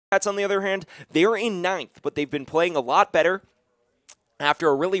Bobcats, on the other hand, they're in ninth, but they've been playing a lot better after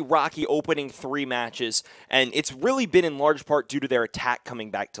a really rocky opening 3 matches, and it's really been in large part due to their attack coming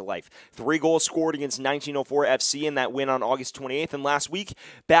back to life. 3 goals scored against 1904 FC in that win on August 28th, and last week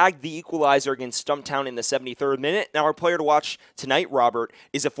bagged the equalizer against Stumptown in the 73rd minute. Now our player to watch tonight, Robert,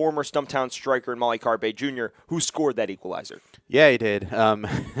 is a former Stumptown striker, Molly Carpe Jr., who scored that equalizer. Yeah, he did.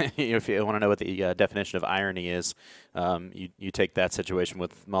 If you want to know what the definition of irony is, you take that situation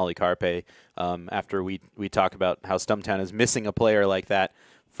with Molly Carpe. After we talk about how Stumptown is missing a player like that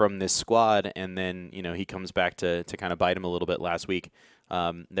from this squad, and then he comes back to kind of bite him a little bit last week.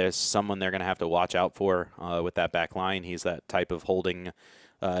 There's someone they're going to have to watch out for with that back line. He's that type of holding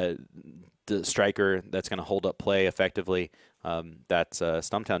the striker that's going to hold up play effectively that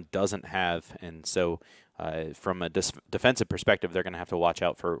Stumptown doesn't have, and so. From a defensive perspective, they're going to have to watch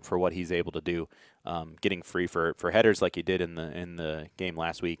out for what he's able to do, getting free for headers like he did in the game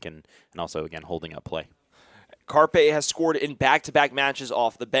last week, and also again holding up play. Carpe has scored in back-to-back matches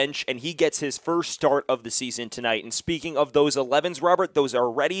off the bench, and he gets his first start of the season tonight. And speaking of those 11s, Robert, those are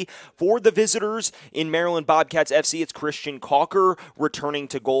ready for the visitors in Maryland Bobcats FC. It's Christian Calker returning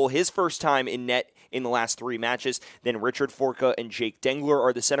to goal, his first time in net in the last 3 matches. Then Richard Forka and Jake Dengler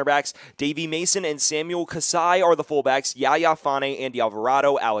are the center backs. Davey Mason and Samuel Kasai are the fullbacks. Yaya Fane, Andy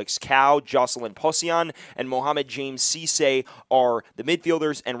Alvarado, Alex Cow, Jocelyn Posian, and Mohamed James Cisse are the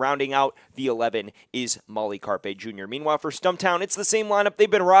midfielders. And rounding out the 11 is Molly Carpe Jr. Meanwhile, for Stumptown, it's the same lineup they've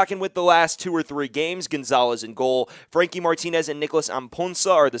been rocking with the last 2 or 3 games. Gonzalez in goal. Frankie Martinez and Nicholas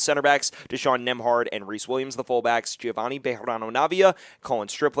Amponsa are the center backs. Deshaun Nemhard and Reese Williams, the fullbacks. Giovanni Bejarano Navia, Colin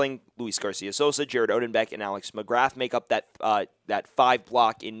Stripling, Luis Garcia Sosa, Jared Odenbeck, and Alex McGrath make up that 5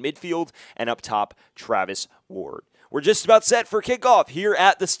 block in midfield. And up top, Travis Ward. We're just about set for kickoff here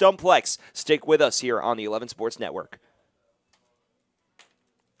at the Stumplex. Stick with us here on the 11 Sports Network.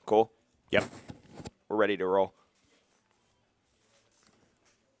 Cool? Yep. We're ready to roll.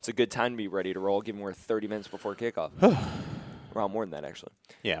 It's a good time to be ready to roll, given we're 30 minutes before kickoff. Well, more than that, actually.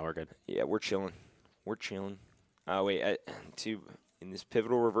 Yeah, we're good. Yeah, we're chilling. We're chilling. Wait, in this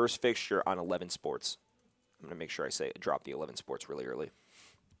pivotal reverse fixture on 11 Sports. I'm going to make sure I drop the 11 Sports really early.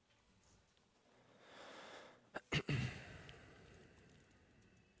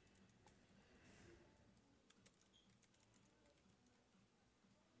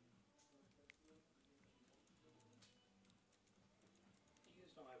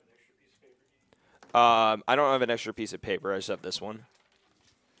 I don't have an extra piece of paper. I just have this one.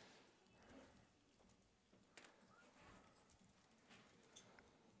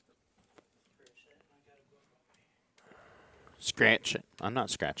 Scratch it. I'm not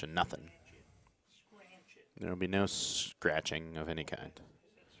scratching nothing. There'll be no scratching of any kind.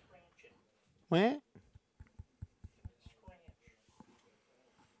 What?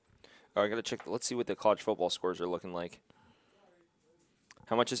 Oh, I got to check. Let's see what the college football scores are looking like.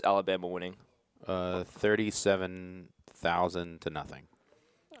 How much is Alabama winning? 37,000 to nothing.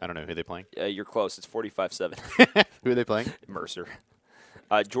 I don't know who they're playing. You're close. It's 45-7. Who are they playing? Mercer.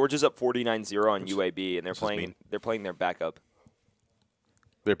 Georgia's up 49-0 on UAB, and they're playing their backup.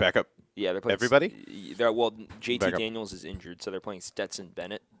 Their backup. Yeah, they're playing everybody. Well, JT Backup. Daniels is injured, so they're playing Stetson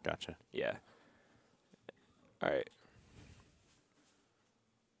Bennett. Gotcha. Yeah. All right.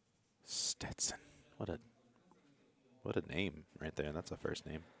 Stetson. What a name right there. That's a first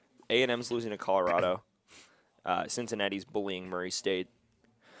name. A&M's losing to Colorado. Cincinnati's bullying Murray State.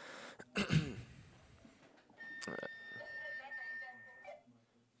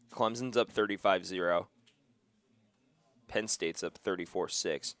 Clemson's up 35-0. Penn State's up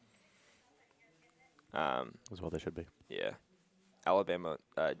 34-6. As well they should be. Yeah. Alabama,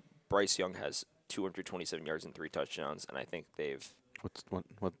 Bryce Young has 227 yards and 3 touchdowns, and I think they've...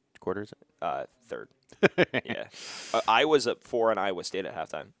 What quarter is it? Third. Yeah. Iowa's up 4 on Iowa State at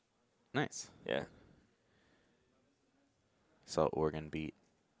halftime. Nice. Yeah. So Oregon beat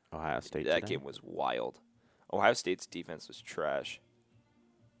Ohio State That today? game was wild. Ohio State's defense was trash.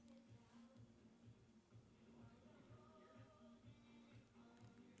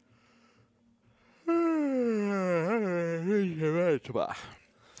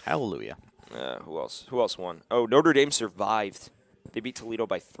 Hallelujah. Who else? Who else won? Oh, Notre Dame survived. They beat Toledo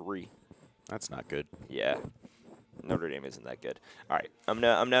by 3. That's not good. Yeah. Notre Dame isn't that good. All right, I'm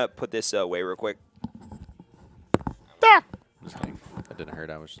gonna put this away real quick. Just kidding. That didn't hurt.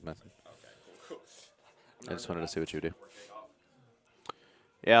 I was just messing. I just wanted to see what you do.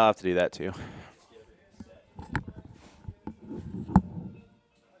 Yeah, I'll have to do that too.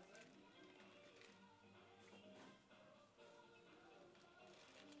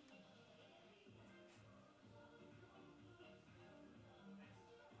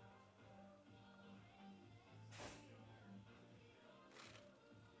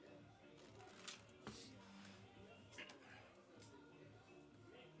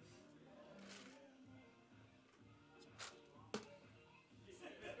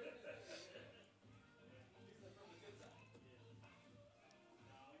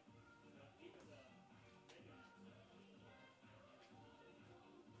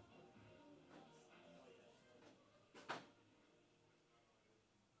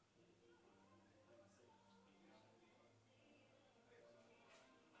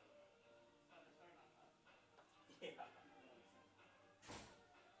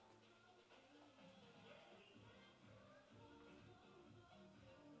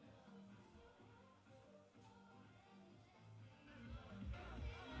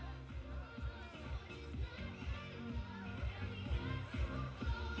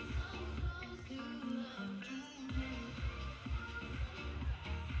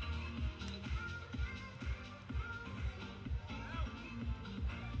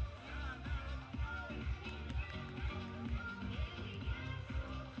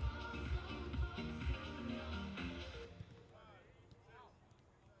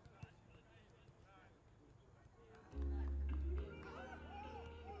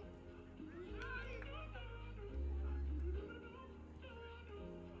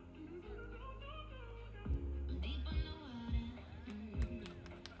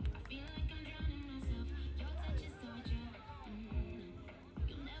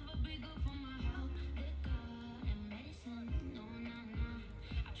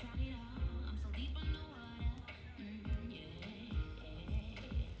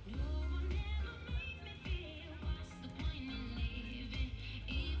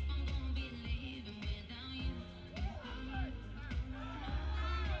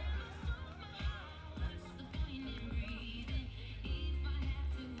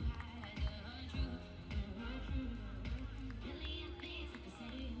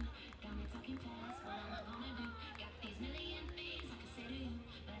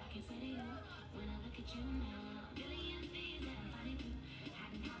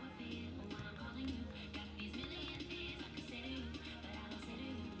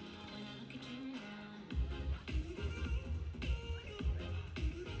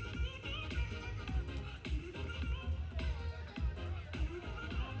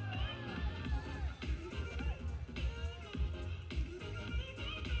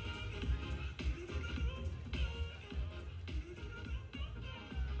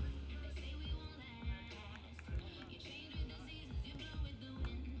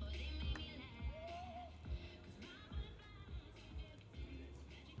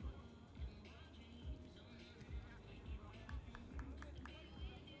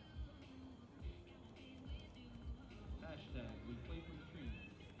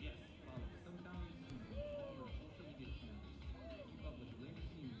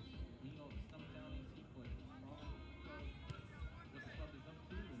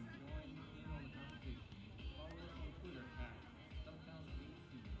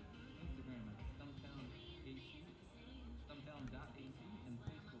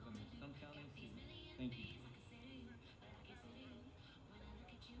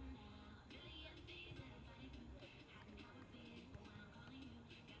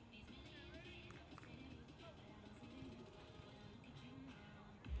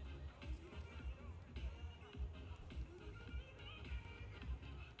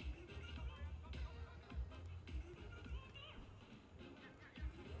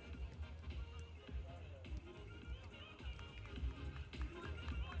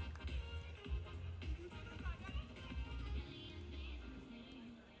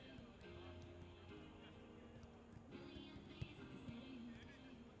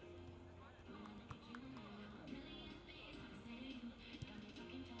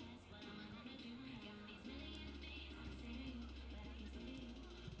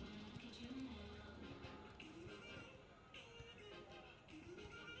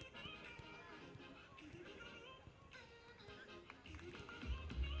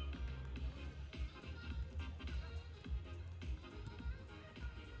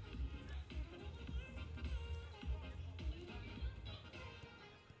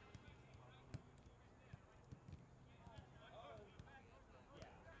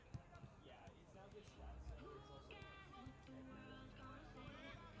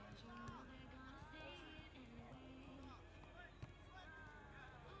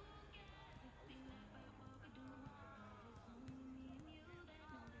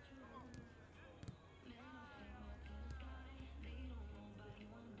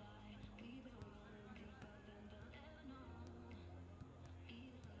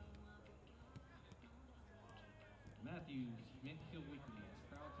 Matthews Midfield Weekly is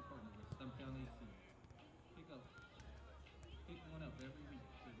proud to partner with Stumptown AC. Pick one up every week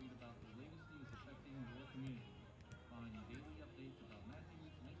to read about the latest news affecting your community. Find daily updates about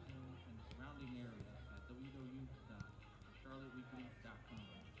Matthews, Midfield, and the surrounding area at www.charlotteweekly.com.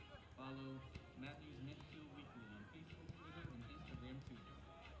 Follow Matthews Midfield Weekly on Facebook, Twitter, and Instagram too.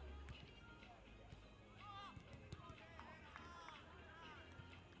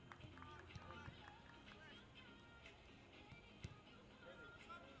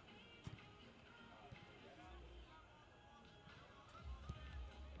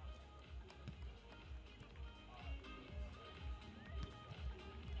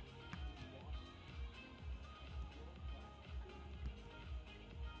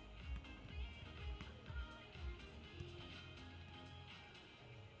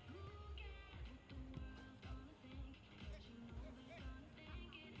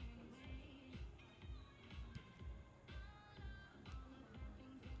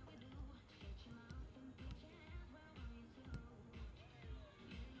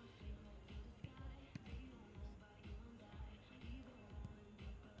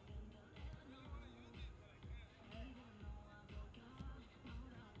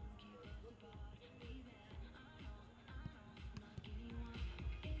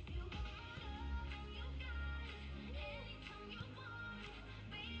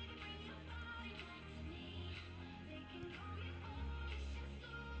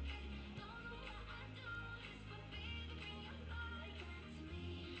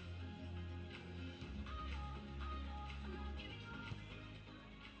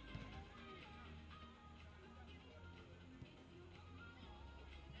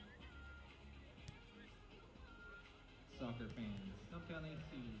 Soccer fans, Stumptown AC,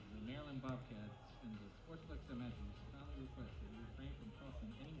 the Maryland Bobcats, and the Sportsplex at Matthews kindly request that you refrain from tossing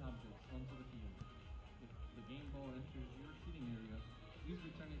any objects onto the field. If the game ball enters your seating area, please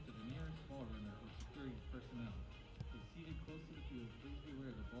return it to the nearest ball runner or security personnel. If seated close to the field, please be aware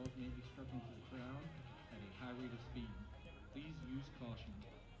the balls may be struck into the ground at a high rate of speed. Please use caution.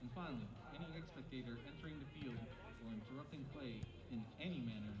 And finally, any spectator entering the field or interrupting play in any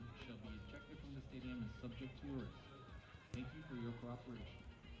manner shall be ejected from the stadium and subject to arrest. Thank you for your cooperation.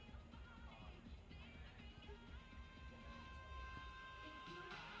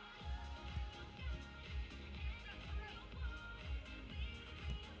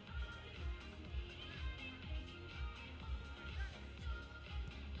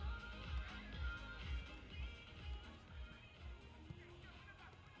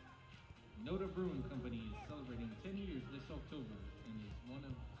 Noda Brewing Company is celebrating 10 years this October and is one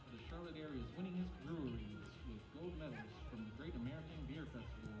of the Charlotte area's winningest breweries with gold medals from the Great American Beer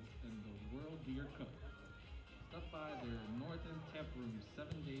Festival and the World Beer Cup. Stop by their Northern Tap Room 7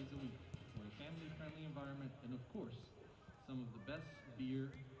 days a week for a family-friendly environment and, of course, some of the best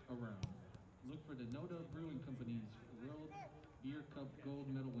beer around. Look for the Noda Brewing Company's World Beer Cup gold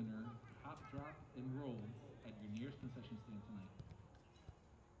medal winner, Hop, Drop, and Roll at your nearest concession stand tonight.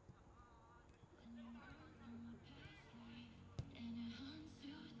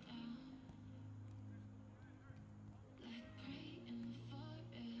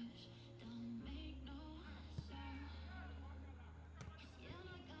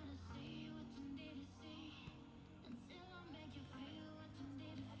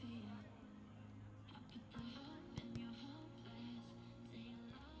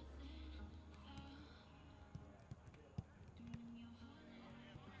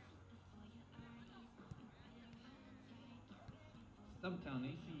 Stumptown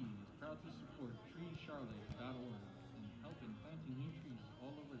AC is proud to support TreeCharlotte.org in helping planting new trees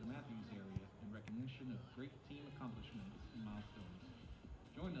all over the Matthews area in recognition of great team accomplishments and milestones.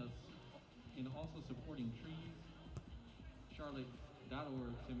 Join us in also supporting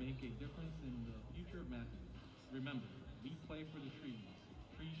TreeCharlotte.org to make a difference in the future of Matthews. Remember, we play for the trees.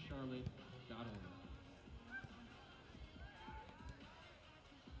 TreeCharlotte.org.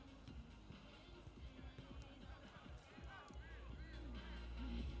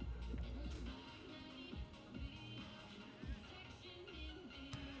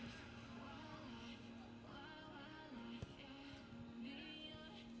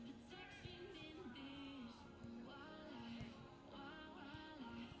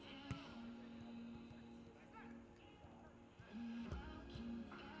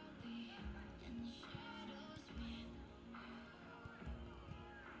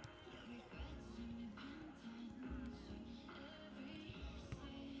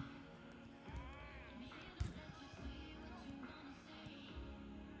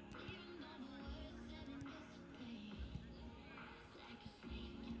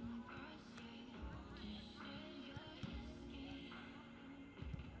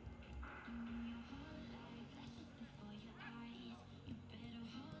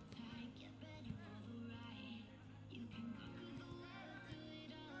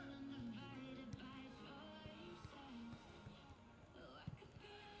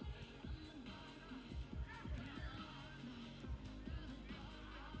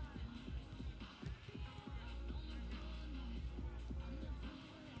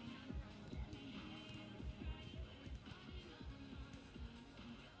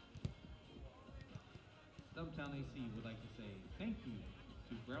 Stumptown AC would like to say thank you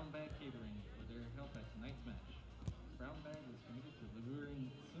to Brown Bag Catering for their help at tonight's match. Brown Bag is committed to delivering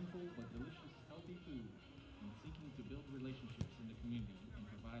simple but delicious healthy food and seeking to build relationships in the community and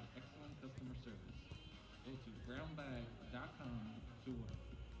provide excellent customer service. Go to brownbag.com to order.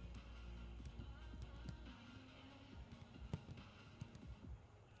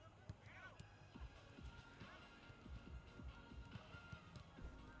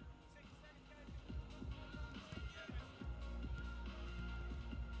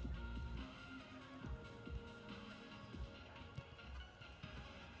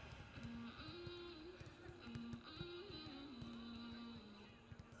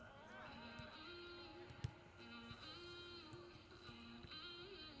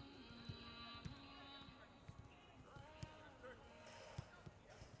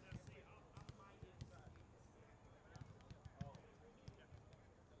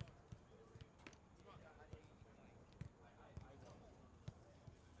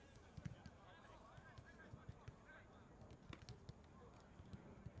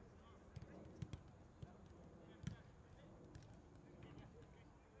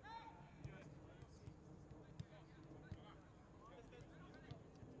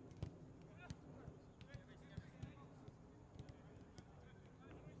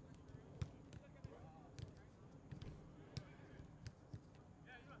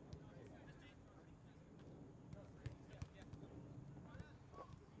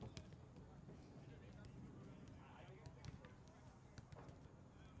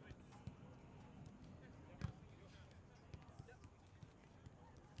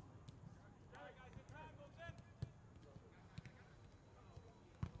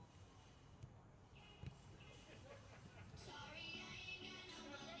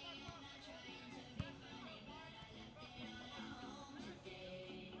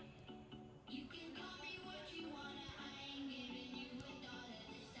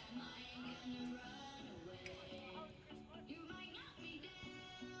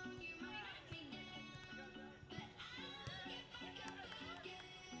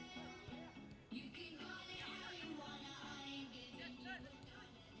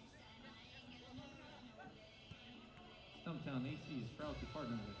 Stumptown AC is proud to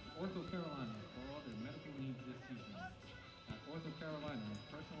partner with Ortho Carolina for all their medical needs this season. At Ortho Carolina,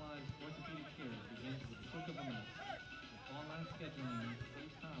 personalized orthopedic care begins with the click of a mouse. With online scheduling,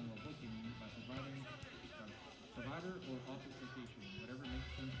 saves time while booking by providing provider or office location, whatever makes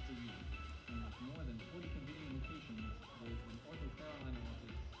sense for you. And with more than 40 convenient locations, there's an Ortho Carolina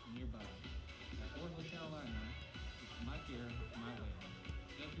office nearby. At Ortho Carolina, it's my care, my way.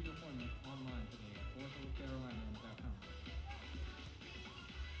 Schedule your appointment online today at orthocarolina.com.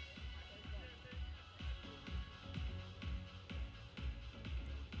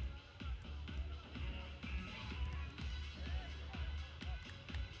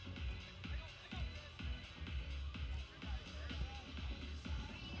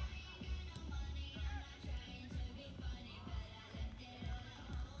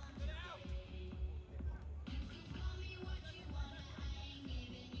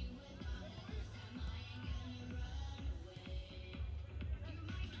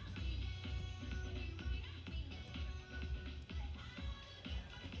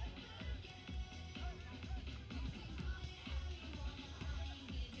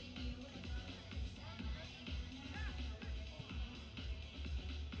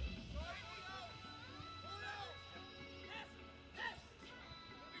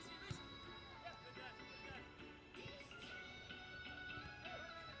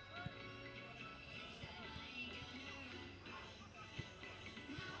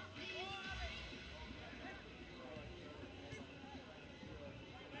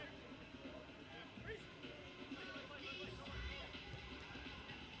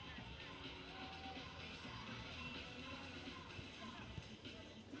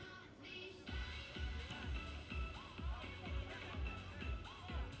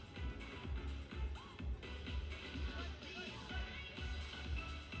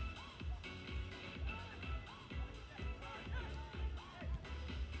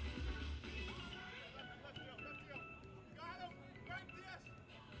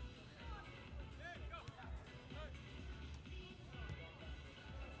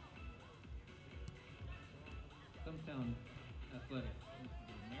 Stumptown Athletics,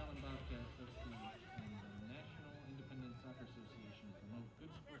 the Maryland Bobcats FC, and the National Independent Soccer Association promote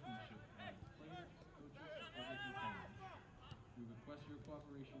good sportsmanship as players, coaches, supporters, and fans. We request your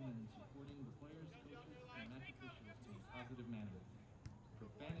cooperation in supporting the players, coaches, and match officials in a positive manner.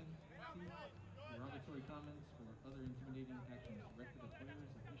 Profanity, derogatory comments, or other intimidating actions directed at players,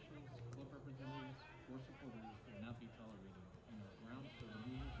 officials, club representatives, for supporters will not be tolerated and are grounds for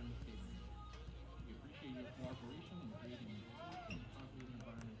removal from the stadium. We appreciate your cooperation in creating a safe and positive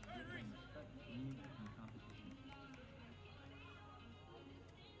environment built on respect, community, and competition.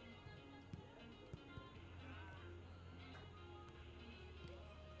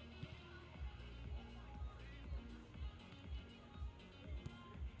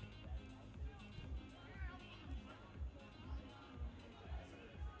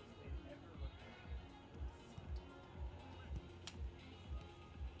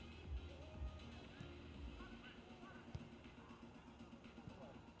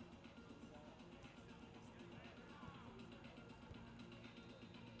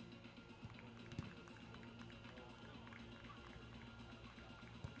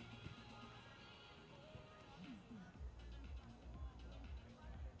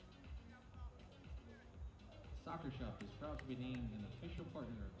 Soccer Shop is proud to be named an official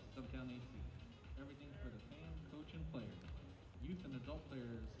partner of Stumptown AC. Everything for the fan, coach, and player. Youth and adult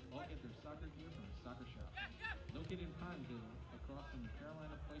players all get their soccer gear from Soccer Shop. Located in Pineville, across from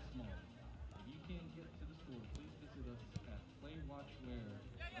Carolina Place Mall. If you can't get to the store, please visit us at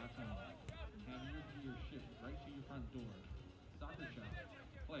playwatchwear.com and have your gear shipped right to your front door. Soccer Shop.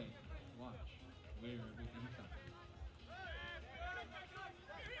 Play, watch, wear everything soccer.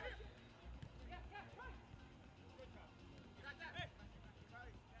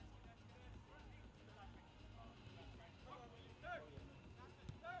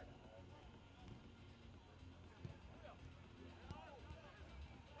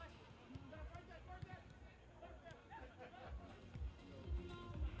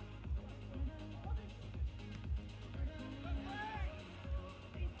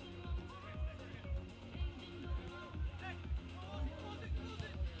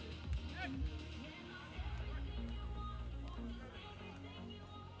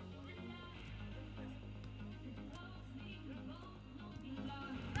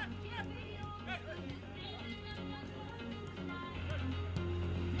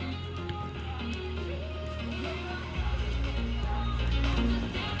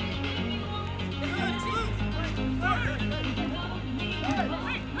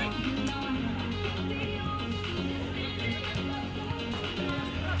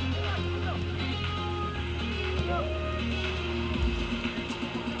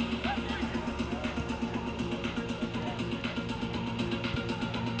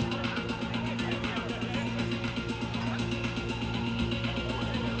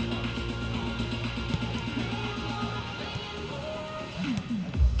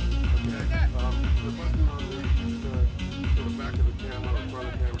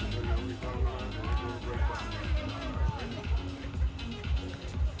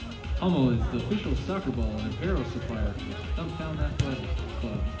 Hummel is the official soccer ball and apparel supplier for Stumptown Athletic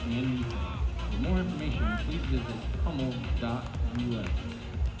Club and NISA. For more information, please visit hummel.us.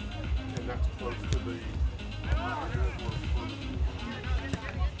 And that's close to the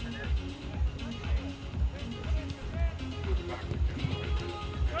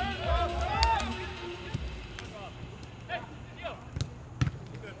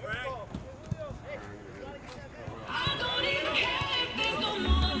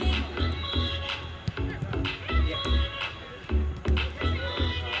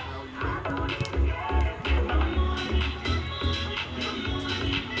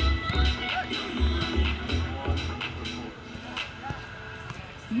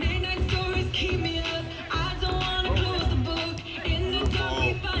Midnight stories keep me up. I don't wanna close the book. In the dark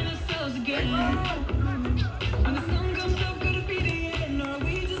we find ourselves again. When the sun comes up, could it be the end? Or are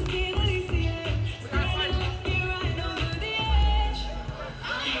we just in Alicia yet? Standing up here right over the edge. I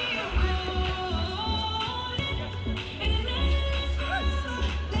hear you calling, and the night is forever.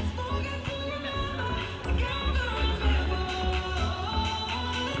 Let's forget to remember. Together as we fall.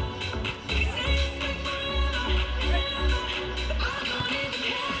 We say it's like forever and ever. I don't even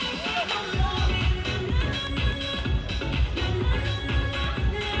care. No more. Na na na na na na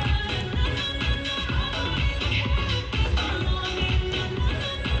na na na na na.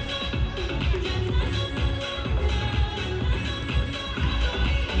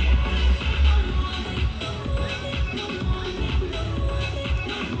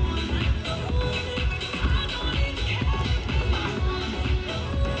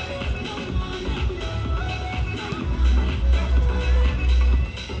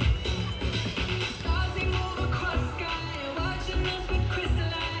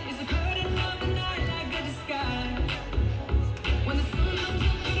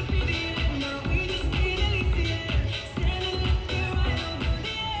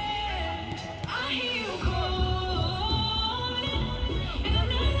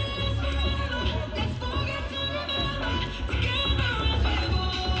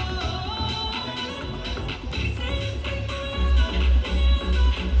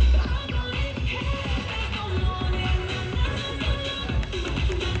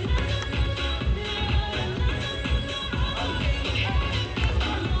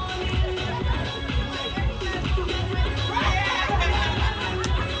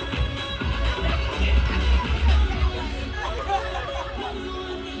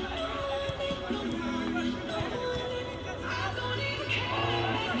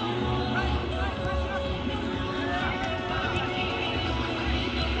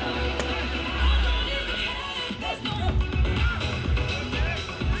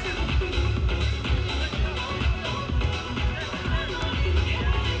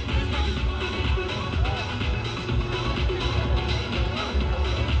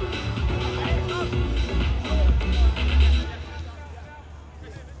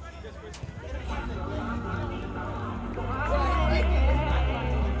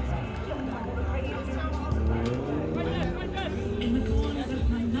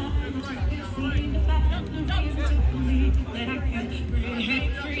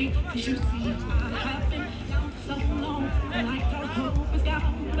 way. 'Cause you see, I've been down for so long, and like all hope is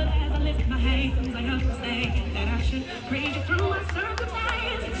gone. But as I lift my hands, I understand that I should praise you through my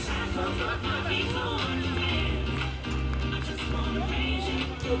circumstance. The shackles of my feet so understand. I just wanna praise you.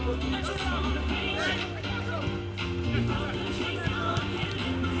 I just wanna praise you. You brought the chains out of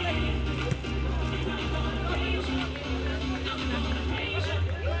my hands. I'm gonna praise you. I'm gonna praise you.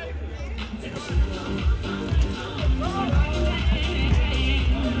 Take a shackles off my feet so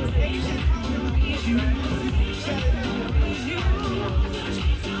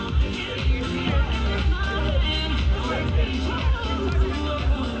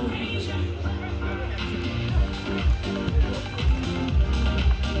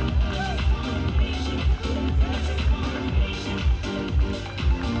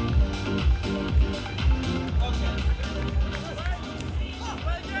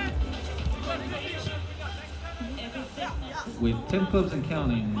With 10 clubs and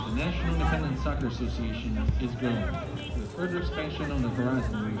counting, the National Independent Soccer Association is growing. With further expansion on the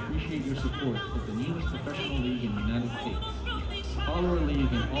horizon, we appreciate your support of the newest professional league in the United States. To follow our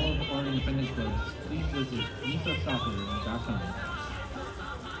league and all of our independent clubs, please visit nisasoccer.com.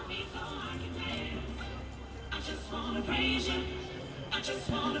 I just wanna praise you. I just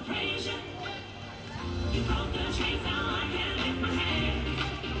wanna praise you. You broke the chains, now I can lift my hands.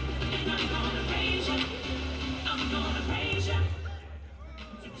 And I'm gonna praise you. I'm gonna praise you.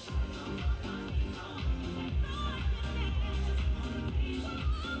 Take a shot off my feet, so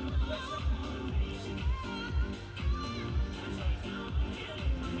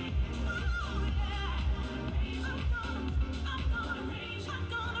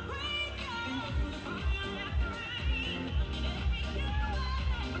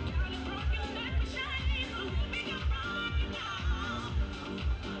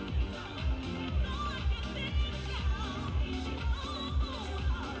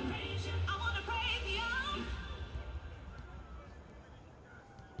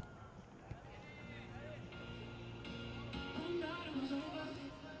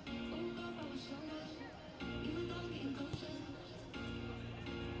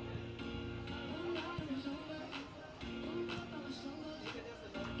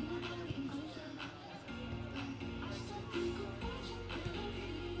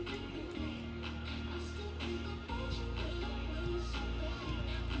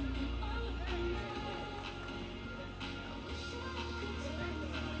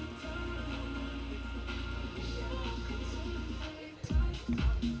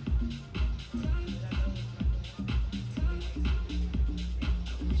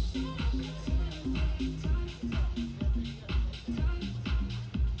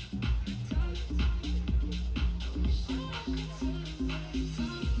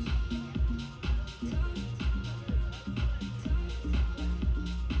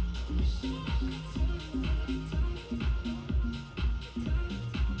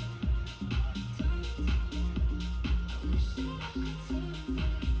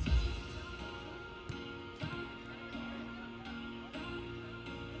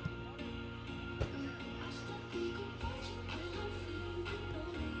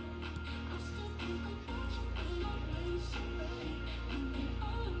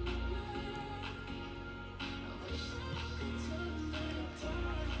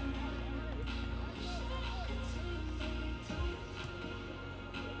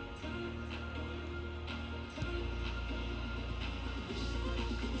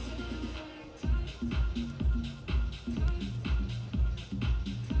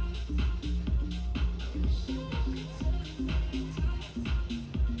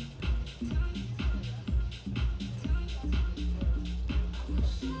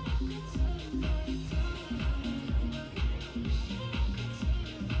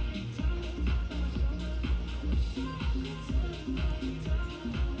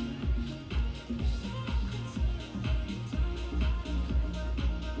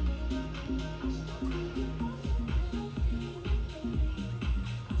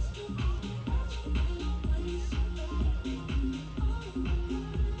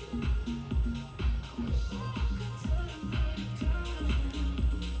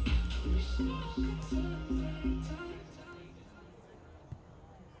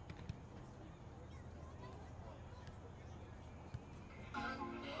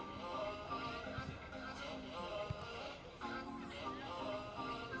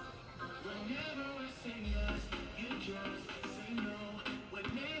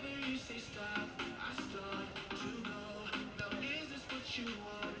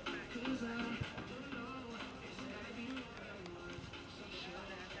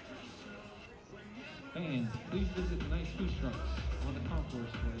Fans, please visit tonight's food trucks on the concourse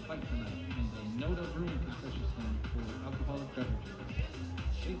for a fight tonight and the Noda Brewing concession stand for alcoholic beverages.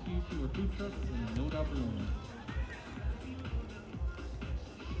 Thank you to our food trucks and Noda Brewing.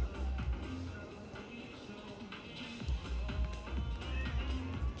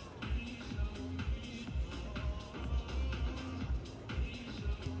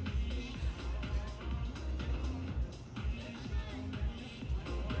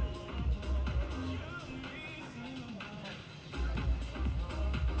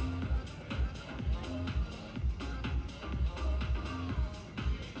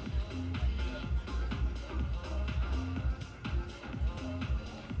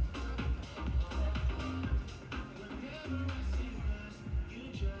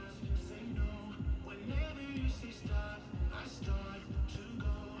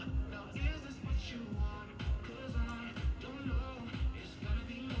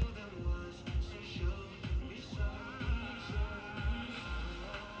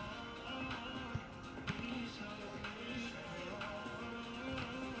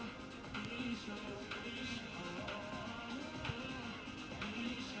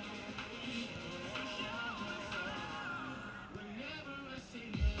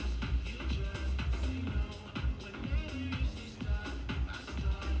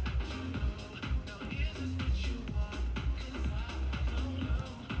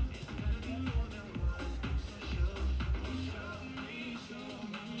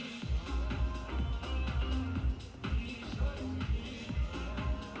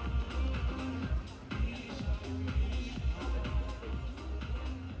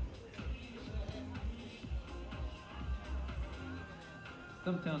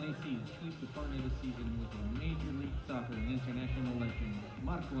 Stumptown AC is pleased to partner this season with a Major League Soccer international legend,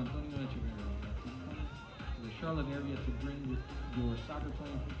 Marco Antonio Echeverri, as he comes to the Charlotte area to bring your soccer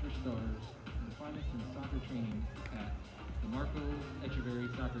playing future stars the finest in soccer training at the Marco Echeverri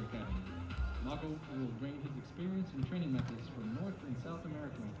Soccer Academy. Marco will bring his experience and training methods from North and South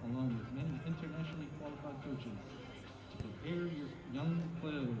America, along with many internationally qualified coaches, to prepare your young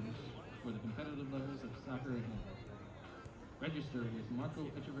players for the competitive levels of soccer ahead. Register with Marco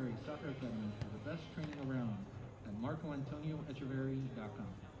Echeverri Soccer Academy for the best training around at marcoantonioecheverri.com.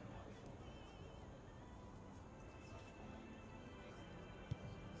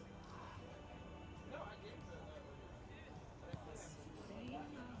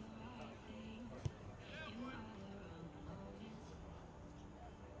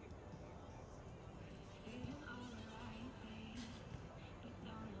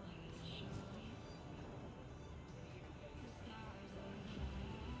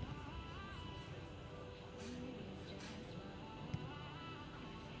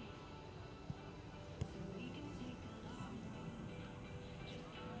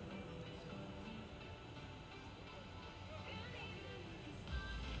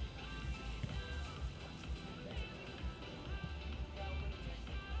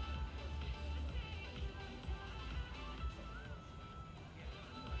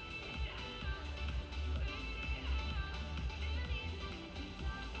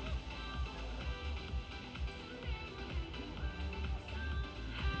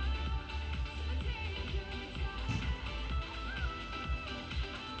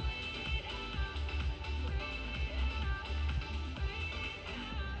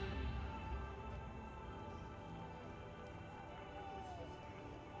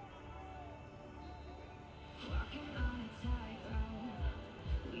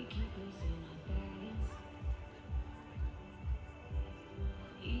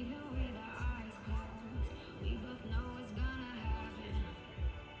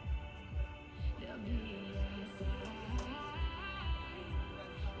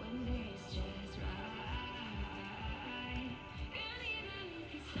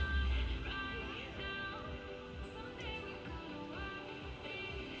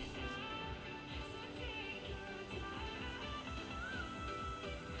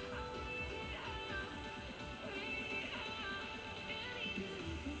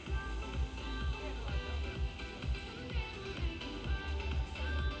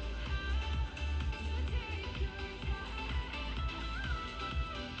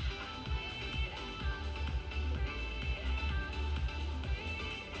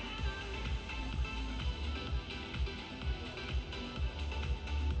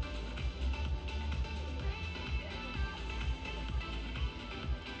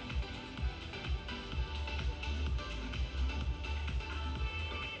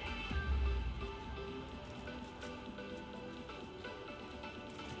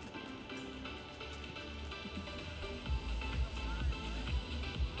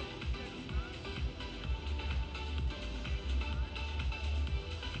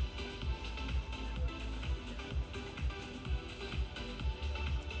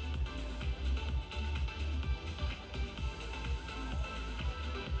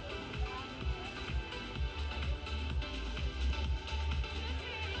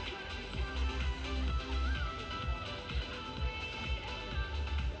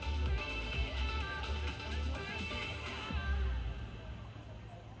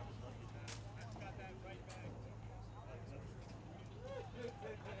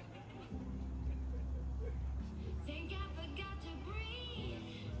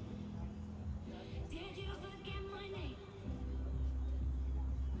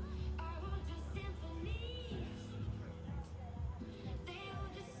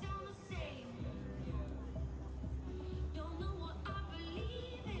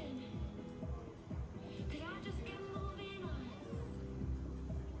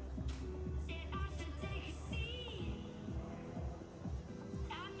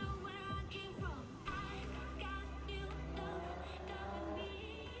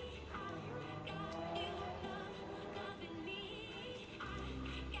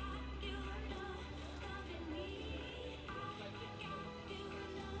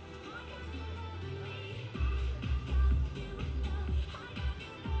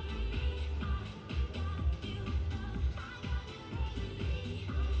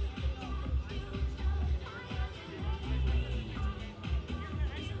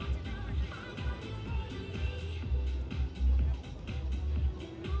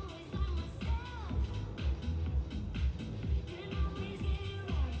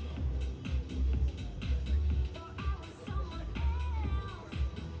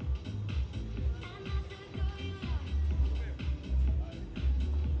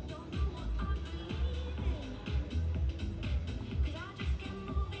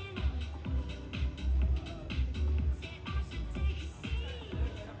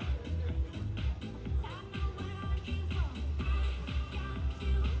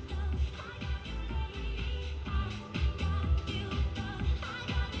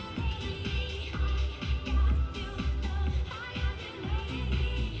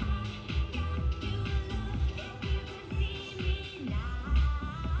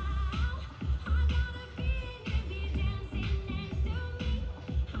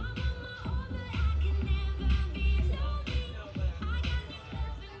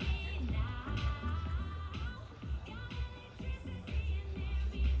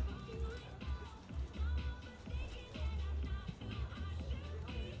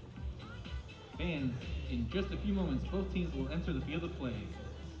 Fans, in just a few moments, both teams will enter the field of play.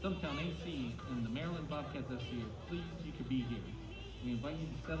 Stumptown AC and the Maryland Bobcats FC are pleased you could be here. We invite you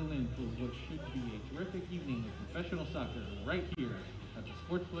to settle in for what should be a terrific evening of professional soccer right here at the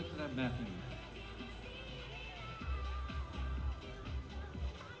Sportsplex at Matthews.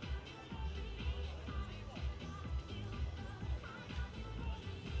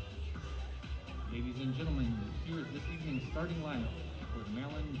 Ladies and gentlemen, here is this evening's starting lineup for the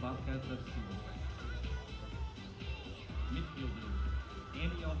Maryland Bobcats FC. Midfielder,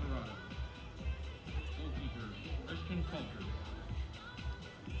 Andy Alvarado. Goalkeeper, Christian Falker.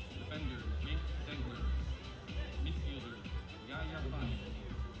 Defender, Jake Dengler. Midfielder, Yaya Bani.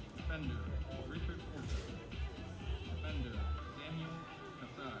 Defender, Richard Porter. Defender, Samuel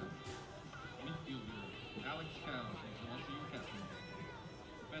Kasai. Midfielder, Alex Cow, also your captain.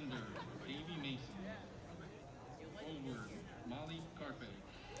 Defender, Davey Mason. Forward, Molly Carpe.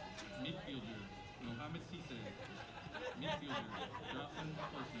 Midfielder, Mohamed Cisse. Midfielder, Jocelyn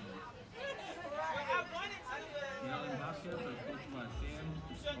Horseman. Maryland Bobcats are coached by Sam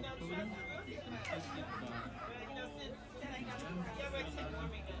Cody and assisted by Jen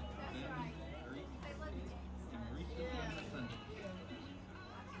and Mauricio Sanchez.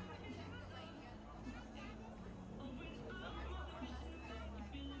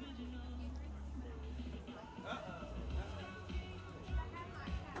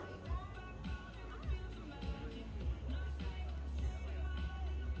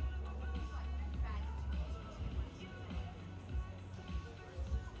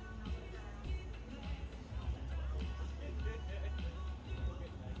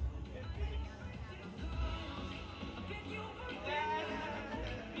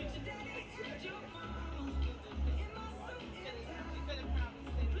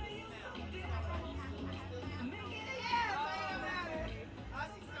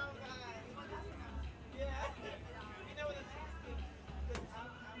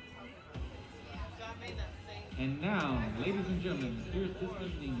 And now, ladies and gentlemen, here's this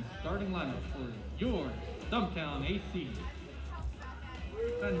evening's starting lineup for your Stumptown AC.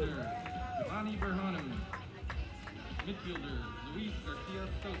 Defender, Giovanni Berhanu. Midfielder, Luis Garcia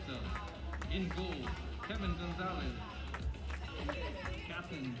Sosa. In goal, Kevin Gonzalez.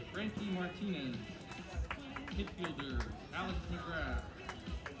 Captain, Frankie Martinez. Midfielder, Alex McGrath.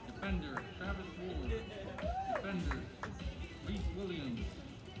 Defender, Travis Ward. Defender, Reese Williams.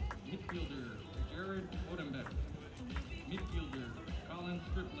 Midfielder, Jared Odenbeck. Midfielder, Colin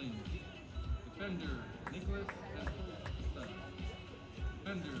Stripling. Defender, Nicholas Santosa.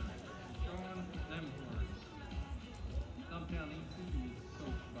 Defender, Sean Lamford. Stumptown AC is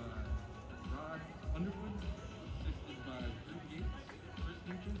coached by Rod Underwood, assisted by Drew Yates, Chris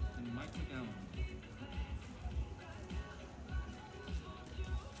Nugent, and Mike McGowan.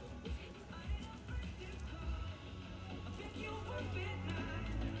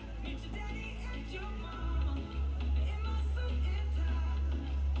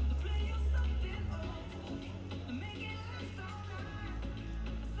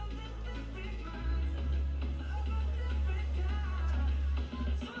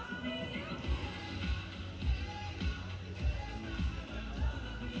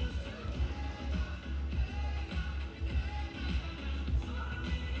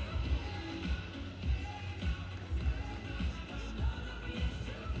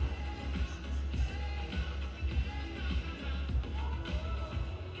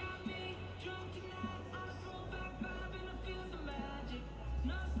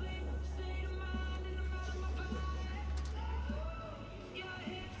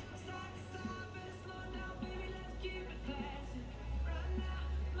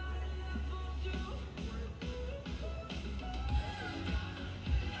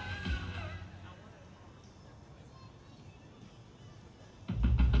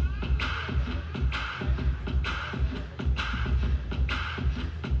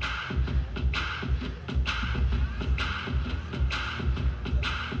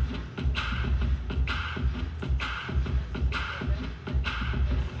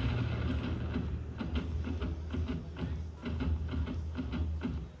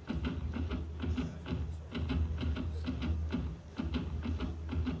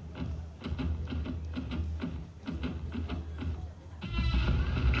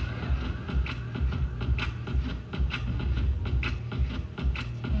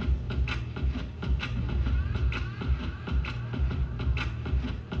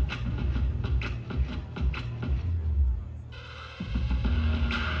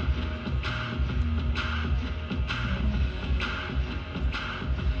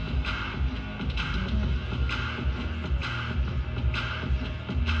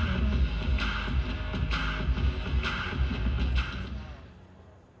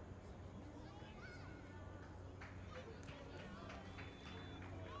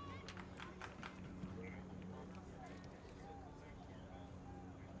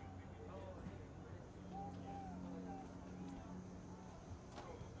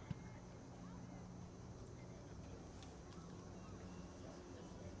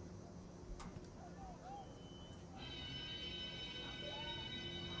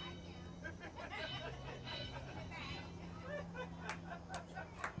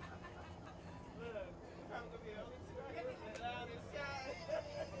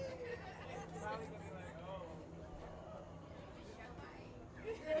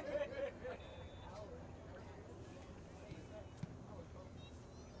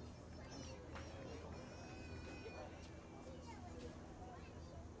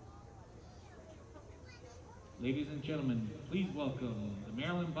 Ladies and gentlemen, please welcome the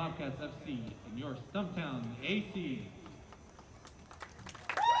Maryland Bobcats FC and your Stumptown AC.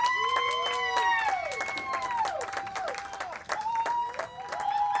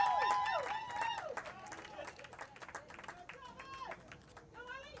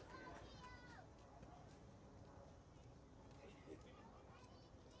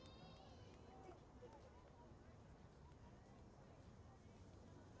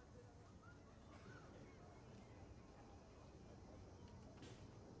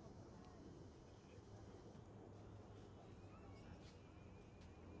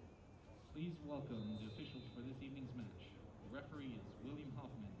 Please welcome the officials for this evening's match. The referee is William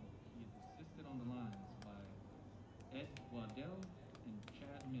Hoffman. He is assisted on the lines by Ed Waddell and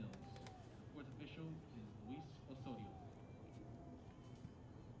Chad Mills. The fourth official is Luis Osorio.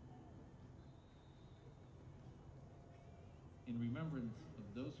 In remembrance of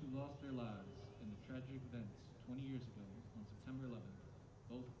those who lost their lives in the tragic events 20 years ago on September 11th,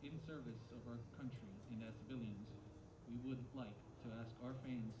 both in service of our country and as civilians, we would like to ask our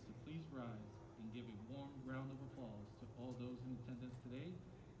fans to please rise and give a warm round of applause to all those in attendance today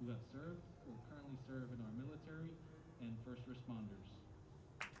who have served or currently serve in our military and first responders.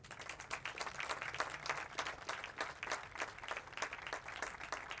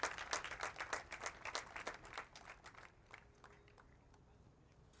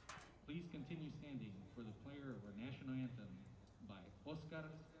 Please continue standing for the player of our national anthem by Oscar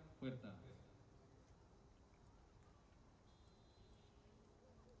Huerta.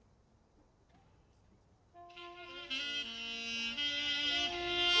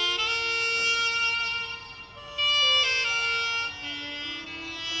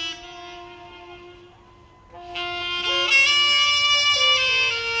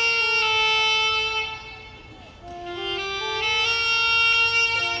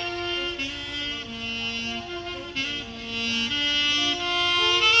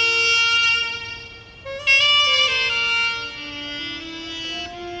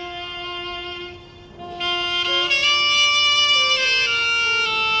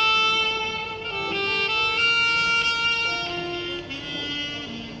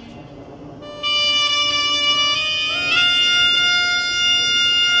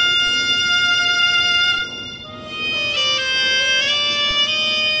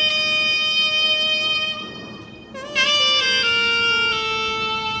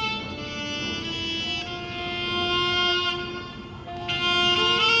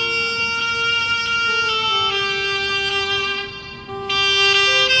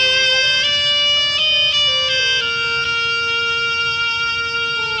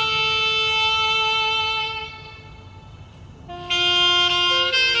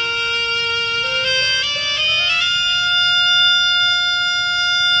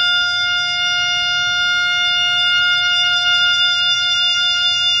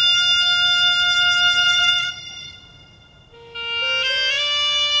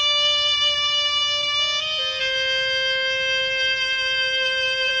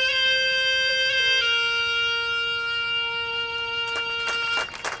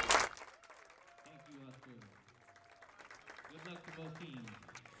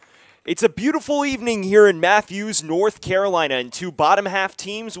 It's a beautiful evening here in Matthews, North Carolina, and two bottom half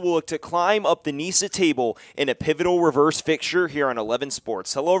teams will look to climb up the NISA table in a pivotal reverse fixture here on 11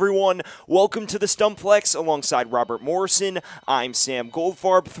 Sports. Hello, everyone. Welcome to the Stumplex alongside Robert Morrison. I'm Sam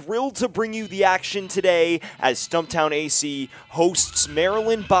Goldfarb, thrilled to bring you the action today as Stumptown AC hosts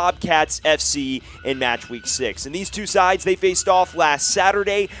Maryland Bobcats FC in match week 6. And these two sides, they faced off last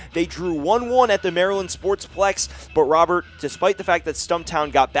Saturday. They drew 1-1 at the Maryland Sportsplex, but Robert, despite the fact that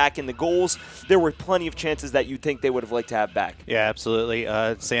Stumptown got back in the goals, there were plenty of chances that you'd think they would have liked to have back. Yeah, absolutely.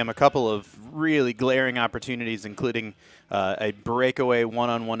 Sam, a couple of really glaring opportunities, including a breakaway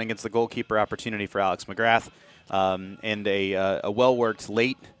one-on-one against the goalkeeper opportunity for Alex McGrath, and a well-worked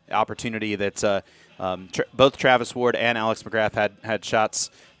late opportunity that both Travis Ward and Alex McGrath had shots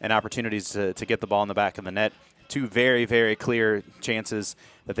and opportunities to get the ball in the back of the net. Two very, very clear chances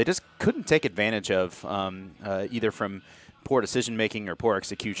that they just couldn't take advantage of, either from poor decision-making or poor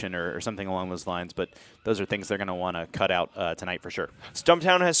execution or something along those lines, but those are things they're going to want to cut out tonight for sure.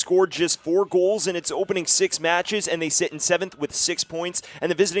 Stumptown has scored just 4 goals in its opening 6 matches, and they sit in 7th with 6 points. And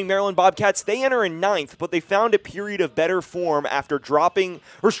the visiting Maryland Bobcats, they enter in 9th, but they found a period of better form after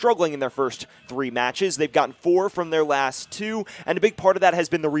struggling in their first 3 matches. They've gotten 4 from their last 2, and a big part of that has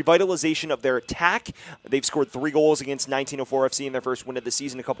been the revitalization of their attack. They've scored 3 goals against 1904 FC in their first win of the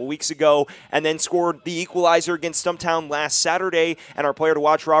season a couple weeks ago, and then scored the equalizer against Stumptown last Saturday. And our player to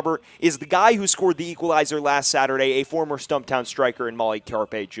watch, Robert, is the guy who scored the equalizer last Saturday, a former Stumptown striker in Molly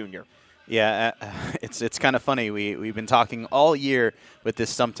Carpe Jr. Yeah, it's kind of funny. We've been talking all year with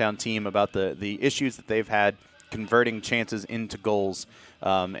this Stumptown team about the issues that they've had converting chances into goals,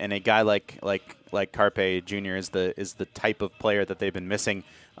 and a guy like Carpe Jr. is the type of player that they've been missing.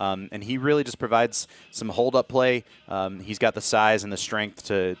 And he really just provides some hold-up play. He's got the size and the strength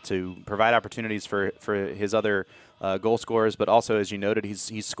to provide opportunities for his other goal scorers, but also, as you noted,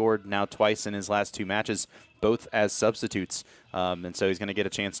 he's scored now twice in his last 2 matches, both as substitutes. And so he's going to get a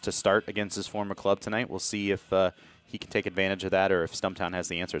chance to start against his former club tonight. We'll see if he can take advantage of that or if Stumptown has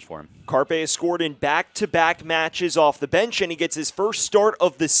the answers for him. Carpe has scored in back-to-back matches off the bench, and he gets his first start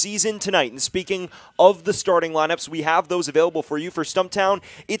of the season tonight. And speaking of the starting lineups, we have those available for you. For Stumptown,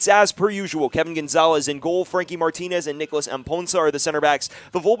 it's as per usual. Kevin Gonzalez in goal, Frankie Martinez and Nicholas Amponsa are the center backs.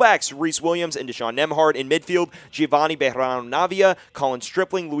 The fullbacks, Reese Williams and Deshaun Nemhard. In midfield, Giovanni Bejarano Navia, Colin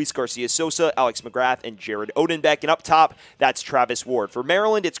Stripling, Luis Garcia Sosa, Alex McGrath, and Jared Odenbeck. And up top, that's Travis Ward. For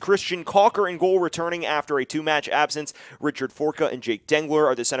Maryland, it's Christian Calker in goal, returning after a 2-match absence. Richard Forka and Jake Dengler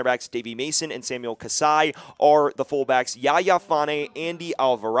are the center backs. Davey Mason and Samuel Kasai are the fullbacks. Yaya Fane, Andy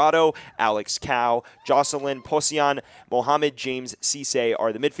Alvarado, Alex Cow, Jocelyn Posian, Mohamed James Cisse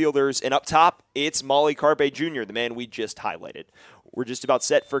are the midfielders. And up top, it's Molly Carpe Jr., the man we just highlighted. We're just about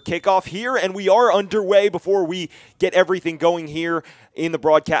set for kickoff here, and we are underway. Before we get everything going here in the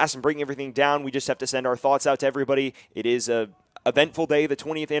broadcast and bring everything down, we just have to send our thoughts out to everybody. It is a eventful day, the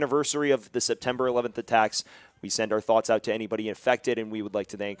 20th anniversary of the September 11th attacks. We send our thoughts out to anybody affected, and we would like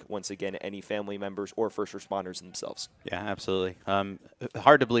to thank, once again, any family members or first responders themselves. Yeah, absolutely.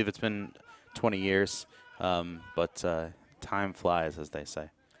 Hard to believe it's been 20 years, but time flies, as they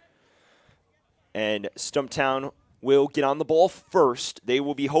say. And Stumptown will get on the ball first. They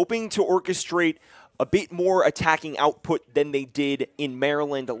will be hoping to orchestrate a bit more attacking output than they did in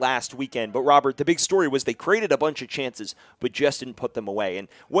Maryland last weekend. But, Robert, the big story was they created a bunch of chances but just didn't put them away. And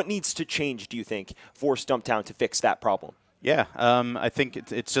what needs to change, do you think, for Stumptown to fix that problem? Yeah, I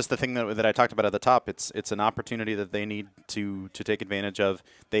think it's just the thing that I talked about at the top. It's an opportunity that they need to take advantage of.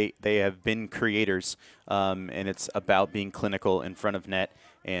 They have been creators, and it's about being clinical in front of net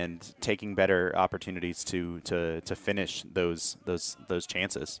and taking better opportunities to finish those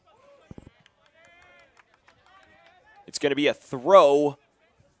chances. It's going to be a throw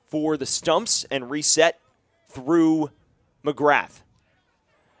for the Stumps and reset through McGrath.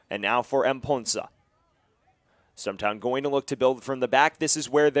 And now for Amponsa. Stumptown going to look to build from the back. This is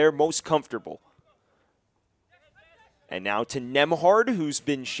where they're most comfortable. And now to Nemhard, who's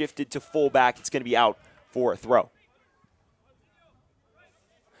been shifted to fullback. It's going to be out for a throw.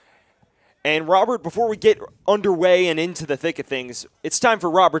 And, Robert, before we get underway and into the thick of things, it's time for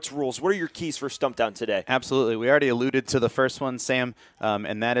Robert's Rules. What are your keys for Stumptown today? Absolutely. We already alluded to the first one, Sam,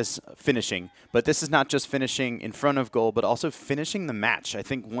 and that is finishing. But this is not just finishing in front of goal, but also finishing the match. I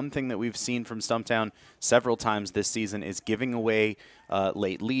think one thing that we've seen from Stumptown several times this season is giving away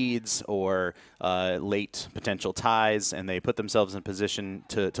late leads or late potential ties, and they put themselves in position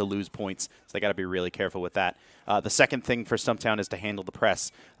to lose points. So they got to be really careful with that. The second thing for Stumptown is to handle the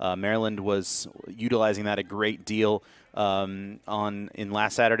press. Maryland was utilizing that a great deal in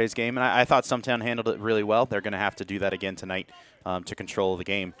last Saturday's game, and I thought Stumptown handled it really well. They're going to have to do that again tonight to control the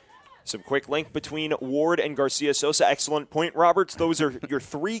game. Some quick link between Ward and Garcia Sosa. Excellent point, Roberts. Those are your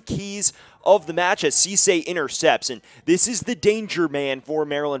 3 keys of the match as Cisse intercepts. And this is the danger man for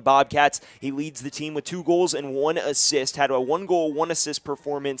Maryland Bobcats. He leads the team with 2 goals and 1 assist. Had a 1-goal, 1-assist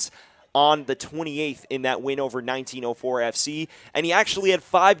performance on the 28th in that win over 1904 FC. And he actually had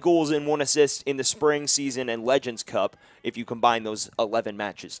 5 goals and 1 assist in the spring season and Legends Cup if you combine those 11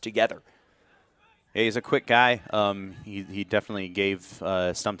 matches together. Yeah, he's a quick guy. He definitely gave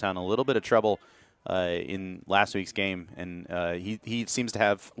Stumptown a little bit of trouble in last week's game, and he seems to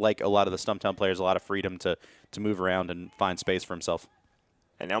have, like a lot of the Stumptown players, a lot of freedom to move around and find space for himself.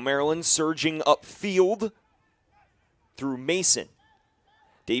 And now Maryland surging upfield through Mason.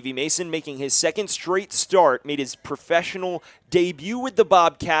 Davey Mason making his 2nd straight start, made his professional debut with the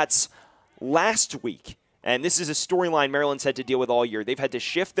Bobcats last week. And this is a storyline Maryland's had to deal with all year. They've had to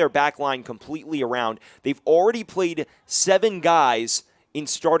shift their back line completely around. They've already played 7 guys in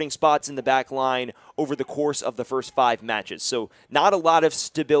starting spots in the back line over the course of the first 5 matches. So not a lot of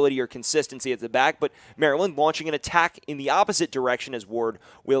stability or consistency at the back, but Maryland launching an attack in the opposite direction as Ward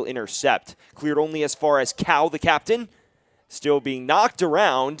will intercept. Cleared only as far as Cow, the captain, still being knocked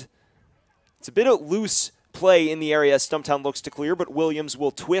around. It's a bit of loose play in the area as Stumptown looks to clear, but Williams will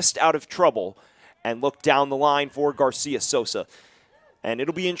twist out of trouble and look down the line for Garcia Sosa. And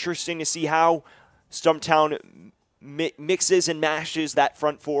it'll be interesting to see how Stumptown mixes and mashes that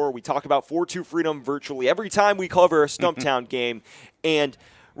front 4. We talk about 4-2 freedom virtually every time we cover a Stumptown game. And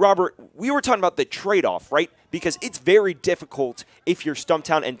Robert, we were talking about the trade-off, right? Because it's very difficult if you're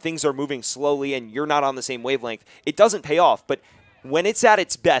Stumptown and things are moving slowly and you're not on the same wavelength. It doesn't pay off, but when it's at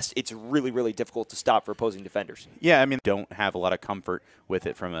its best, it's really, really difficult to stop for opposing defenders. Yeah, I mean, don't have a lot of comfort with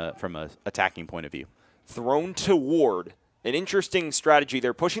it from a attacking point of view. Thrown to Ward. An interesting strategy.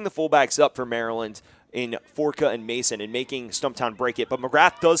 They're pushing the fullbacks up for Maryland in Forca and Mason and making Stumptown break it. But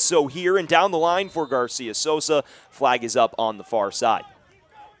McGrath does so here and down the line for Garcia Sosa. Flag is up on the far side.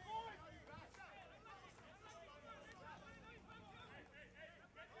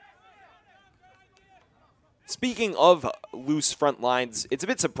 Speaking of loose front lines, it's a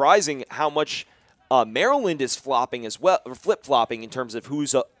bit surprising how much Maryland is flopping as well, or flip-flopping in terms of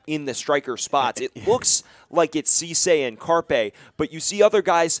who's in the striker spots. It looks like it's Cisse and Carpe, but you see other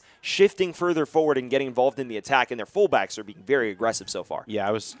guys shifting further forward and getting involved in the attack, and their fullbacks are being very aggressive so far. Yeah,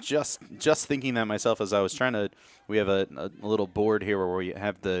 I was just thinking that myself as I was trying to. We have a little board here where we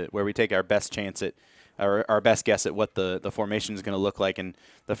have where we take our best chance at. Our best guess at what the formation is going to look like, and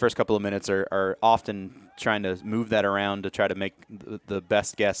the first couple of minutes are often trying to move that around to try to make the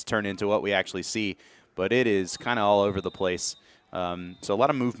best guess turn into what we actually see, but it is kind of all over the place. So a lot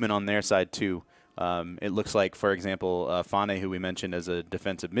of movement on their side too. It looks like, for example, Fane, who we mentioned as a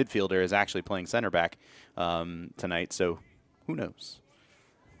defensive midfielder, is actually playing center back tonight, so who knows?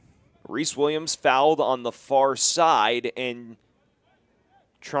 Reese Williams fouled on the far side and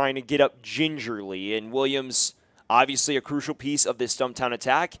trying to get up gingerly, and Williams, obviously a crucial piece of this Stumptown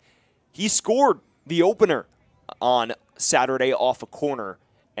attack. He scored the opener on Saturday off a corner,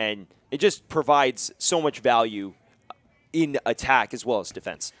 and it just provides so much value in attack as well as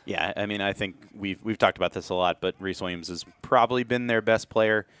defense. Yeah, I mean, I think we've talked about this a lot, but Reese Williams has probably been their best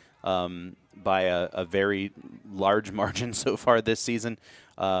player by a very large margin so far this season.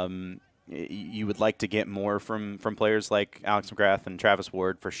 You would like to get more from players like Alex McGrath and Travis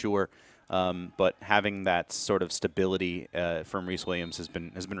Ward for sure, but having that sort of stability from Reese Williams has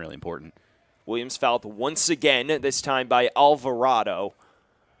been really important. Williams fouled once again, this time by Alvarado.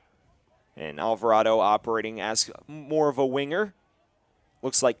 And Alvarado operating as more of a winger.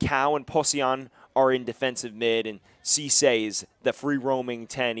 Looks like Cow and Possion are in defensive mid, and Cisse is the free-roaming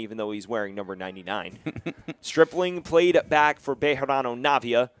 10, even though he's wearing number 99. Stripling played back for Bejarano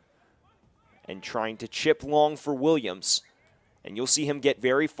Navia, and trying to chip long for Williams. And you'll see him get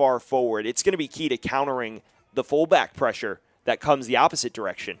very far forward. It's going to be key to countering the fullback pressure that comes the opposite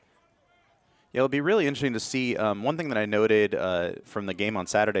direction. Yeah, it'll be really interesting to see. One thing that I noted from the game on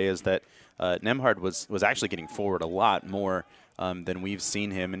Saturday is that Nemhard was actually getting forward a lot more than we've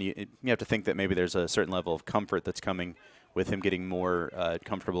seen him. And you have to think that maybe there's a certain level of comfort that's coming with him getting more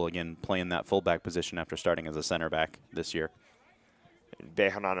comfortable again playing that fullback position after starting as a center back this year.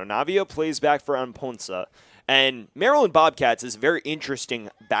 Bejarano Navia plays back for Amponsa. And Maryland Bobcats is a very interesting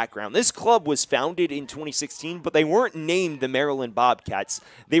background. This club was founded in 2016, but they weren't named the Maryland Bobcats.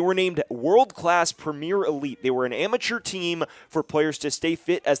 They were named World Class Premier Elite. They were an amateur team for players to stay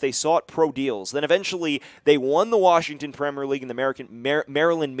fit as they sought pro deals. Then eventually they won the Washington Premier League and the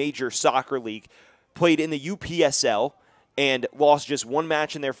Maryland Major Soccer League, played in the UPSL, and lost just one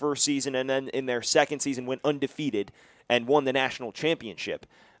match in their first season, and then in their second season went undefeated and won the national championship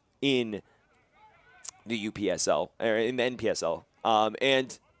in the UPSL, or in the NPSL.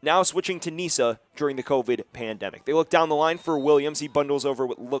 And now switching to NISA during the COVID pandemic. They look down the line for Williams. He bundles over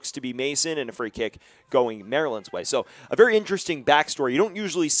what looks to be Mason, and a free kick going Maryland's way. So a very interesting backstory. You don't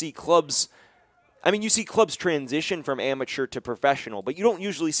usually see clubs, I mean, you see clubs transition from amateur to professional, but you don't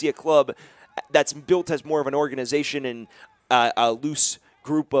usually see a club that's built as more of an organization and a loose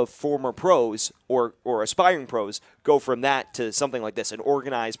group of former pros or aspiring pros go from that to something like this, an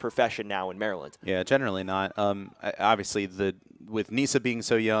organized profession now in Maryland. Yeah, generally not. Obviously, with NISA being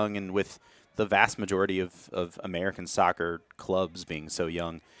so young and with the vast majority of American soccer clubs being so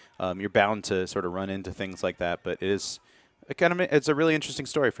young, you're bound to sort of run into things like that. But it's a really interesting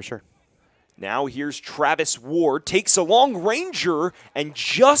story for sure. Now here's Travis Ward, takes a long ranger and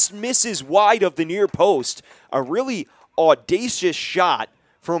just misses wide of the near post. A really audacious shot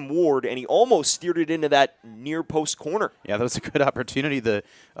from Ward, and he almost steered it into that near post corner. Yeah, that was a good opportunity. The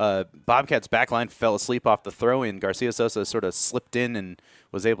Bobcats backline fell asleep off the throw-in. Garcia Sosa sort of slipped in and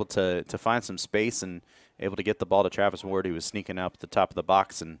was able to find some space and able to get the ball to Travis Ward, who was sneaking up the top of the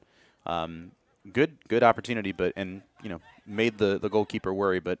box. And good opportunity, and made the goalkeeper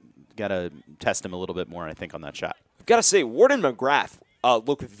worry, but got to test him a little bit more, I think, on that shot. I've got to say, Ward and McGrath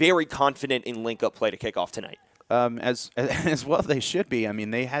look very confident in link-up play to kick off tonight. As well they should be. I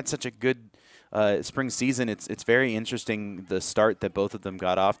mean, they had such a good spring season. It's very interesting the start that both of them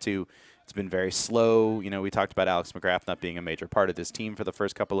got off to. It's been very slow. You know, we talked about Alex McGrath not being a major part of this team for the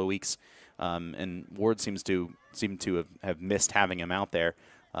first couple of weeks, and Ward seem to have missed having him out there.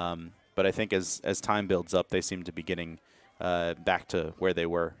 But I think as time builds up, they seem to be getting back to where they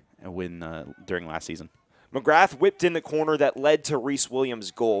were during last season. McGrath whipped in the corner that led to Reese Williams'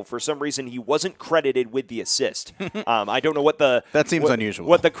 goal. For some reason, he wasn't credited with the assist. I don't know what that seems unusual.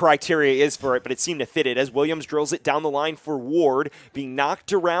 What the criteria is for it, but it seemed to fit it as Williams drills it down the line for Ward, being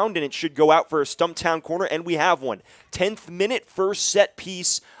knocked around, and it should go out for a Stumptown corner, and we have one. 10th minute, first set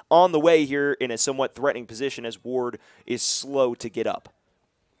piece on the way here in a somewhat threatening position as Ward is slow to get up.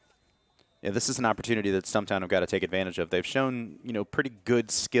 Yeah, this is an opportunity that Stumptown have got to take advantage of. They've shown, pretty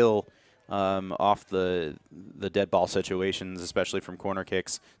good skill off the dead ball situations, especially from corner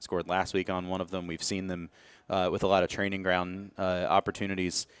kicks. Scored last week on one of them. We've seen them with a lot of training ground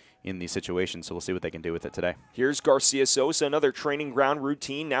opportunities in these situations, so we'll see what they can do with it today. Here's Garcia Sosa, another training ground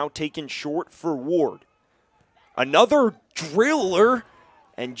routine, now taken short for Ward. Another driller,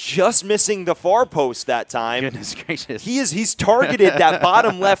 and just missing the far post that time. Goodness gracious. He's targeted that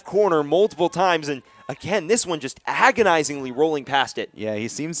bottom left corner multiple times, and again, this one just agonizingly rolling past it. Yeah, he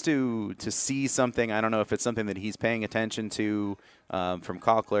seems to see something. I don't know if it's something that he's paying attention to from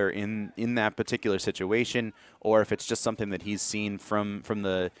Cochler in that particular situation, or if it's just something that he's seen from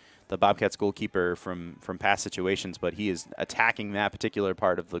the Bobcats goalkeeper from past situations. But he is attacking that particular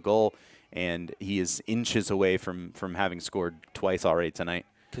part of the goal, and he is inches away from having scored twice already tonight.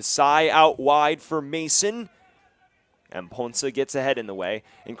 Kasai out wide for Mason. And Ponce gets ahead in the way.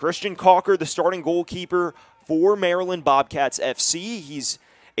 And Christian Cocker, the starting goalkeeper for Maryland Bobcats FC. He's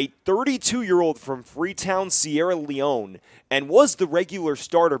a 32-year-old from Freetown, Sierra Leone, and was the regular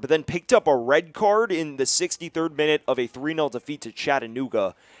starter, but then picked up a red card in the 63rd minute of a 3-0 defeat to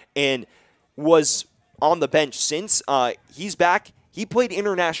Chattanooga, and was on the bench since. He's back. He played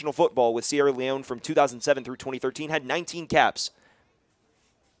international football with Sierra Leone from 2007 through 2013, had 19 caps.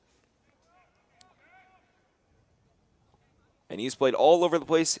 And he's played all over the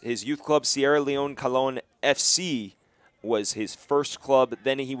place. His youth club, Sierra Leone Calon FC, was his first club.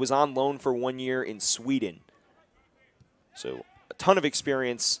 Then he was on loan for 1 year in Sweden. So a ton of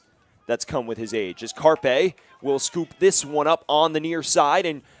experience that's come with his age. As Carpe will scoop this one up on the near side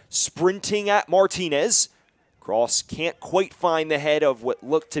and sprinting at Martinez. Cross can't quite find the head of what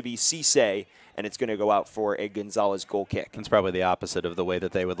looked to be Cisse, and it's going to go out for a Gonzalez goal kick. It's probably the opposite of the way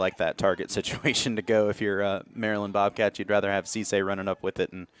that they would like that target situation to go. If you're Maryland Bobcats, you'd rather have Cisse running up with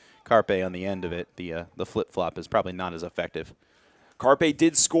it and Carpe on the end of it. The flip-flop is probably not as effective. Carpe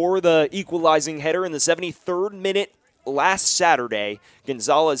did score the equalizing header in the 73rd minute last Saturday.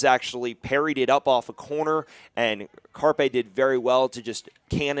 Gonzalez actually parried it up off a corner, and Carpe did very well to just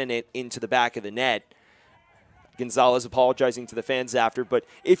cannon it into the back of the net. Gonzalez apologizing to the fans after, but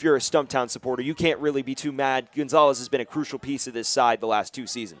if you're a Stumptown supporter, you can't really be too mad. Gonzalez has been a crucial piece of this side the last 2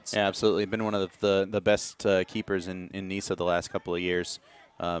 seasons. Yeah, absolutely. Been one of the best keepers in NISA the last couple of years,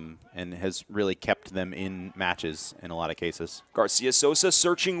 and has really kept them in matches in a lot of cases. Garcia Sosa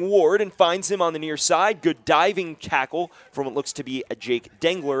searching Ward and finds him on the near side. Good diving tackle from what looks to be a Jake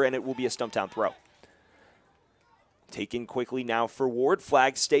Dengler, and it will be a Stumptown throw. Taken quickly now for Ward.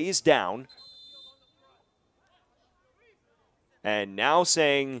 Flag stays down. And now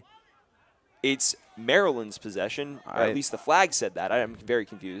saying it's Maryland's possession, or at least the flag said that. I'm very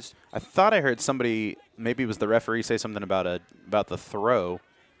confused. I thought I heard somebody, maybe it was the referee, say something about the throw.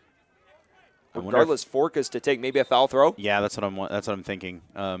 Regardless, Forkas to take maybe a foul throw. Yeah, that's what I'm thinking.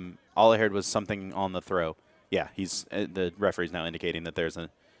 All I heard was something on the throw. Yeah, the referee's now indicating that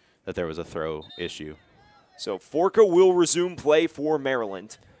there was a throw issue. So Forka will resume play for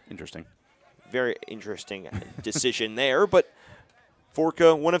Maryland. Interesting. Very interesting decision there, but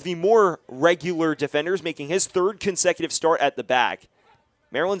Forka, one of the more regular defenders, making his 3rd consecutive start at the back.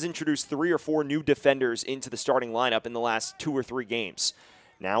 Maryland's introduced 3 or 4 new defenders into the starting lineup in the last 2 or 3 games.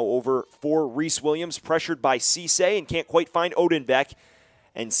 Now over for Reese Williams, pressured by Cisse and can't quite find Odenbeck.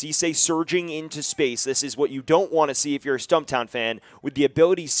 And Cisse surging into space. This is what you don't want to see if you're a Stumptown fan, with the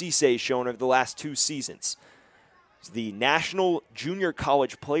ability Cisse has shown over the last 2 seasons. He's the National Junior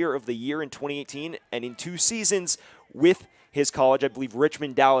College Player of the Year in 2018, and in 2 seasons with his college, I believe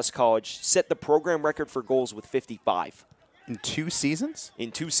Richmond Dallas College, set the program record for goals with 55. In 2 seasons?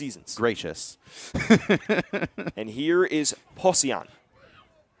 In 2 seasons. Gracious. And here is Posian.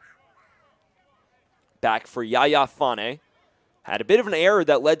 Back for Yaya Fane. Had a bit of an error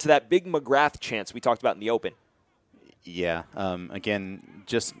that led to that big McGrath chance we talked about in the open. Yeah. Again,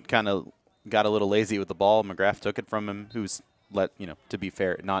 just kind of got a little lazy with the ball. McGrath took it from him, who's, to be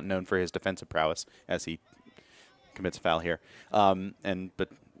fair, not known for his defensive prowess as he commits a foul here. But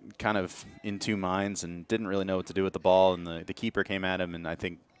kind of in two minds and didn't really know what to do with the ball, and the keeper came at him, and I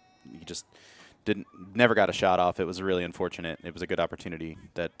think he just never got a shot off. It was really unfortunate. It was a good opportunity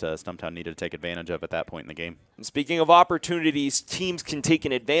that Stumptown needed to take advantage of at that point in the game. And speaking of opportunities teams can take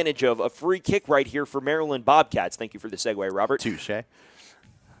an advantage of, a free kick right here for Maryland Bobcats. Thank you for the segue, Robert. Touche.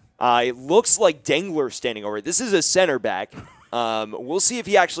 It looks like Dengler standing over it. This is a center back. We'll see if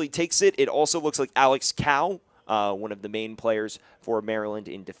he actually takes it. It also looks like Alex Cow, one of the main players for Maryland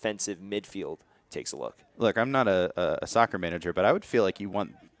in defensive midfield, takes a look. Look, I'm not a soccer manager, but I would feel like you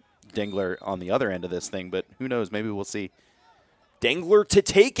want Dengler on the other end of this thing, but who knows? Maybe we'll see. Dengler to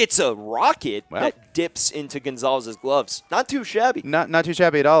take. It's a rocket Wow. that dips into Gonzalez's gloves. Not too shabby. Not too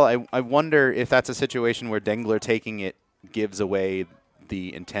shabby at all. I wonder if that's a situation where Dengler taking it gives away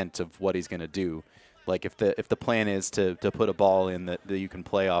the intent of what he's going to do. Like if the plan is to put a ball in that you can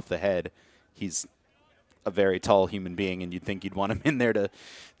play off the head, he's a very tall human being, and you'd think you'd want him in there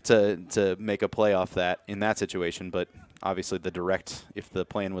to make a play off that in that situation. But obviously if the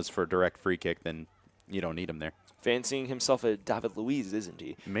plan was for a direct free kick, then you don't need him there. Fancying himself a David Luiz, isn't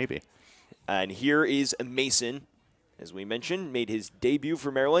he? Maybe. And here is Mason, as we mentioned, made his debut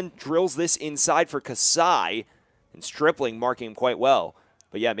for Maryland, drills this inside for Kasai, and Stripling marking him quite well.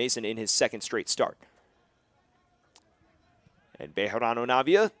 But yeah, Mason in his second straight start. And Bejarano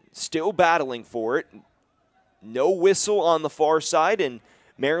Navia still battling for it. No whistle on the far side, and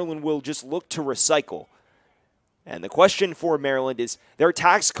Maryland will just look to recycle. And the question for Maryland is their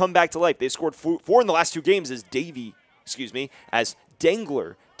attacks come back to life. They scored four in the last two games as as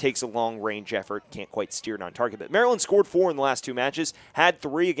Dengler takes a long-range effort. Can't quite steer it on target. But Maryland scored 4 in the last 2 matches, had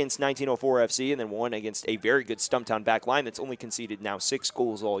 3 against 1904 FC, and then 1 against a very good Stumptown back line that's only conceded now 6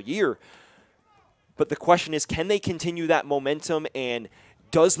 goals all year. But the question is, can they continue that momentum, and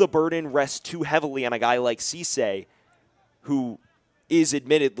does the burden rest too heavily on a guy like Cisse, who is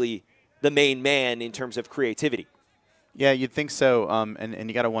admittedly the main man in terms of creativity? Yeah, you'd think so. And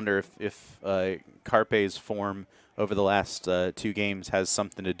you got to wonder if Carpe's form over the last 2 games has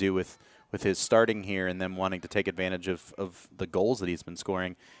something to do with his starting here and them wanting to take advantage of the goals that he's been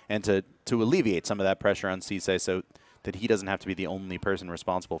scoring and to alleviate some of that pressure on Cisse so that he doesn't have to be the only person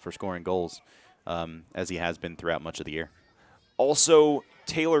responsible for scoring goals as he has been throughout much of the year. Also,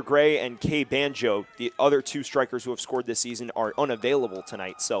 Taylor Gray and Kay Banjo, the other 2 strikers who have scored this season, are unavailable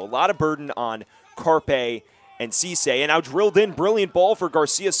tonight. So a lot of burden on Carpe and Cisse. And now drilled in, brilliant ball for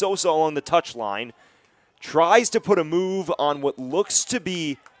Garcia Sosa along the touchline. Tries to put a move on what looks to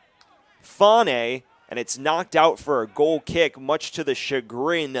be Fane, and it's knocked out for a goal kick, much to the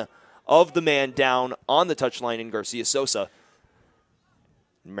chagrin of the man down on the touchline in Garcia Sosa.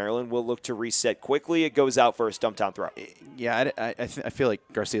 Maryland will look to reset quickly. It goes out for a Stumptown throw. Yeah, I feel like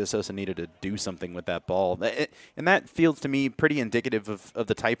Garcia Sosa needed to do something with that ball. And that feels to me pretty indicative of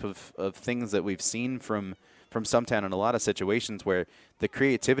the type of things that we've seen from Stumptown in a lot of situations where the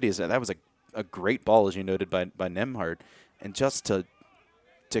creativity is – that was a great ball, as you noted, by Nemhard. And just to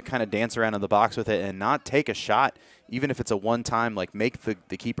kind of dance around in the box with it and not take a shot, even if it's a one-time, like make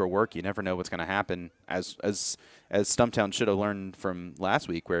the keeper work. You never know what's going to happen, as Stumptown should have learned from last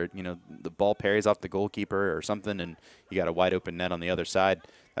week, where the ball parries off the goalkeeper or something, and you got a wide open net on the other side.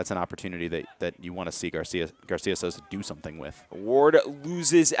 That's an opportunity that you want to see Garcia Sosa do something with. Ward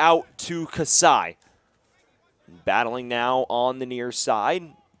loses out to Kasai. Battling now on the near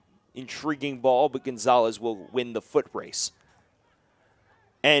side. Intriguing ball, but Gonzalez will win the foot race.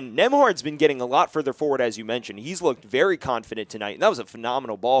 And Nemhard's been getting a lot further forward, as you mentioned. He's looked very confident tonight, and that was a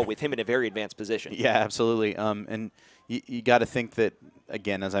phenomenal ball with him in a very advanced position. Yeah, absolutely. And you got to think that,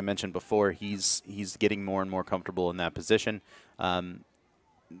 again, as I mentioned before, he's getting more and more comfortable in that position, and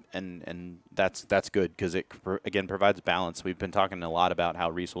that's good because it again provides balance. We've been talking a lot about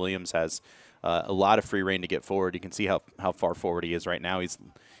how Reese Williams has a lot of free reign to get forward. You can see how far forward he is right now. He's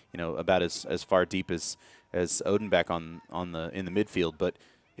about as far deep as Odenbeck in the midfield, but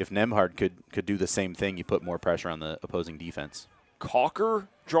if Nemhard could do the same thing, you put more pressure on the opposing defense. Cocker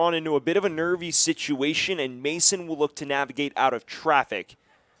drawn into a bit of a nervy situation, and Mason will look to navigate out of traffic.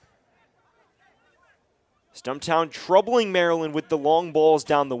 Stumptown troubling Maryland with the long balls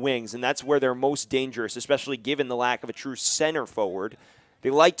down the wings, and that's where they're most dangerous, especially given the lack of a true center forward. They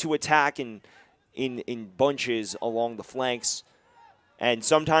like to attack in bunches along the flanks. And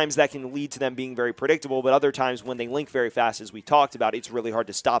sometimes that can lead to them being very predictable, but other times when they link very fast, as we talked about, it's really hard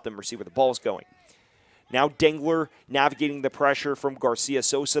to stop them or see where the ball's going. Now Dengler navigating the pressure from Garcia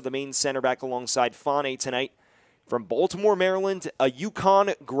Sosa, the main center back alongside Fane tonight. From Baltimore, Maryland, a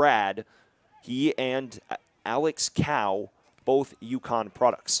UConn grad. He and Alex Cow, both UConn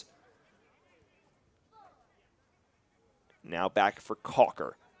products. Now back for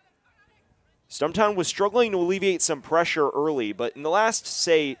Cocker. Stumptown was struggling to alleviate some pressure early, but in the last,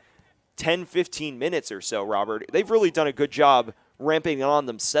 say, 10, 15 minutes or so, Robert, they've really done a good job ramping it on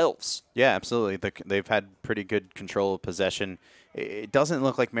themselves. Yeah, absolutely. They've had pretty good control of possession. It doesn't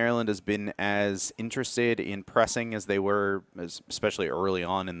look like Maryland has been as interested in pressing as they were, especially early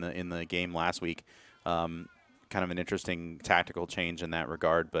on in the game last week. Kind of an interesting tactical change in that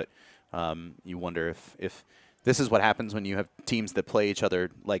regard, but you wonder if this is what happens when you have teams that play each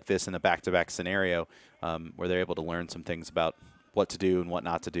other like this in a back-to-back scenario, where they're able to learn some things about what to do and what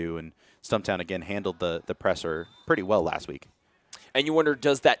not to do. And Stumptown, again, handled the presser pretty well last week. And you wonder,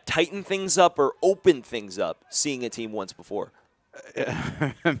 does that tighten things up or open things up, seeing a team once before?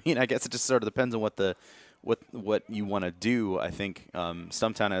 I mean, I guess it just sort of depends on what you want to do. I think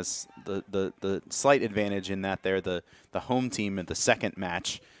Stumptown has the slight advantage in that they're the home team in the second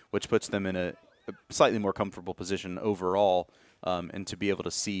match, which puts them in a slightly more comfortable position overall, and to be able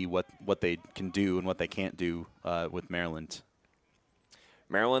to see what they can do and what they can't do with Maryland.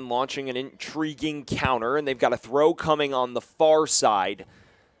 Maryland launching an intriguing counter, and they've got a throw coming on the far side.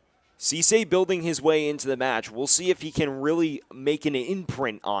 Cisse building his way into the match. We'll see if he can really make an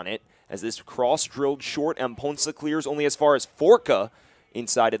imprint on it, as this cross drilled short, and Ponce clears only as far as Forca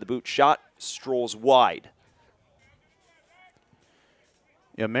inside of the boot. Shot strolls wide.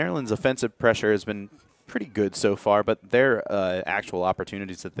 Yeah, Maryland's offensive pressure has been pretty good so far, but their actual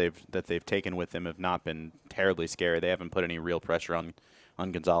opportunities that they've taken with them have not been terribly scary. They haven't put any real pressure on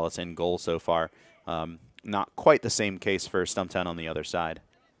Gonzalez in goal so far. Not quite the same case for Stumptown on the other side.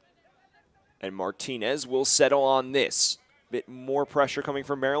 And Martinez will settle on this. Bit more pressure coming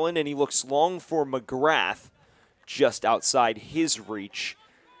from Maryland, and he looks long for McGrath just outside his reach.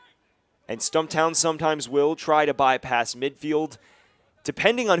 And Stumptown sometimes will try to bypass midfield.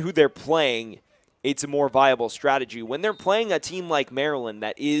 Depending on who they're playing, it's a more viable strategy. When they're playing a team like Maryland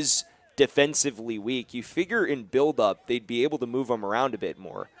that is defensively weak, you figure in build-up they'd be able to move them around a bit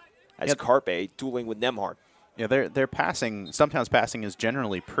more, as Carpe dueling with Nemhard. Yeah, their passing, Stumptown's passing is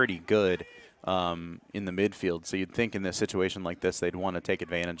generally pretty good in the midfield, so you'd think in this situation like this they'd want to take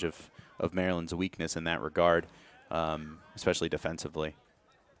advantage of Maryland's weakness in that regard, especially defensively.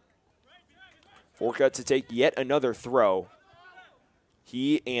 Forca to take yet another throw.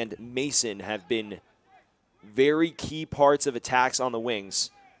 He and Mason have been very key parts of attacks on the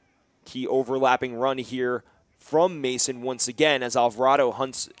wings. Key overlapping run here from Mason once again as Alvarado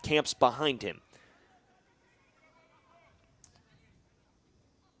camps behind him.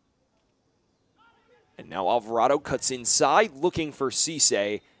 And now Alvarado cuts inside looking for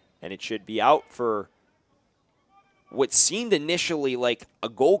Cisse, and it should be out for what seemed initially like a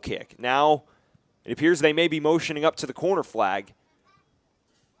goal kick. Now it appears they may be motioning up to the corner flag.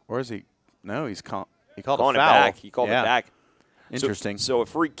 Or is he? No, he called a foul. foul. It back. He called it back. Interesting. So a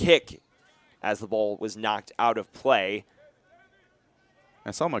free kick as the ball was knocked out of play.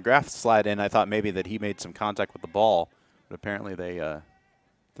 I saw McGrath slide in. I thought maybe that he made some contact with the ball, but apparently they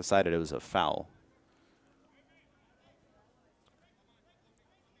decided it was a foul.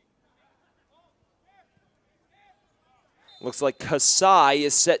 Looks like Kasai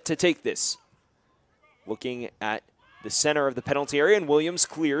is set to take this. Looking at the center of the penalty area, and Williams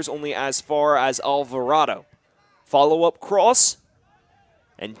clears only as far as Alvarado. Follow-up cross,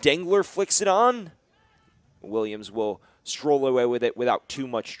 and Dengler flicks it on. Williams will stroll away with it without too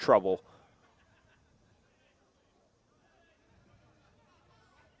much trouble.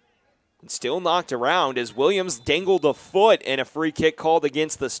 And still knocked around as Williams dangled a foot, and a free kick called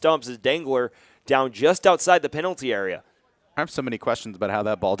against the stumps as Dengler down just outside the penalty area. I have so many questions about how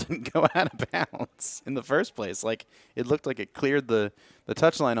that ball didn't go out of bounds in the first place. Like, it looked like it cleared the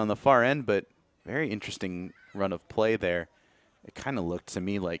touchline on the far end, but very interesting run of play there. It kind of looked to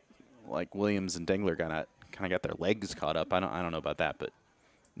me like Williams and Dengler kind of got their legs caught up. I don't know about that, but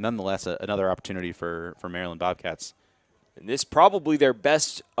nonetheless, another opportunity for Maryland Bobcats. And this probably their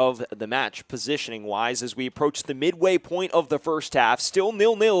best of the match positioning-wise as we approach the midway point of the first half. Still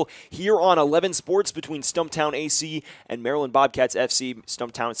 0-0 here on 11 Sports between Stumptown AC and Maryland Bobcats FC.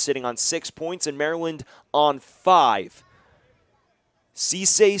 Stumptown sitting on 6 points and Maryland on 5.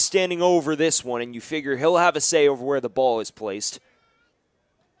 Cisse standing over this one, and you figure he'll have a say over where the ball is placed.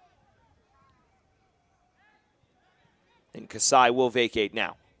 And Kasai will vacate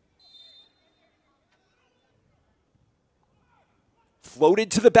now.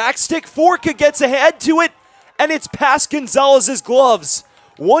 Floated to the back stick. Forca gets ahead to it, and it's past Gonzalez's gloves.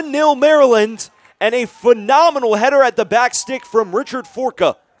 1-0 Maryland, and a phenomenal header at the back stick from Richard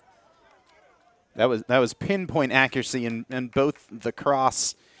Forca. That was pinpoint accuracy in both the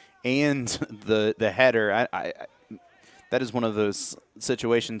cross and the header. that is one of those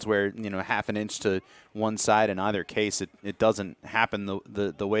situations where, half an inch to one side in either case, it doesn't happen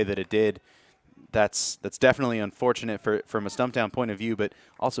the way that it did. That's definitely unfortunate from a Stumptown point of view, but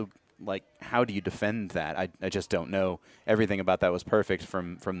also, like, how do you defend that? I just don't know. Everything about that was perfect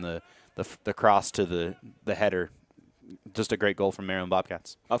from the cross to the header. Just a great goal from Maryland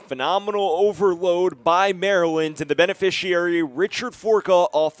Bobcats. A phenomenal overload by Maryland, and the beneficiary, Richard Forka,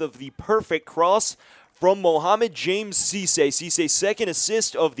 off of the perfect cross from Mohammed James Cisse. Cisse's second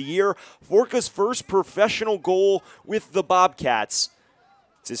assist of the year. Forka's first professional goal with the Bobcats.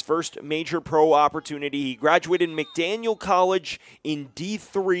 It's his first major pro opportunity. He graduated McDaniel College in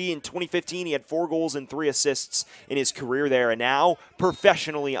D3 in 2015. He had 4 goals and 3 assists in his career there, and now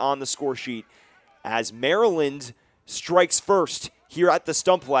professionally on the score sheet as Maryland strikes first here at the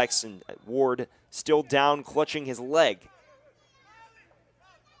Stumplex, and Ward still down, clutching his leg.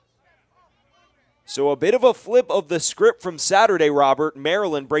 So a bit of a flip of the script from Saturday, Robert.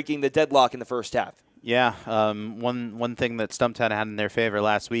 Maryland breaking the deadlock in the first half. Yeah, one thing that Stumptown had in their favor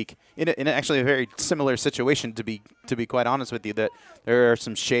last week, in actually a very similar situation, to be quite honest with you, that there are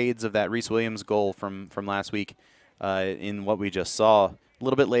some shades of that Reese Williams goal from last week in what we just saw. A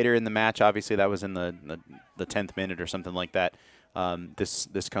little bit later in the match, obviously that was in the 10th minute or something like that.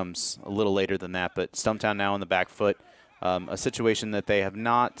 This comes a little later than that, but Stumptown now on the back foot. A situation that they have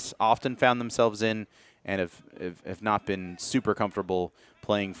not often found themselves in and have not been super comfortable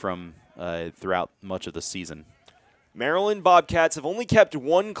playing from throughout much of the season. Maryland Bobcats have only kept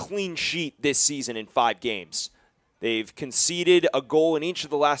 1 clean sheet this season in 5 games. They've conceded a goal in each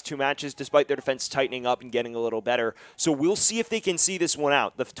of the last 2 matches, despite their defense tightening up and getting a little better. So we'll see if they can see this one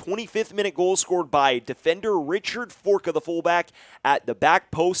out. The 25th minute goal scored by defender Richard Forka, the fullback, at the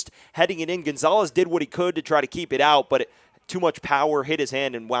back post, heading it in. Gonzalez did what he could to try to keep it out, but too much power hit his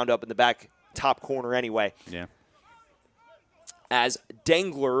hand and wound up in the back top corner anyway. Yeah. As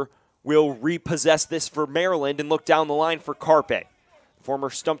Dangler will repossess this for Maryland and look down the line for Carpe. Former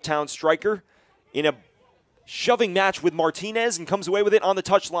Stumptown striker in a shoving match with Martinez and comes away with it on the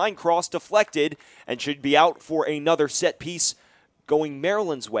touchline, cross deflected, and should be out for another set piece going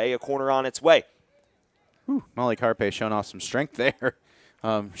Maryland's way, a corner on its way. Whew, Molly Carpe showing off some strength there.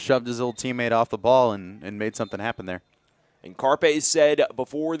 Shoved his old teammate off the ball and made something happen there. And Carpe said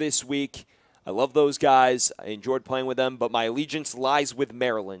before this week, I love those guys, I enjoyed playing with them, but my allegiance lies with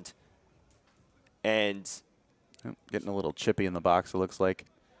Maryland. And getting a little chippy in the box, it looks like.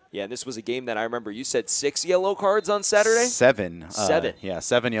 Yeah, this was a game that I remember you said 6 yellow cards on Saturday? 7. 7. Yeah,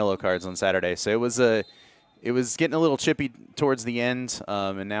 7 yellow cards on Saturday. So it was getting a little chippy towards the end,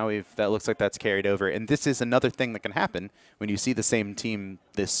 and now that looks like that's carried over. And this is another thing that can happen when you see the same team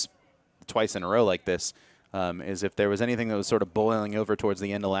this twice in a row like this, is if there was anything that was sort of boiling over towards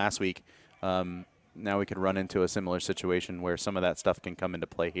the end of last week, now we could run into a similar situation where some of that stuff can come into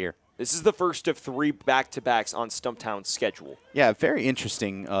play here. This is the first of 3 back-to-backs on Stumptown's schedule. Yeah, very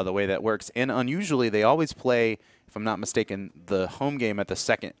interesting the way that works. And unusually, they always play, if I'm not mistaken, the home game on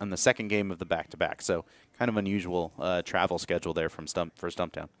the second game of the back-to-back. So kind of unusual travel schedule there for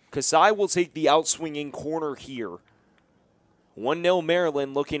Stumptown. Kasai will take the outswinging corner here. 1-0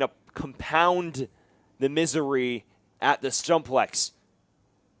 Maryland, looking to compound the misery at the Stumplex.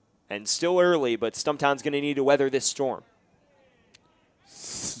 And still early, but Stumptown's going to need to weather this storm.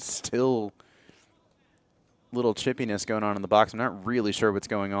 Still little chippiness going on in the box. I'm not really sure what's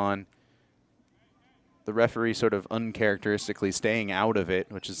going on. The referee sort of uncharacteristically staying out of it,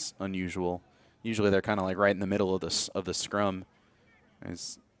 which is unusual. Usually they're kind of like right in the middle of the scrum.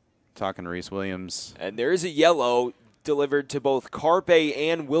 He's talking to Reese Williams. And there is a yellow delivered to both Carpe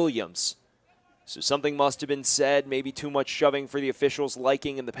and Williams. So something must have been said, maybe too much shoving for the officials'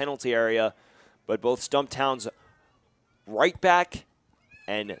 liking in the penalty area. But both Stumptown's right back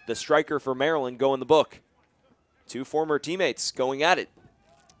and the striker for Maryland go in the book. 2 former teammates going at it.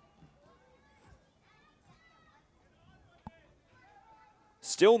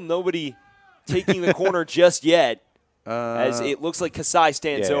 Still nobody taking the corner just yet, as it looks like Kasai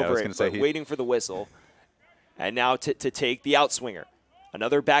stands over it, but waiting for the whistle. And now to take the outswinger.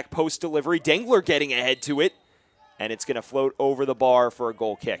 Another back post delivery. Dangler getting ahead to it. And it's going to float over the bar for a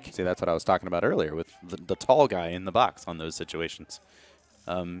goal kick. See, that's what I was talking about earlier with the tall guy in the box on those situations.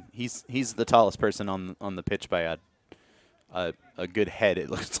 He's the tallest person on the pitch by a good head, it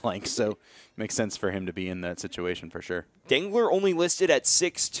looks like. So makes sense for him to be in that situation for sure. Dangler only listed at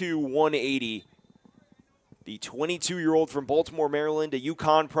 6'2", 180. The 22-year-old from Baltimore, Maryland, a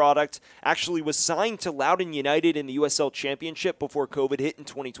UConn product, actually was signed to Loudoun United in the USL Championship before COVID hit in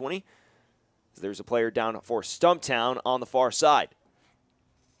 2020. There's a player down for Stumptown on the far side.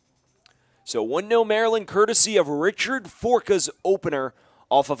 So 1-0 Maryland, courtesy of Richard Forca's opener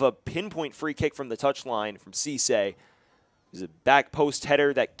off of a pinpoint free kick from the touchline from Cisse. It was a back post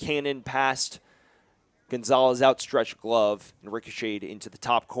header that cannoned past Gonzalez's outstretched glove and ricocheted into the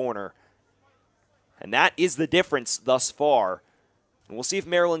top corner. And that is the difference thus far. And we'll see if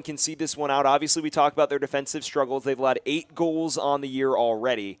Maryland can see this one out. Obviously, we talk about their defensive struggles. They've allowed 8 goals on the year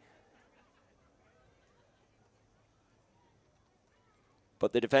already.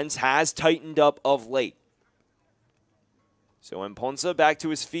 But the defense has tightened up of late. So Mponsa back to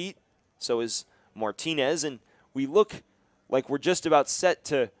his feet. So is Martinez. And we look like we're just about set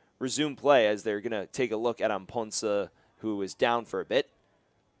to resume play as they're going to take a look at Mponsa, who is down for a bit.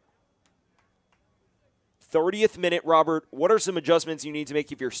 30th minute, Robert, what are some adjustments you need to make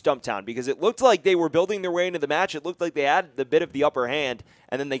if you're Stumptown? Because it looked like they were building their way into the match. It looked like they had the bit of the upper hand,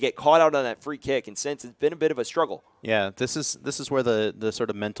 and then they get caught out on that free kick. And since it's been a bit of a struggle. Yeah, this is where the sort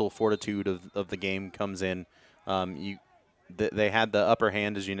of mental fortitude of the game comes in. They had the upper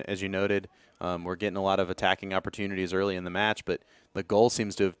hand, as you noted. We're getting a lot of attacking opportunities early in the match, but the goal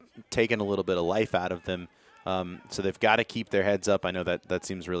seems to have taken a little bit of life out of them. So they've got to keep their heads up. I know that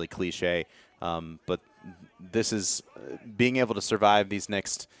seems really cliche, but this is being able to survive these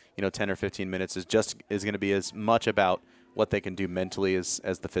next 10 or 15 minutes is going to be as much about what they can do mentally as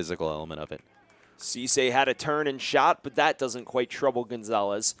the physical element of it. Cisse had a turn and shot, but that doesn't quite trouble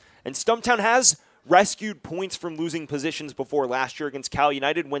Gonzalez. And Stumptown has rescued points from losing positions before. Last year against Cal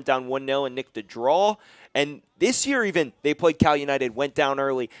United, went down 1-0 and nicked a draw. And this year even, they played Cal United, went down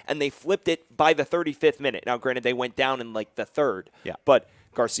early, and they flipped it by the 35th minute. Now, granted, they went down in like the third. Yeah. But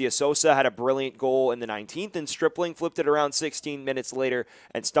Garcia Sosa had a brilliant goal in the 19th, and Stripling flipped it around 16 minutes later,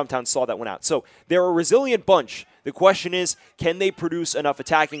 and Stumptown saw that one out. So they're a resilient bunch. The question is, can they produce enough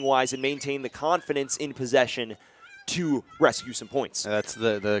attacking-wise and maintain the confidence in possession to rescue some points? That's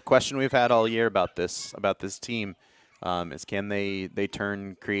the question we've had all year about this team, is can they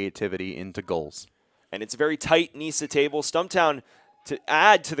turn creativity into goals? And it's a very tight NISA table. Stumptown, to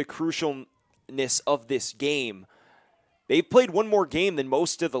add to the crucialness of this game, they've played one more game than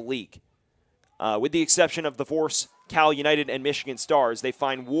most of the league. With the exception of the Force, Cal United, and Michigan Stars. They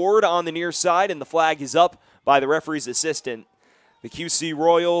find Ward on the near side, and the flag is up by the referee's assistant. The QC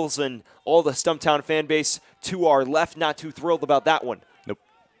Royals and all the Stumptown fan base to our left, not too thrilled about that one. Nope.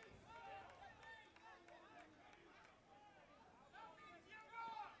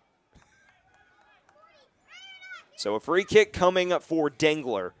 So a free kick coming up for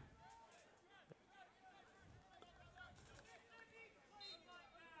Dengler.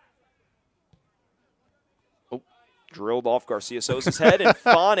 Drilled off Garcia Sosa's head, and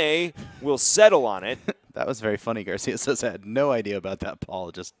Fane will settle on it. That was very funny. Garcia Sosa had no idea about that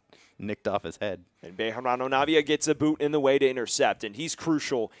ball. Just nicked off his head. And Bejarano Navia gets a boot in the way to intercept, and he's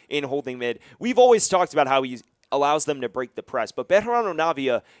crucial in holding mid. We've always talked about how he allows them to break the press, but Bejarano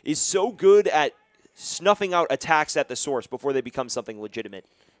Navia is so good at snuffing out attacks at the source before they become something legitimate.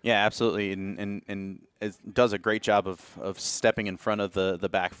 Yeah, absolutely, and it does a great job of stepping in front of the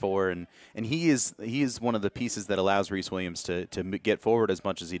back four, and he is one of the pieces that allows Reese Williams to get forward as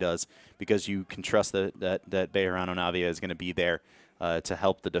much as he does, because you can trust that Bejarano Navia is going to be there to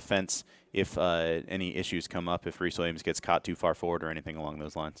help the defense if any issues come up, if Reese Williams gets caught too far forward or anything along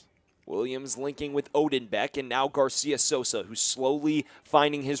those lines. Williams linking with Odenbeck, and now Garcia Sosa, who's slowly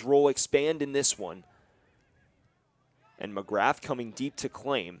finding his role expand in this one. And McGrath coming deep to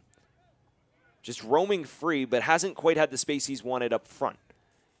claim. Just roaming free, but hasn't quite had the space he's wanted up front.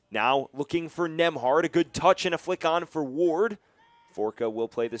 Now looking for Nemhard. A good touch and a flick on for Ward. Forca will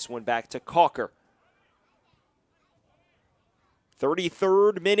play this one back to Calker.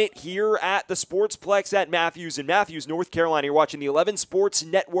 33rd minute here at the Sportsplex at Matthews in Matthews, North Carolina. You're watching the 11 Sports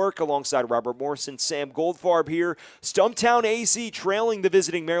Network alongside Robert Morrison, Sam Goldfarb here. Stumptown AC trailing the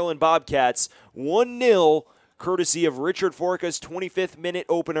visiting Maryland Bobcats 1-0. Courtesy of Richard Forca's 25th minute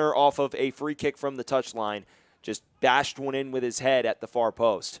opener off of a free kick from the touchline. Just bashed one in with his head at the far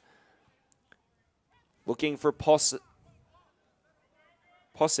post. Looking for Possein.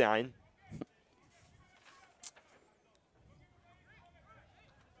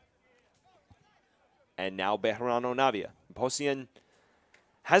 And now Bejarano Navia. Possein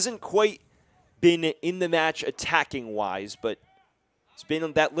hasn't quite been in the match attacking-wise, but it's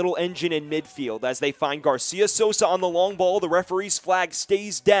been that little engine in midfield as they find Garcia Sosa on the long ball. The referee's flag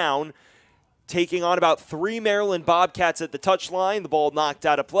stays down, taking on about 3 Maryland Bobcats at the touchline. The ball knocked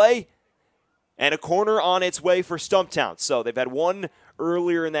out of play, and a corner on its way for Stumptown. So they've had one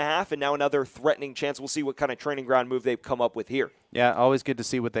earlier in the half and now another threatening chance. We'll see what kind of training ground move they've come up with here. Yeah, always good to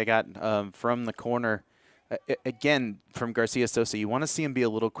see what they got from the corner. again, from Garcia Sosa, you want to see him be a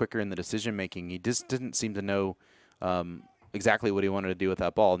little quicker in the decision making. He just didn't seem to know exactly what he wanted to do with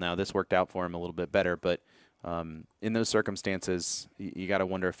that ball. Now, this worked out for him a little bit better, but in those circumstances, you got to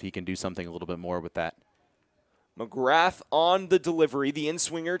wonder if he can do something a little bit more with that. McGrath on the delivery, the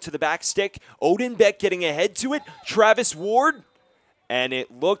in-swinger to the back stick. Odenbeck getting ahead to it. Travis Ward. And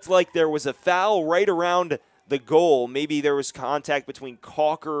it looked like there was a foul right around the goal. Maybe there was contact between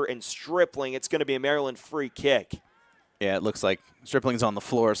Calker and Stripling. It's going to be a Maryland free kick. Yeah, it looks like Stripling's on the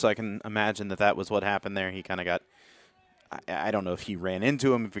floor, so I can imagine that was what happened there. He kind of got, I don't know if he ran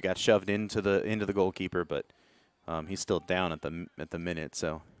into him, if he got shoved into the goalkeeper, but he's still down at the minute.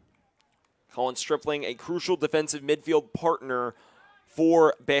 So Colin Stripling, a crucial defensive midfield partner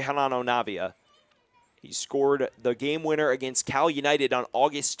for Bejarano Navia. He scored the game winner against Cal United on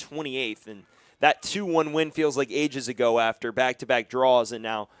August 28th, and that 2-1 win feels like ages ago after back-to-back draws, and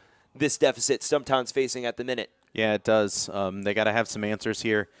now this deficit Stumptown's facing at the minute. Yeah, it does. They got to have some answers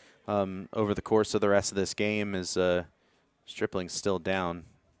here over the course of the rest of this game as Stripling's still down.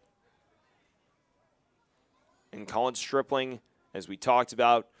 And Colin Stripling, as we talked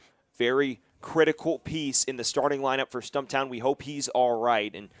about, very critical piece in the starting lineup for Stumptown. We hope he's all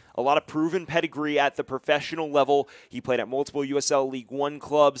right. And a lot of proven pedigree at the professional level. He played at multiple USL League One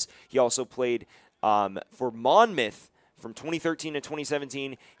clubs. He also played for Monmouth from 2013 to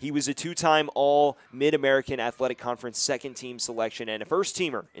 2017. He was a two-time All-Mid-American Athletic Conference second-team selection and a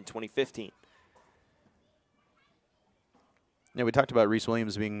first-teamer in 2015. Yeah, we talked about Reese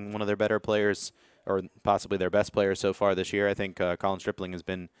Williams being one of their better players, or possibly their best player so far this year. I think Colin Stripling has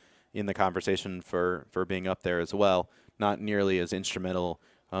been in the conversation for being up there as well. Not nearly as instrumental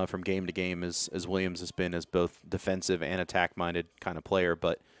from game to game as Williams has been as both defensive and attack-minded kind of player.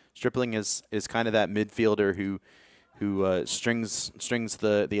 But Stripling is kind of that midfielder who strings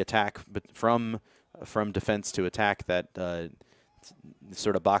the attack, but from defense to attack, that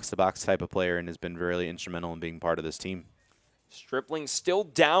sort of box-to-box type of player, and has been really instrumental in being part of this team. Stripling still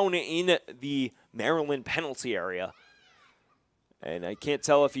down in the Maryland penalty area. And I can't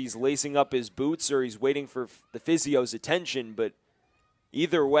tell if he's lacing up his boots or he's waiting for the physio's attention, but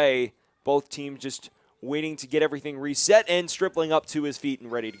either way, both teams just waiting to get everything reset and Stripling up to his feet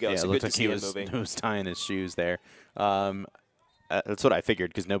and ready to go. Yeah, so it good looked to like see him moving. He was tying his shoes there. That's what I figured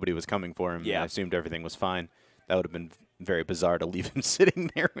because nobody was coming for him. Yeah. I assumed everything was fine. That would have been very bizarre to leave him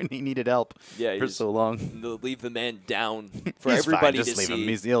sitting there when he needed help for so long. Leave the man down for He's everybody fine. Just to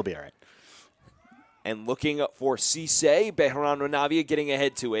leave see. him. He'll be all right. And looking for Cisse, Bejarano Navia getting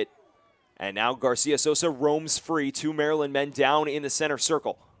ahead to it. And now Garcia Sosa roams free. Two Maryland men down in the center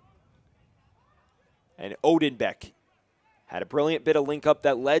circle. And Odenbeck had a brilliant bit of link-up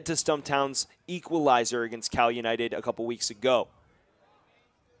that led to Stumptown's equalizer against Cal United a couple weeks ago.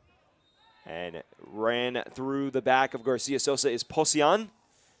 And ran through the back of Garcia Sosa is Posian.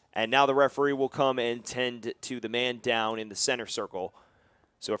 And now the referee will come and tend to the man down in the center circle.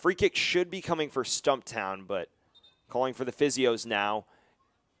 So a free kick should be coming for Stumptown, but calling for the physios now.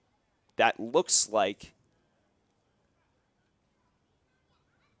 That looks like...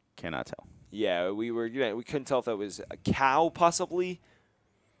 Cannot tell. Yeah, we couldn't tell if that was a cow, possibly.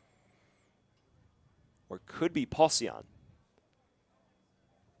 Or it could be Posian.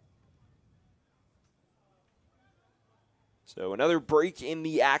 So another break in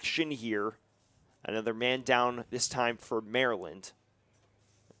the action here. Another man down, this time for Maryland.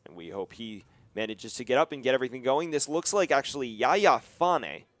 And we hope he manages to get up and get everything going. This looks like actually Yaya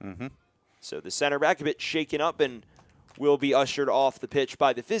Fane. Mm-hmm. So the center back a bit shaken up and will be ushered off the pitch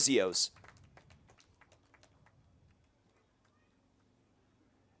by the physios.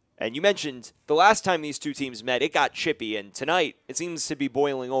 And you mentioned the last time these two teams met, it got chippy, and tonight it seems to be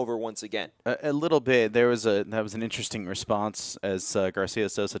boiling over once again. A little bit. That was an interesting response as Garcia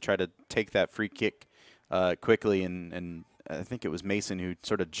Sosa tried to take that free kick quickly, and I think it was Mason who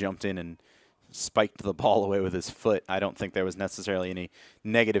sort of jumped in and spiked the ball away with his foot. I don't think there was necessarily any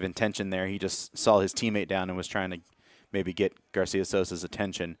negative intention there. He just saw his teammate down and was trying to maybe get Garcia Sosa's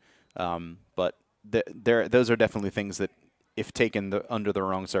attention. But those are definitely things that, if taken under the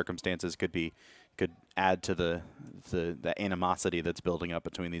wrong circumstances, could add to the animosity that's building up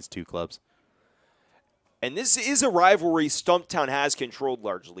between these two clubs. And this is a rivalry Stumptown has controlled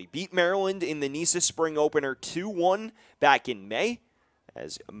largely. Beat Maryland in the NISA Spring Opener 2-1 back in May,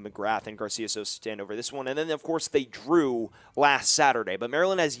 as McGrath and Garcia Sosa stand over this one. And then, of course, they drew last Saturday. But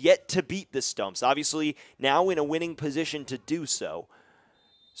Maryland has yet to beat the Stumps, obviously now in a winning position to do so.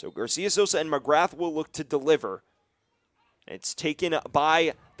 So Garcia Sosa and McGrath will look to deliver. It's taken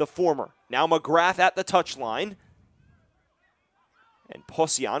by the former. Now McGrath at the touchline. And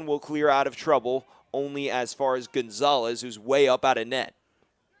Posian will clear out of trouble only as far as Gonzalez, who's way up out of net.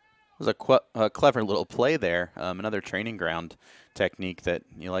 It was a clever little play there. Another training ground technique that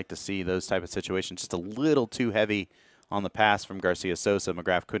you like to see, those type of situations. Just a little too heavy on the pass from Garcia Sosa.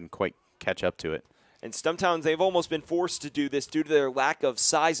 McGrath couldn't quite catch up to it. And Stumptown, they've almost been forced to do this due to their lack of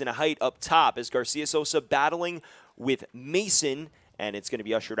size and height up top, as Garcia Sosa battling with Mason, and it's going to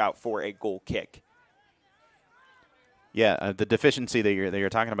be ushered out for a goal kick. Yeah, the deficiency that you're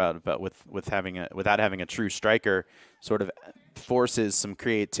talking about without having a true striker sort of forces some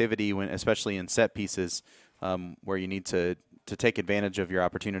creativity when, especially in set pieces, where you need to take advantage of your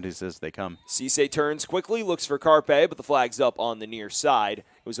opportunities as they come. Cisse turns quickly, looks for Carpe, but the flag's up on the near side.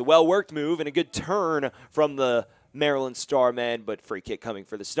 It was a well-worked move and a good turn from the Maryland Starman, but free kick coming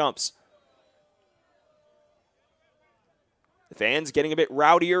for the Stumps. The fans getting a bit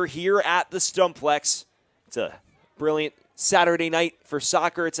rowdier here at the Stumplex. It's a brilliant Saturday night for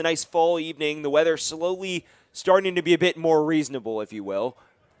soccer. It's a nice fall evening. The weather slowly starting to be a bit more reasonable, if you will.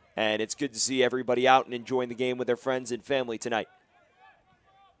 And it's good to see everybody out and enjoying the game with their friends and family tonight.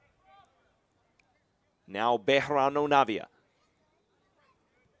 Now Bejarano Navia.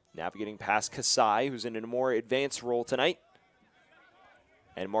 Navigating past Kasai, who's in a more advanced role tonight.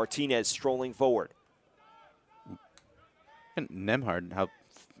 And Martinez strolling forward. And Nemhard, how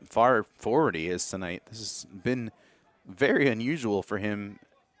far forward he is tonight. This has been very unusual for him.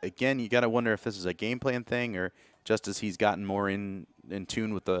 Again, you got to wonder if this is a game plan thing or just as he's gotten more in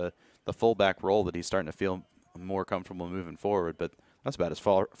tune with the fullback role that he's starting to feel more comfortable moving forward. But that's about as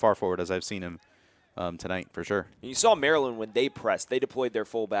far forward as I've seen him tonight for sure. You saw Maryland when they pressed. They deployed their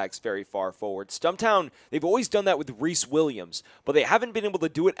fullbacks very far forward. Stumptown, they've always done that with Reese Williams, but they haven't been able to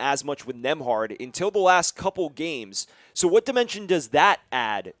do it as much with Nemhard until the last couple games. So what dimension does that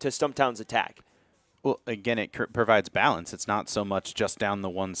add to Stumptown's attack? Well, again, it provides balance. It's not so much just down the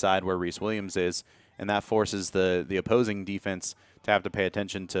one side where Reese Williams is, and that forces the opposing defense to have to pay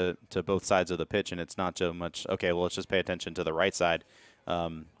attention to both sides of the pitch, and it's not so much, okay, well, let's just pay attention to the right side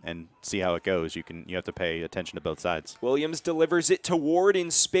and see how it goes. You have to pay attention to both sides. Williams delivers it to Ward in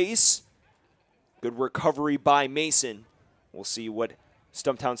space. Good recovery by Mason. We'll see what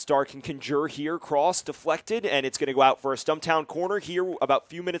Stumptown Star can conjure here. Cross deflected, and it's going to go out for a Stumptown corner here about a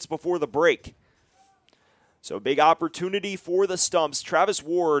few minutes before the break. So big opportunity for the Stumps. Travis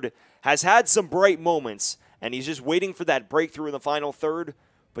Ward has had some bright moments, and he's just waiting for that breakthrough in the final third.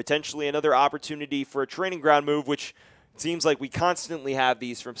 Potentially another opportunity for a training ground move, which it seems like we constantly have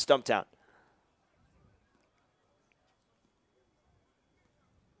these from Stumptown.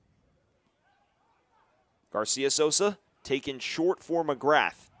 Garcia Sosa taken short for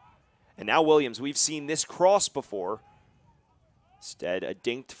McGrath. And now Williams. We've seen this cross before. Instead, a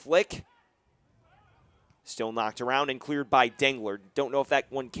dinked flick. Still knocked around and cleared by Dengler. Don't know if that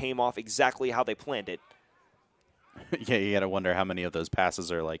one came off exactly how they planned it. Yeah, you got to wonder how many of those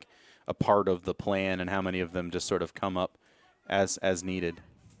passes are like a part of the plan and how many of them just sort of come up as needed.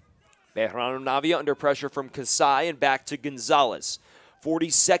 Bejarano Navia under pressure from Kasai and back to Gonzalez.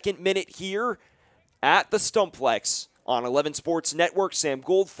 42nd minute here at the Stumplex on 11 Sports Network. Sam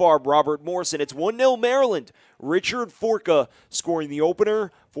Goldfarb, Robert Morrison. It's 1-0 Maryland. Richard Forca scoring the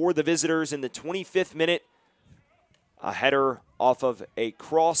opener for the visitors in the 25th minute. A header off of a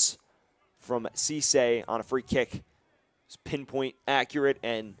cross from Cisse on a free kick. It's pinpoint accurate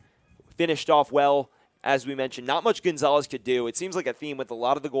and finished off well. As we mentioned, not much Gonzalez could do. It seems like a theme with a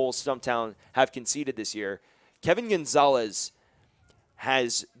lot of the goals Stumptown have conceded this year. Kevin Gonzalez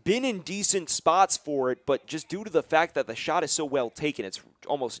has been in decent spots for it, but just due to the fact that the shot is so well taken, it's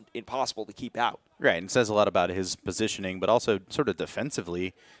almost impossible to keep out. Right, and it says a lot about his positioning, but also sort of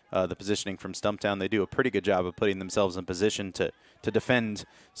defensively, the positioning from Stumptown. They do a pretty good job of putting themselves in position to defend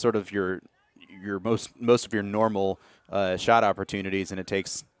sort of your most of your normal shot opportunities, and it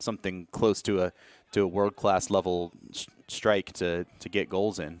takes something close to a world-class level strike to get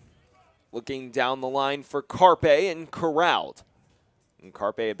goals in. Looking down the line for Carpe and corralled. And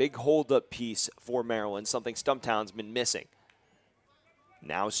Carpe, a big hold-up piece for Maryland, something Stumptown's been missing.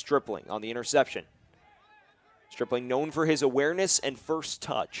 Now Stripling on the interception. Stripling known for his awareness and first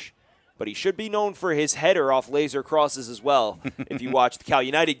touch, but he should be known for his header off laser crosses as well if you watch the Cal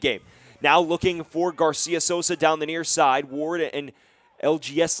United game. Now looking for Garcia Sosa down the near side. Ward and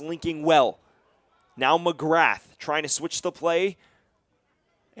LGS linking well. Now McGrath trying to switch the play,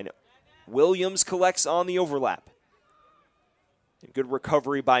 and Williams collects on the overlap. Good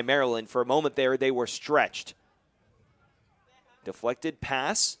recovery by Maryland. For a moment there, they were stretched. Deflected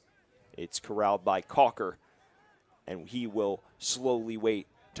pass. It's corralled by Calker, and he will slowly wait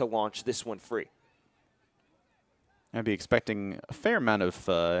to launch this one free. I'd be expecting a fair amount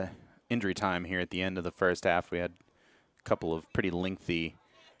of injury time here at the end of the first half. We had a couple of pretty lengthy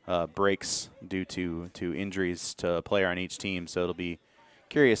breaks due to injuries to a player on each team, so it'll be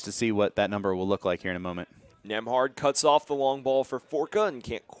curious to see what that number will look like here in a moment. Nemhard cuts off the long ball for Forka and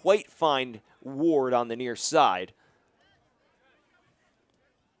can't quite find Ward on the near side.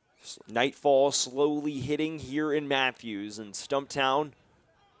 Nightfall slowly hitting here in Matthews, and Stumptown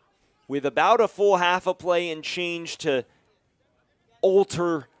with about a full half a play and change to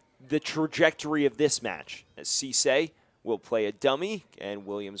alter the trajectory of this match, as Cisse will play a dummy and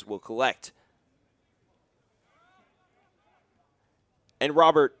Williams will collect. And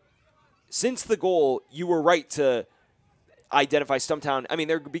Robert, since the goal, you were right to identify Stumptown. I mean,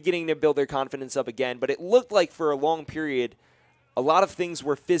 they're beginning to build their confidence up again, but it looked like for a long period, a lot of things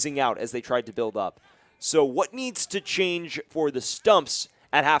were fizzing out as they tried to build up. So what needs to change for the Stumps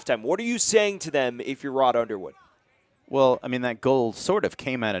at halftime? What are you saying to them if you're Rod Underwood? Well, I mean, that goal sort of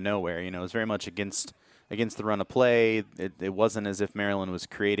came out of nowhere. You know, it was very much against the run of play. It wasn't as if Maryland was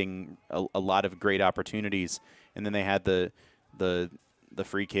creating a lot of great opportunities, and then they had the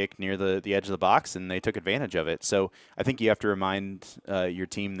free kick near the edge of the box, and they took advantage of it. So I think you have to remind your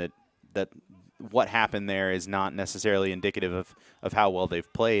team that what happened there is not necessarily indicative of how well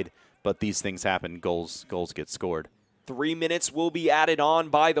they've played, but these things happen. Goals get scored. 3 minutes will be added on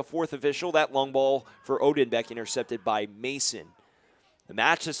by the fourth official. That long ball for Odenbeck intercepted by Mason. The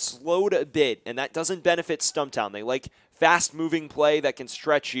match has slowed a bit, and that doesn't benefit Stumptown. They like fast-moving play that can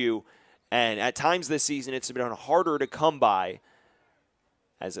stretch you, and at times this season it's been harder to come by,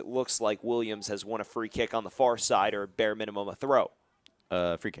 as it looks like Williams has won a free kick on the far side, or bare minimum a throw.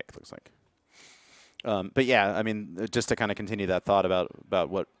 Free kick, looks like. But yeah, I mean, just to kind of continue that thought about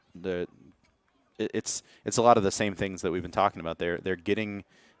what it's a lot of the same things that we've been talking about. They're getting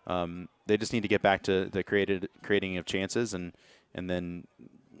they just need to get back to the creating of chances and then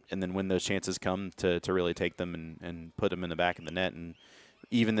when those chances come to really take them and put them in the back of the net and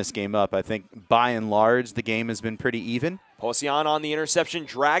even this game up. I think by and large the game has been pretty even. Posian on the interception,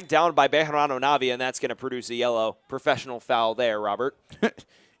 dragged down by Bejarano Navia, and that's going to produce a yellow. Professional foul there, Robert.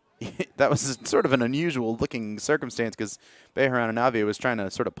 That was sort of an unusual looking circumstance because Bejarano Navia was trying to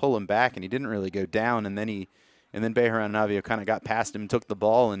sort of pull him back, and he didn't really go down. And then Bejarano Navia kind of got past him, took the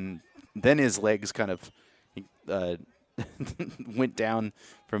ball, and then his legs kind of went down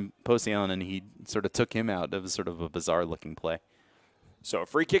from Posian, and he sort of took him out. It was sort of a bizarre looking play. So a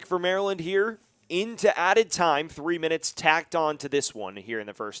free kick for Maryland here into added time. 3 minutes tacked on to this one here in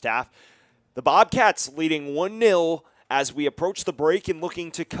the first half. The Bobcats leading 1-0 as we approach the break and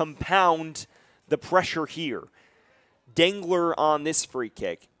looking to compound the pressure here. Dengler on this free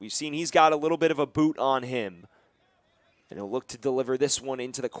kick. We've seen he's got a little bit of a boot on him. And he'll look to deliver this one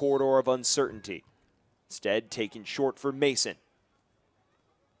into the corridor of uncertainty. Instead, taken short for Mason.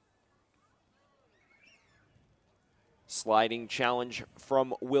 Sliding challenge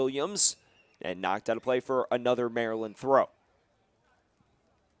from Williams. And knocked out of play for another Maryland throw.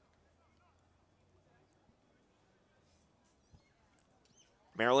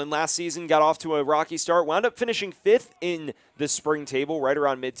 Maryland last season got off to a rocky start, wound up finishing 5th in the spring table, right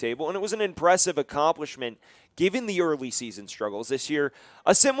around mid-table, and it was an impressive accomplishment given the early season struggles. This year,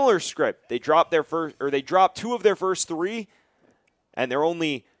 a similar script. They dropped 2 of their first 3, and their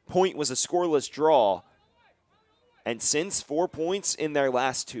only point was a scoreless draw. And since 4 points in their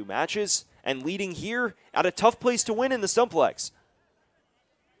last 2 matches, and leading here at a tough place to win in the Stumplex.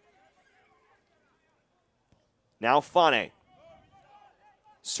 Now Fane.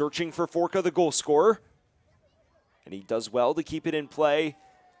 Searching for Forka, the goal scorer. And he does well to keep it in play.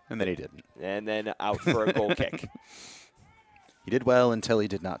 And then he didn't. And then out for a goal kick. He did well until he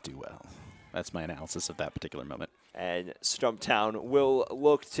did not do well. That's my analysis of that particular moment. And Stumptown will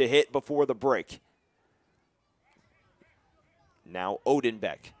look to hit before the break. Now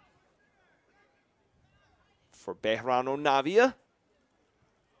Odenbeck. For Bejarano Navia.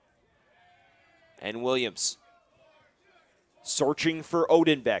 And Williams. Searching for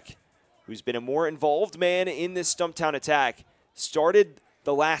Odenbeck, who's been a more involved man in this Stumptown attack. Started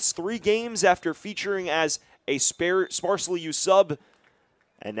the last 3 games after featuring as a sparsely used sub,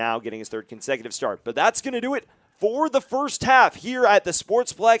 and now getting his 3rd consecutive start. But that's going to do it for the first half here at the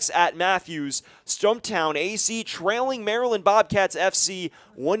Sportsplex at Matthews. Stumptown AC trailing Maryland Bobcats FC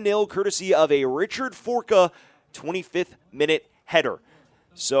 1-0 courtesy of a Richard Forka 25th minute header.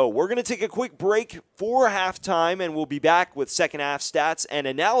 So we're going to take a quick break for halftime, and we'll be back with second half stats and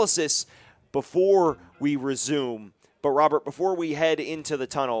analysis before we resume. But, Robert, before we head into the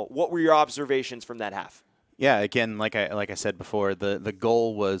tunnel, what were your observations from that half? Yeah, again, like I said before, the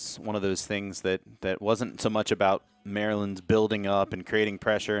goal was one of those things that wasn't so much about Maryland's building up and creating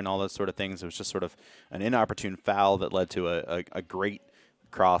pressure and all those sort of things. It was just sort of an inopportune foul that led to a great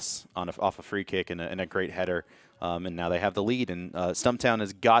cross off a free kick and a great header. And now they have the lead. And Stumptown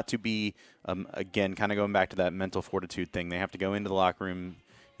has got to be, again, kind of going back to that mental fortitude thing. They have to go into the locker room,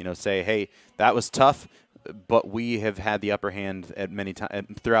 say, hey, that was tough, but we have had the upper hand at many times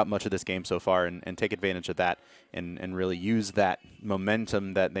throughout much of this game so far, and take advantage of that and really use that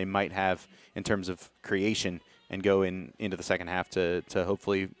momentum that they might have in terms of creation and go into the second half to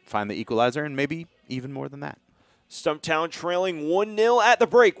hopefully find the equalizer and maybe even more than that. Stumptown trailing 1-0 at the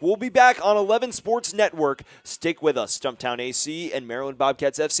break. We'll be back on 11 Sports Network. Stick with us. Stumptown AC and Maryland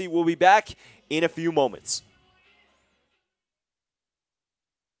Bobcats FC will be back in a few moments.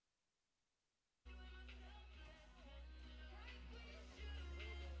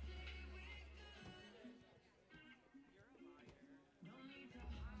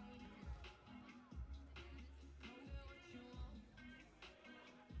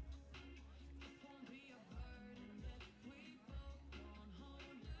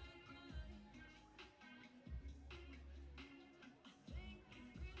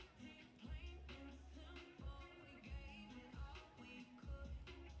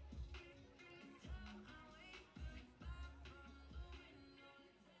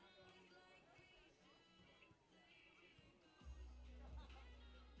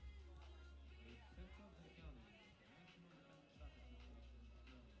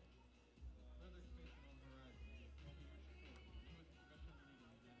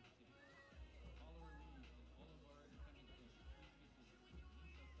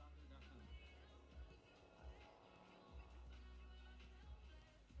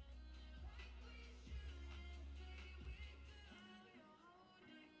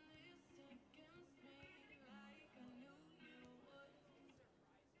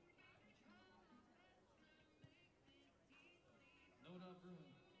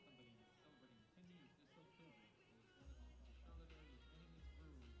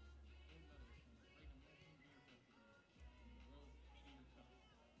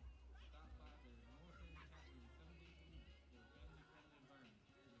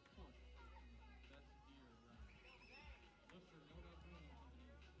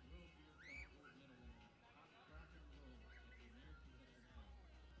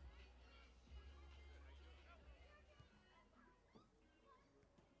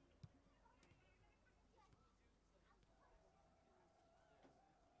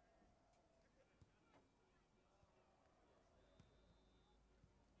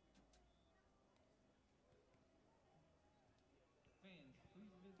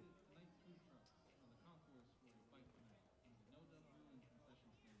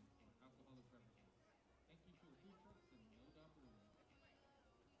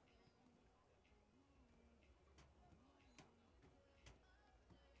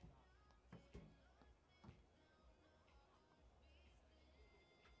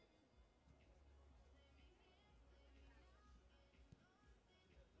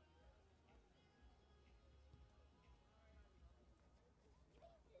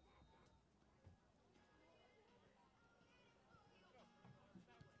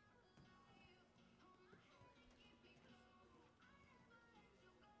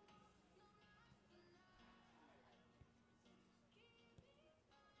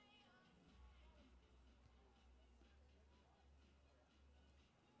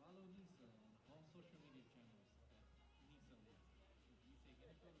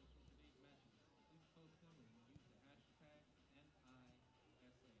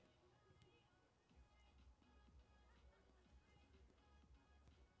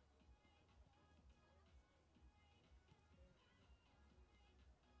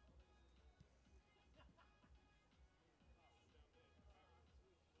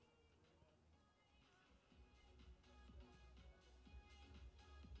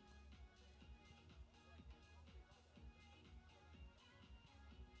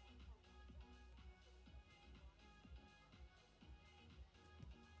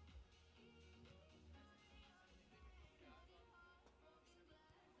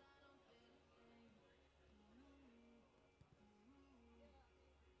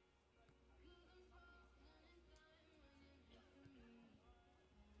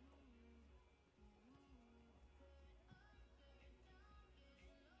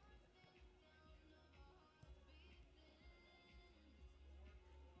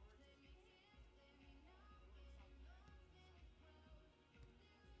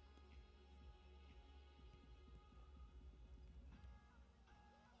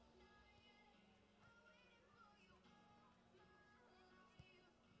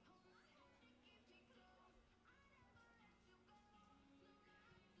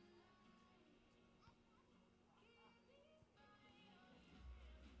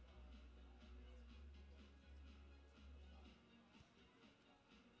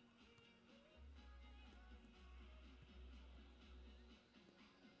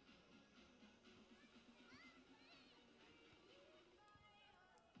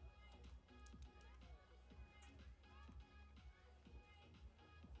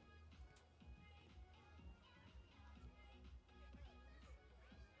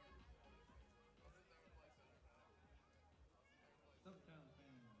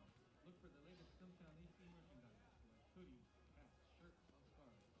 hoodies, hats, shirts, and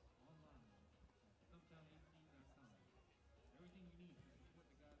scarves online at StumptownAC.com. Everything you need to support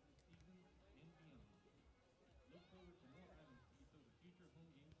the guys this season and beyond. Look forward to more items to be sold at future home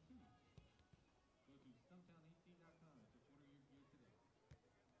games too. Go to StumptownAC.com to order your gear today.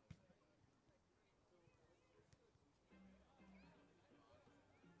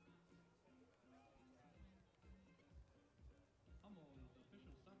 Hummel is the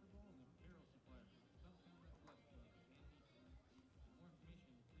official soccer ball and apparel supplier for the Stumptown Athletic Club and NISA.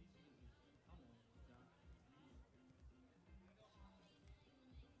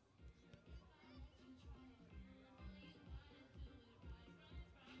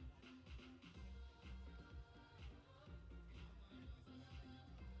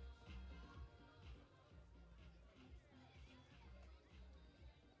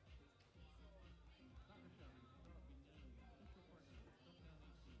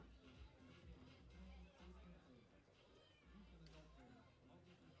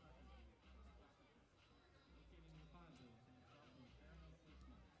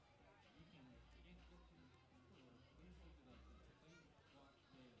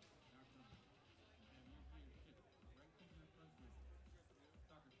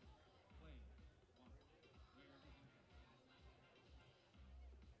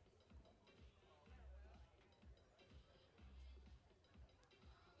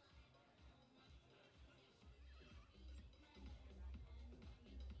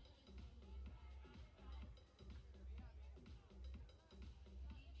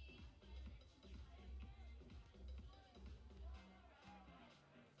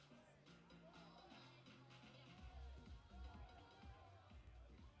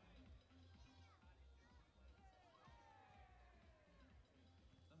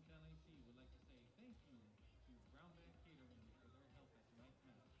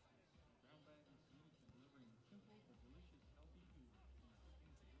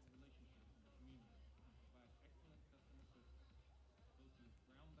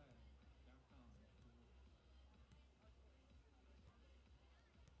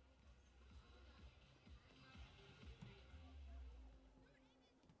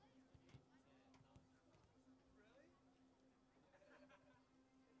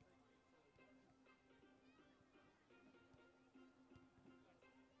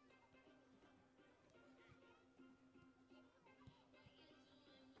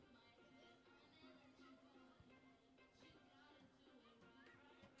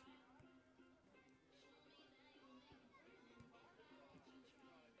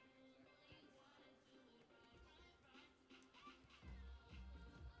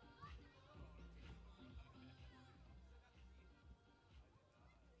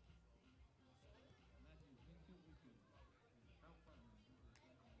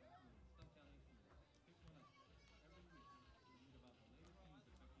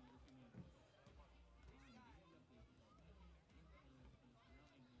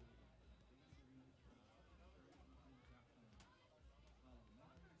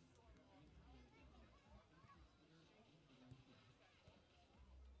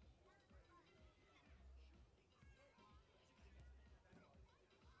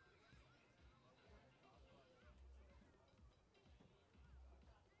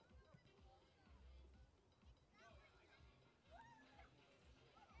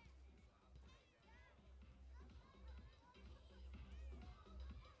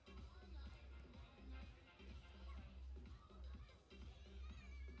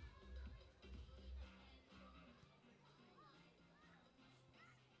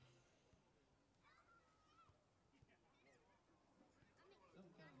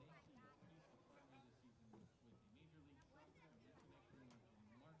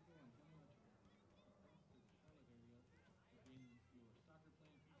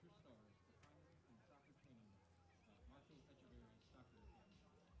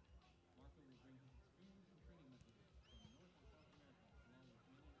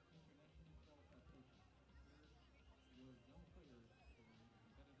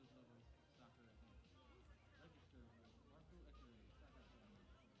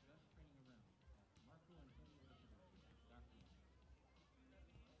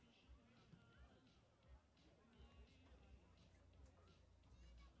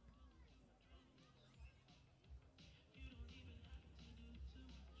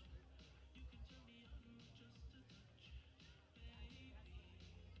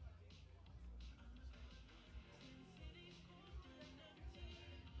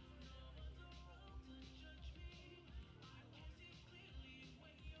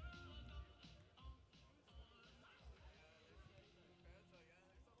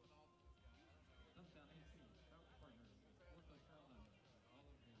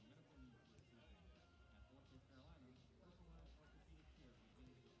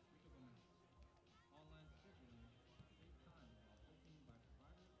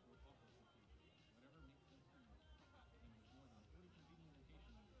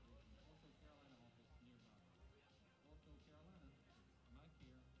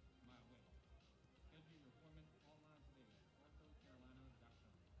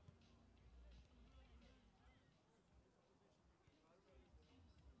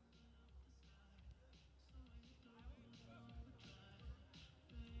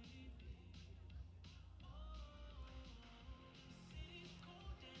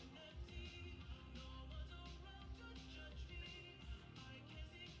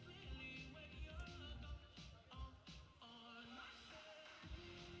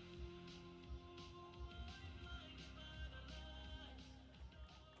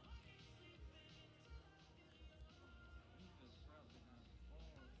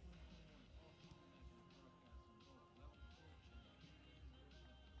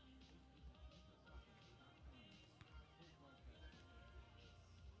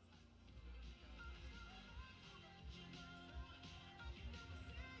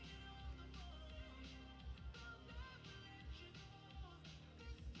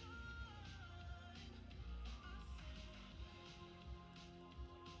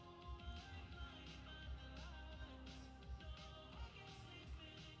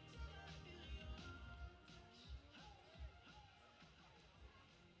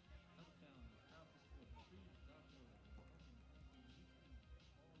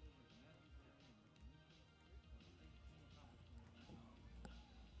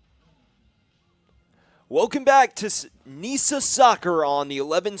 Welcome back to NISA Soccer on the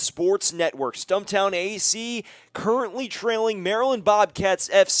 11 Sports Network. Stumptown AC currently trailing Maryland Bobcats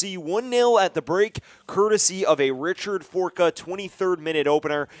FC 1-0 at the break, courtesy of a Richard Forca 23rd minute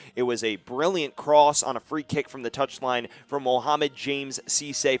opener. It was a brilliant cross on a free kick from the touchline from Mohamed James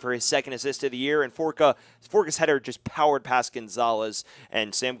Cisse for his second assist of the year, and Forca's header just powered past Gonzalez.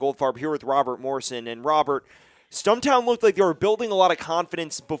 And Sam Goldfarb here with Robert Morrison. And Robert, Stumptown looked like they were building a lot of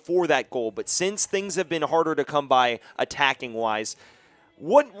confidence before that goal, but since things have been harder to come by attacking-wise,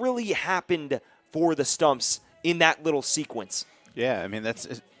 what really happened for the Stumps in that little sequence? Yeah, I mean, it's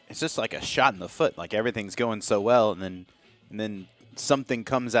just like a shot in the foot. Like, everything's going so well, and then something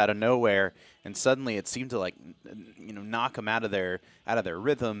comes out of nowhere, and suddenly it seemed to, like, knock them out of their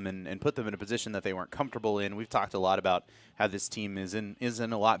rhythm and put them in a position that they weren't comfortable in. We've talked a lot about how this team is in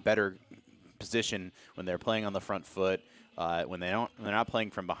a lot better position when they're playing on the front foot, when they're not playing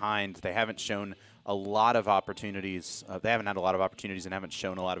from behind. They haven't shown a lot of opportunities. They haven't had a lot of opportunities and haven't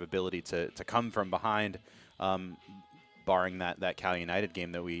shown a lot of ability to come from behind, barring that Cal United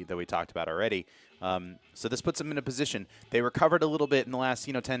game that we talked about already. So this puts them in a position. They recovered a little bit in the last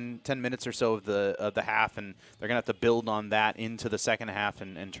 10 minutes or so of the half, and they're gonna have to build on that into the second half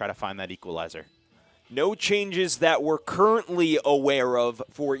and try to find that equalizer. No changes that we're currently aware of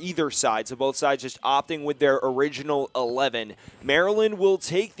for either side, so both sides just opting with their original 11. Maryland will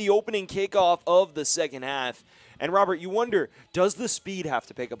take the opening kickoff of the second half. And, Robert, you wonder, does the speed have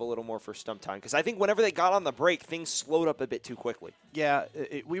to pick up a little more for Stumptown? Because I think whenever they got on the break, things slowed up a bit too quickly. Yeah,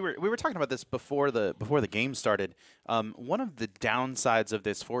 we were talking about this before the game started. One of the downsides of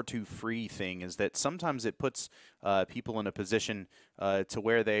this 4-2 free thing is that sometimes it puts people in a position to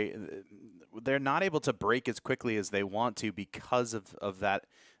where they're not able to break as quickly as they want to because of that.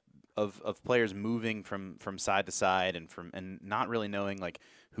 Of players moving from side to side and not really knowing like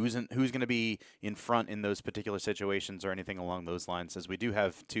who's going to be in front in those particular situations or anything along those lines, as we do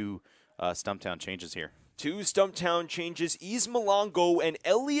have two Stumptown changes here. Two Stumptown changes. Yves Malongo and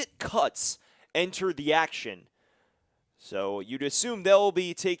Elliot Cutts enter the action. So you'd assume they'll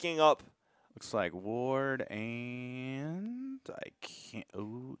be taking up. Looks like Ward and I can't.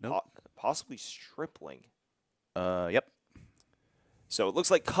 Oh no, possibly Stripling. Yep. So it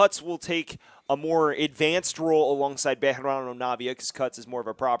looks like Cutts will take a more advanced role alongside Bejarano Navia, because Cutts is more of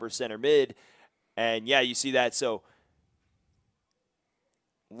a proper center mid. And, yeah, you see that. So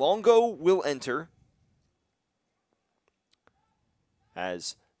Longo will enter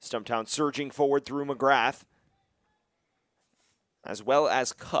as Stumptown surging forward through McGrath, as well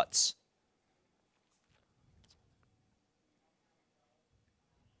as Cutts.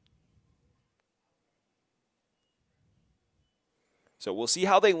 So we'll see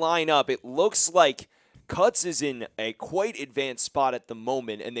how they line up. It looks like Cutts is in a quite advanced spot at the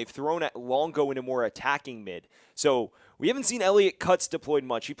moment, and they've thrown at Longo into more attacking mid. So we haven't seen Elliot Cutts deployed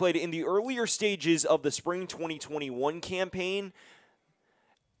much. He played in the earlier stages of the spring 2021 campaign,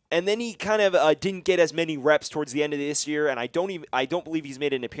 and then he kind of didn't get as many reps towards the end of this year, and I don't believe he's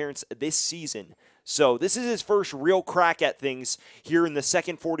made an appearance this season. So this is his first real crack at things here in the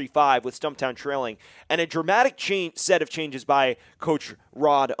second 45 with Stumptown trailing. And a dramatic set of changes by Coach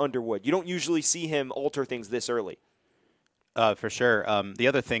Rod Underwood. You don't usually see him alter things this early. For sure. The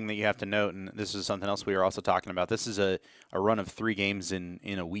other thing that you have to note, and this is something else we were also talking about, this is a run of 3 games in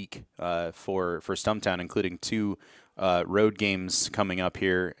a week for Stumptown, including 2 road games coming up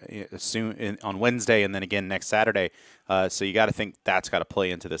here soon on Wednesday and then again next Saturday. So you got to think that's got to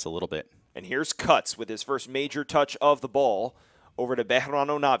play into this a little bit. And here's Cutts with his first major touch of the ball over to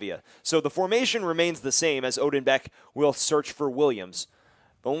Bejarano Navia. So the formation remains the same, as Odenbeck will search for Williams.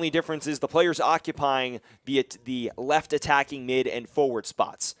 The only difference is the players occupying the left attacking mid and forward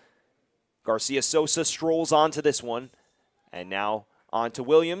spots. Garcia Sosa strolls onto this one, and now on to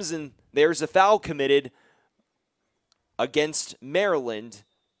Williams, and there's a foul committed against Maryland.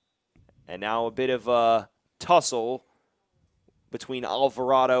 And now a bit of a tussle between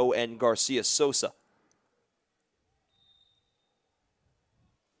Alvarado and Garcia Sosa.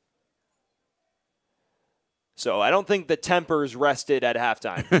 So I don't think the tempers rested at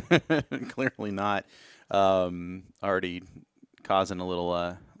halftime. Clearly not. Already causing a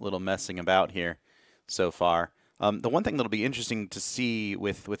little messing about here so far. The one thing that'll be interesting to see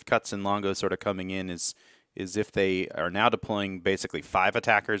with Cutts and Longo sort of coming in is if they are now deploying basically 5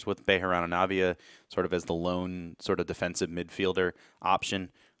 attackers with Bejarano Navia sort of as the lone sort of defensive midfielder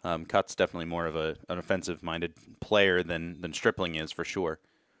option. Cutts definitely more of an offensive-minded player than Stripling is for sure.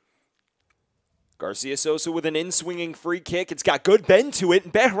 Garcia Sosa with an in-swinging free kick. It's got good bend to it,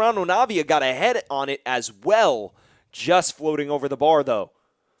 and Bejarano Navia got a head on it as well, just floating over the bar, though.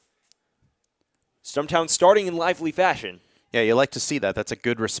 Stumptown starting in lively fashion. Yeah, you like to see that. That's a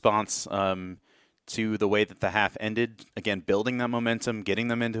good response to the way that the half ended. Again, building that momentum, getting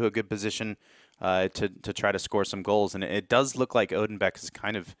them into a good position to try to score some goals. And it does look like Odenbeck has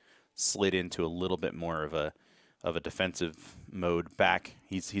kind of slid into a little bit more of a defensive mode back.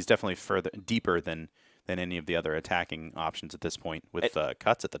 He's definitely deeper than any of the other attacking options at this point, with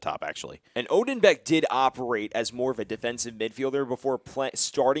Cuts at the top, actually. And Odenbeck did operate as more of a defensive midfielder before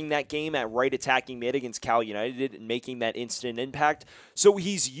starting that game at right attacking mid against Cal United and making that instant impact. So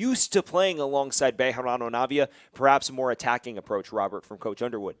he's used to playing alongside Bejarano Navia, perhaps a more attacking approach, Robert, from Coach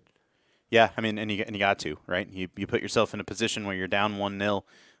Underwood. Yeah, I mean, and you got to, right? You put yourself in a position where you're down 1-0,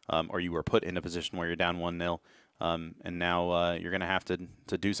 or you were put in a position where you're down 1-0. And now you're going to have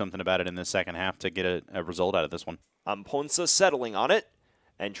to do something about it in the second half to get a result out of this one. Ponsa settling on it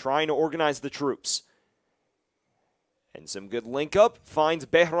and trying to organize the troops. And some good link up. Finds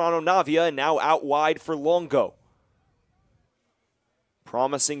Bejarano Navia and now out wide for Longo.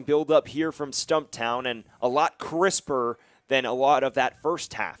 Promising build up here from Stumptown and a lot crisper than a lot of that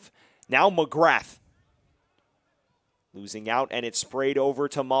first half. Now McGrath. Losing out, and it's sprayed over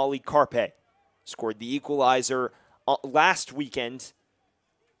to Molly Carpe. Scored the equalizer last weekend.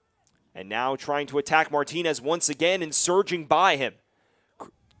 And now trying to attack Martinez once again and surging by him.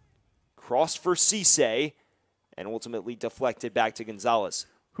 Crossed for Cisse and ultimately deflected back to Gonzalez.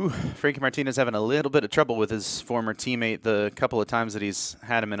 Frankie Martinez having a little bit of trouble with his former teammate the couple of times that he's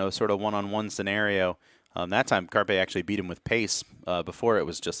had him in a sort of one-on-one scenario. That time Carpe actually beat him with pace. Before it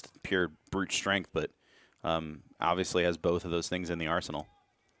was just pure brute strength, but obviously has both of those things in the arsenal.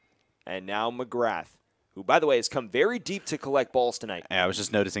 And now McGrath, who, by the way, has come very deep to collect balls tonight. Yeah, I was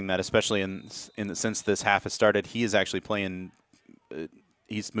just noticing that, especially since this half has started, he is actually playing.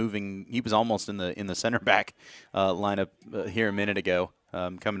 He's moving. He was almost in the center back lineup here a minute ago,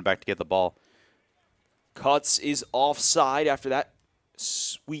 coming back to get the ball. Cuts is offside after that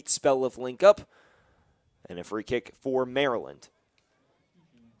sweet spell of link up, and a free kick for Maryland.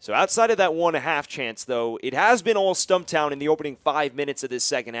 So outside of that 1.5 chance, though, it has been all Stumptown in the opening 5 minutes of this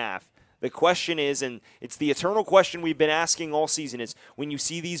second half. The question is, and it's the eternal question we've been asking all season, is when you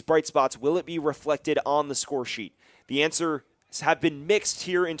see these bright spots, will it be reflected on the score sheet? The answers have been mixed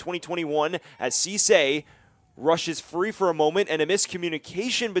here in 2021 as Cisse rushes free for a moment and a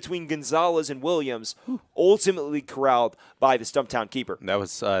miscommunication between Gonzalez and Williams, ultimately corralled by the Stumptown keeper. That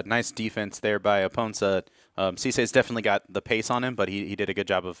was nice defense there by Ponsa. Cisse's definitely got the pace on him, but he did a good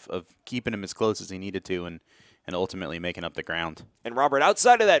job of keeping him as close as he needed to and ultimately making up the ground. And Robert,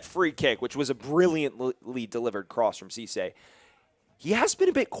 outside of that free kick, which was a brilliantly delivered cross from Cisse, he has been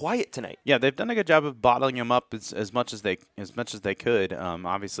a bit quiet tonight. Yeah, they've done a good job of bottling him up as much as they could.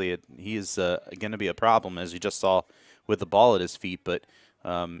 Obviously, he is going to be a problem, as you just saw with the ball at his feet. But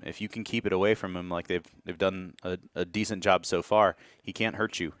if you can keep it away from him, like they've done a decent job so far, he can't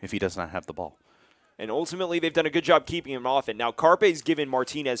hurt you if he does not have the ball. And ultimately, they've done a good job keeping him off it. Now, Carpe's given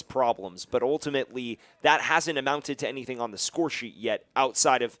Martinez problems, but ultimately, that hasn't amounted to anything on the score sheet yet,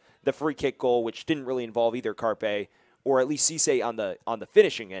 outside of the free kick goal, which didn't really involve either Carpe or at least Cisse on the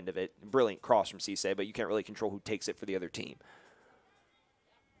finishing end of it. Brilliant cross from Cisse, but you can't really control who takes it for the other team.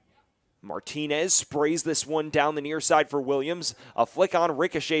 Martinez sprays this one down the near side for Williams. A flick on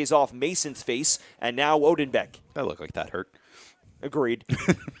ricochets off Mason's face, and now Odenbeck. That looked like that hurt. Agreed.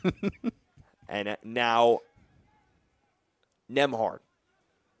 And now Nemhard.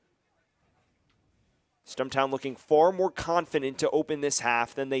 Stumptown looking far more confident to open this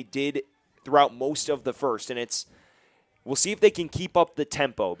half than they did throughout most of the first. And we'll see if they can keep up the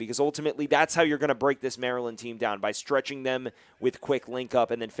tempo, because ultimately that's how you're going to break this Maryland team down, by stretching them with quick link up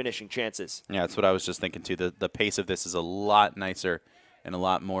and then finishing chances. Yeah, that's what I was just thinking too. The pace of this is a lot nicer and a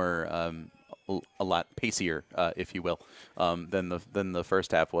lot more a lot pacier, if you will, than the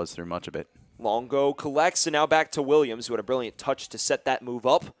first half was through much of it. Longo collects, and now back to Williams, who had a brilliant touch to set that move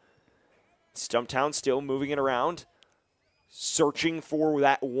up. Stumptown still moving it around, searching for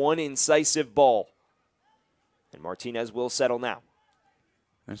that one incisive ball. And Martinez will settle now.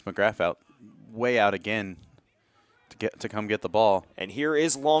 There's McGrath way out again to come get the ball. And here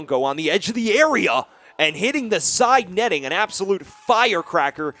is Longo on the edge of the area and hitting the side netting, an absolute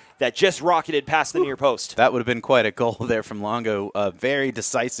firecracker that just rocketed past the near post. That would have been quite a goal there from Longo. A very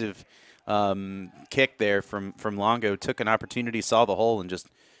decisive kick there from Longo. Took an opportunity, saw the hole, and just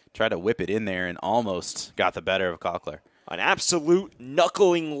tried to whip it in there and almost got the better of Cockler. An absolute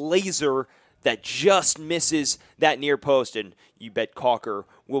knuckling laser that just misses that near post, and you bet Cocker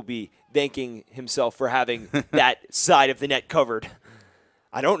will be thanking himself for having that side of the net covered.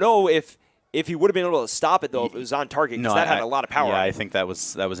 I don't know if if he would have been able to stop it, though, if it was on target, because that had a lot of power. Yeah, on I it. think that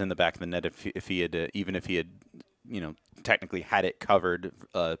was in the back of the net. If he had even if he had technically had it covered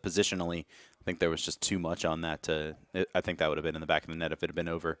positionally, I think there was just too much on that. I think that would have been in the back of the net if it had been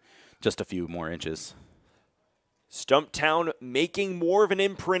over just a few more inches. Stumptown making more of an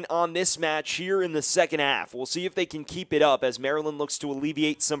imprint on this match here in the second half. We'll see if they can keep it up as Maryland looks to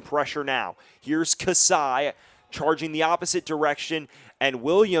alleviate some pressure now. Here's Kasai charging the opposite direction, and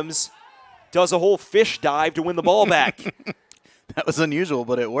Williams does a whole fish dive to win the ball back. That was unusual,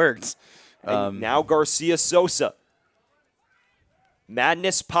 but it worked. And now Garcia Sosa.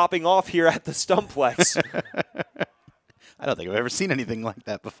 Madness popping off here at the Stumplex. I don't think I've ever seen anything like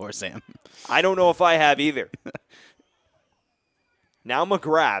that before, Sam. I don't know if I have either. Now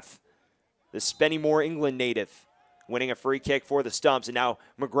McGrath, the Spennymoor, England native, winning a free kick for the Stumps, and now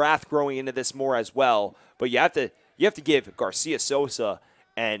McGrath growing into this more as well. But you have to give Garcia Sosa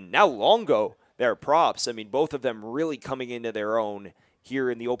and now Longo their props. I mean, both of them really coming into their own here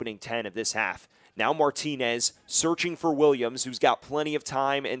in the opening 10 of this half. Now Martinez searching for Williams, who's got plenty of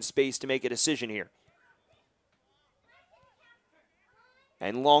time and space to make a decision here.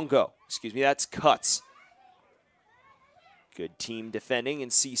 And Longo, that's Cuts. Good team defending,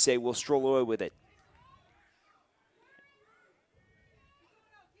 and Cisse will stroll away with it.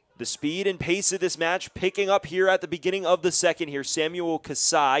 The speed and pace of this match picking up here at the beginning of the second here. Samuel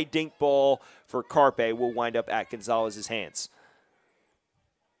Kasai, dink ball for Carpe, will wind up at Gonzalez's hands.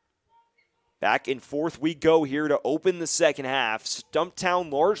 Back and forth we go here to open the second half.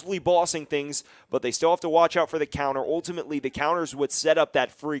 Stumptown largely bossing things, but they still have to watch out for the counter. Ultimately, the counters would set up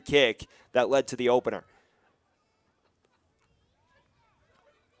that free kick that led to the opener.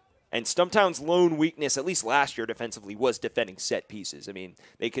 And Stumptown's lone weakness, at least last year defensively, was defending set pieces. I mean,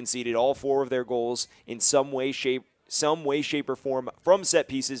 they conceded all 4 of their goals in some way, shape, or form from set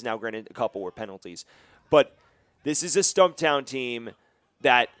pieces. Now, granted, a couple were penalties. But this is a Stumptown team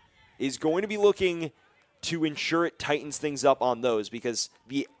that is going to be looking to ensure it tightens things up on those, because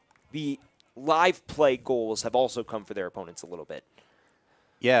the live play goals have also come for their opponents a little bit.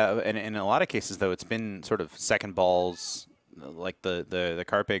 Yeah, and in a lot of cases, though, it's been sort of second balls. Like the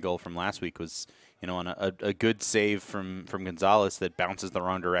Carpe goal from last week was, on a good save from Gonzalez that bounces the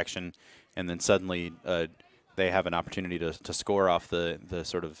wrong direction, and then suddenly they have an opportunity to score off the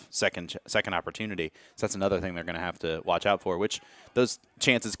sort of second opportunity. So that's another thing they're going to have to watch out for, which those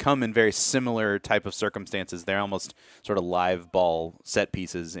chances come in very similar type of circumstances. They're almost sort of live ball set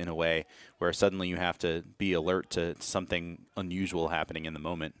pieces in a way, where suddenly you have to be alert to something unusual happening in the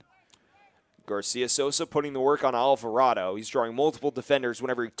moment. Garcia Sosa putting the work on Alvarado. He's drawing multiple defenders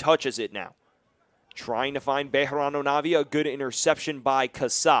whenever he touches it now. Trying to find Bejarano Navia. A good interception by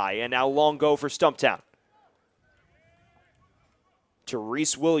Kasai. And now Longo for Stumptown. To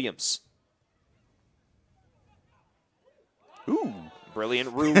Reese Williams. Ooh.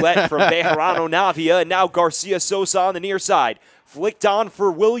 Brilliant roulette from Bejarano Navia. And now Garcia Sosa on the near side. Flicked on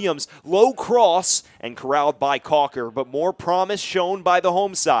for Williams. Low cross and corralled by Calker. But more promise shown by the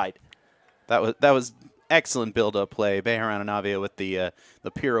home side. That was excellent build-up play. Bejarano Navia with the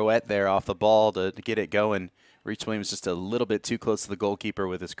pirouette there off the ball to get it going. Reese Williams just a little bit too close to the goalkeeper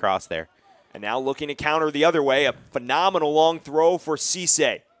with his cross there. And now looking to counter the other way. A phenomenal long throw for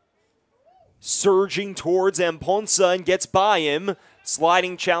Cisse. Surging towards Amponsa and gets by him.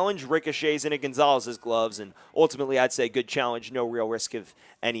 Sliding challenge, ricochets into Gonzalez's gloves. And ultimately, I'd say good challenge. No real risk of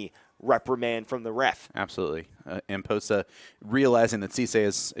any reprimand from the ref. Absolutely. Amposa realizing that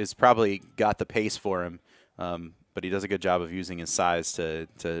Cisse is probably got the pace for him, but he does a good job of using his size to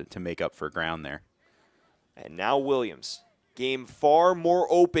make up for ground there. And now Williams. Game far more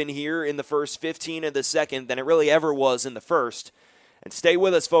open here in the first 15 of the second than it really ever was in the first. And stay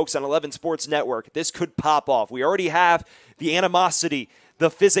with us, folks, on 11 Sports Network. This could pop off. We already have the animosity,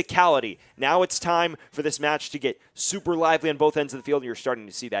 the physicality. Now it's time for this match to get super lively on both ends of the field, and you're starting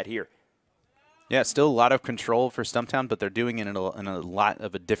to see that here. Yeah, still a lot of control for Stumptown, but they're doing it in a lot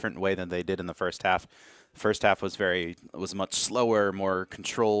of a different way than they did in the first half. The first half was much slower, more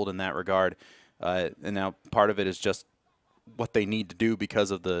controlled in that regard. And now part of it is just what they need to do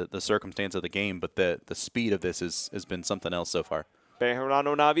because of the circumstance of the game, but the speed of this has been something else so far.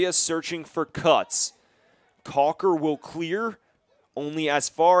 Bejarano Navia searching for cuts. Calker will clear only as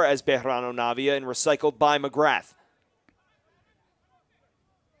far as Bejarano Navia and recycled by McGrath.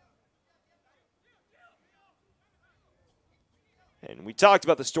 And we talked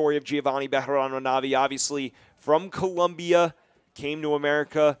about the story of Giovanni Bejarano Navia, obviously from Colombia, came to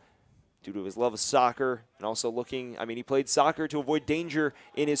America due to his love of soccer and also he played soccer to avoid danger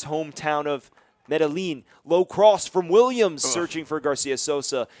in his hometown of Medellin. Low cross from Williams, searching for Garcia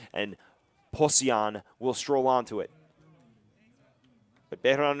Sosa, and Posian will stroll onto it. But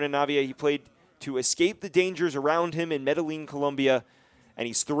Bejarano Navia, he played to escape the dangers around him in Medellin, Colombia, and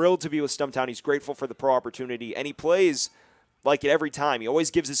he's thrilled to be with Stumptown. He's grateful for the pro opportunity, and he plays like it every time. He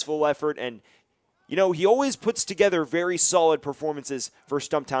always gives his full effort, and you know, he always puts together very solid performances for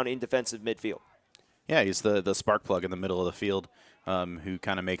Stumptown in defensive midfield. Yeah, he's the spark plug in the middle of the field who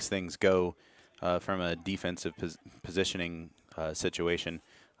kind of makes things go from a defensive positioning situation.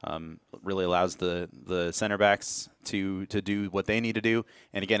 Really allows the center backs to do what they need to do.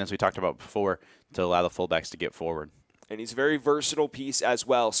 And again, as we talked about before, to allow the fullbacks to get forward. And he's a very versatile piece as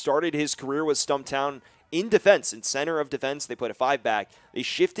well. Started his career with Stumptown in defense, in center of defense. They put a 5-back. They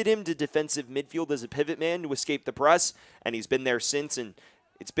shifted him to defensive midfield as a pivot man to escape the press, and he's been there since, and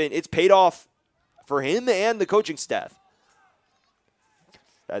it's paid off for him and the coaching staff.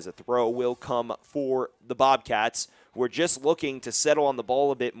 As a throw will come for the Bobcats, who are just looking to settle on the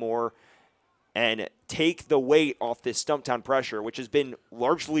ball a bit more and take the weight off this Stumptown pressure, which has been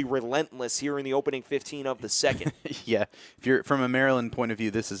largely relentless here in the opening 15 of the second. Yeah, if you're from a Maryland point of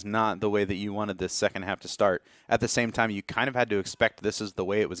view, this is not the way that you wanted this second half to start. At the same time, you kind of had to expect this is the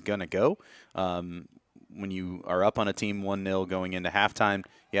way it was going to go. When you are up on a team 1-0 going into halftime,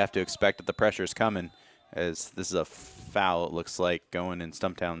 you have to expect that the pressure is coming, as this is a foul, it looks like, going in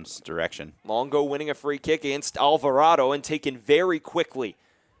Stumptown's direction. Longo winning a free kick against Alvarado and taken very quickly.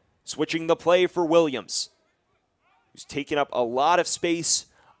 Switching the play for Williams, who's taken up a lot of space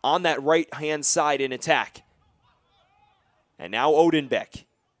on that right-hand side in attack. And now Odenbeck.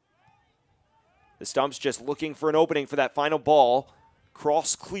 The Stumps just looking for an opening for that final ball.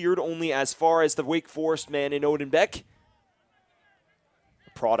 Cross cleared only as far as the Wake Forest man in Odenbeck.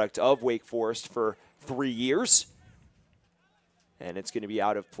 A product of Wake Forest for 3 years. And it's going to be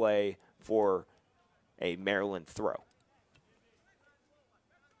out of play for a Maryland throw.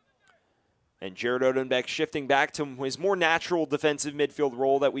 And Jared Odenbeck shifting back to his more natural defensive midfield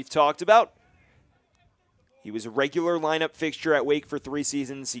role that we've talked about. He was a regular lineup fixture at Wake for 3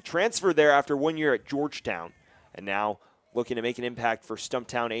 seasons. He transferred there after 1 year at Georgetown. And now looking to make an impact for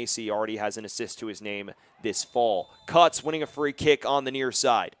Stumptown AC. Already has an assist to his name this fall. Cuts winning a free kick on the near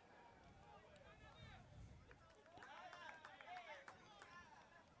side.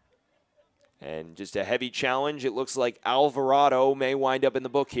 And just a heavy challenge. It looks like Alvarado may wind up in the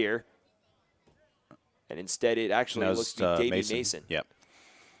book here. And instead, it actually looks to be Davey Mason. Yep.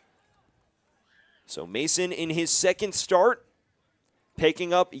 So Mason in his second start,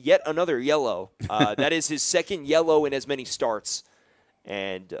 picking up yet another yellow. That is his second yellow in as many starts.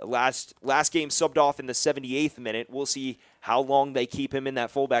 And last game subbed off in the 78th minute. We'll see how long they keep him in that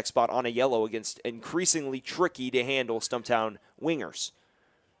fullback spot on a yellow against increasingly tricky to handle Stumptown wingers.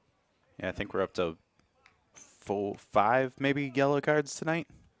 Yeah, I think we're up to 5 maybe yellow cards tonight.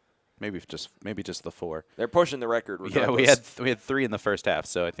 Maybe just the 4. They're pushing the record. Regardless. Yeah, we had 3 in the first half,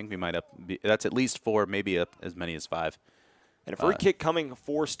 so I think we might that's at least 4, maybe up as many as 5. And a free kick coming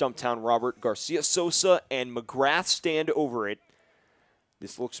for Stumptown. Robert Garcia Sosa and McGrath stand over it.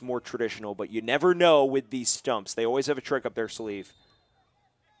 This looks more traditional, but you never know with these Stumps. They always have a trick up their sleeve.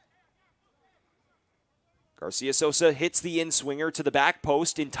 Garcia Sosa hits the in-swinger to the back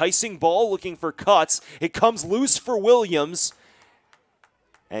post. Enticing ball looking for Cuts. It comes loose for Williams.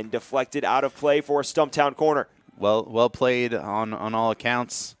 And deflected out of play for a Stumptown corner. Well played on all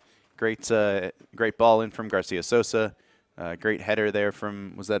accounts. Great ball in from Garcia Sosa. Great header there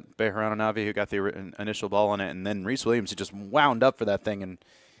from, was that Bejarano Navia who got the initial ball on it, and then Reese Williams, who just wound up for that thing, and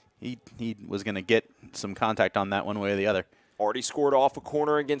he was going to get some contact on that one way or the other. Already scored off a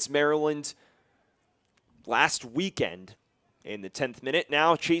corner against Maryland last weekend in the 10th minute.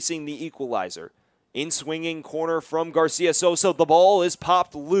 Now chasing the equalizer. In-swinging corner from Garcia Sosa. The ball is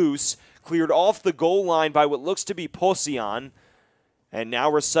popped loose, cleared off the goal line by what looks to be Posian, and now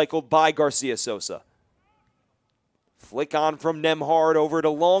recycled by Garcia Sosa. Flick on from Nemhard over to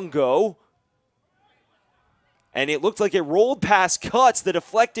Longo. And it looked like it rolled past Cuts. The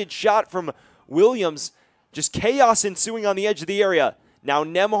deflected shot from Williams. Just chaos ensuing on the edge of the area. Now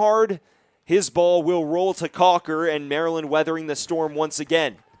Nemhard, his ball will roll to Cocker, and Maryland weathering the storm once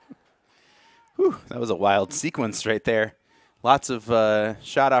again. Whew, that was a wild sequence right there. Lots of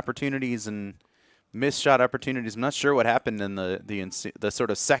shot opportunities and missed shot opportunities. I'm not sure what happened in the sort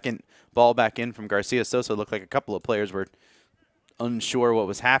of second ball back in from Garcia Sosa. It looked like a couple of players were unsure what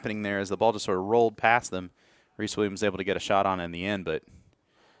was happening there as the ball just sort of rolled past them. Reese Williams was able to get a shot on in the end, but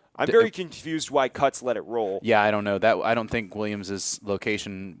I'm very confused why Cuts let it roll. Yeah, I don't know. I don't think Williams'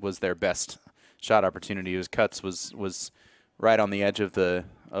 location was their best shot opportunity. It was Cuts was right on the edge of the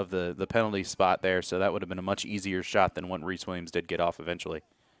penalty spot there, so that would have been a much easier shot than what Reese Williams did get off eventually.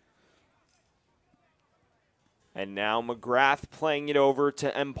 And now McGrath playing it over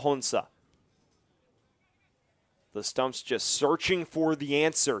to Mponsa. The Stumps just searching for the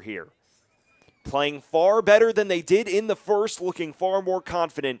answer here. Playing far better than they did in the first, looking far more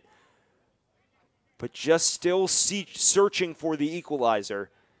confident, but just still searching for the equalizer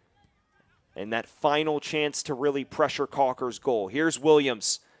and that final chance to really pressure Calker's goal. Here's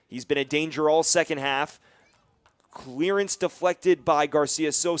Williams. He's been a danger all second half. Clearance deflected by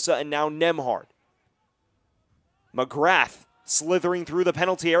Garcia Sosa and now Nemhard. McGrath slithering through the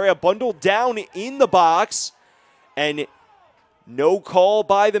penalty area, bundled down in the box, and no call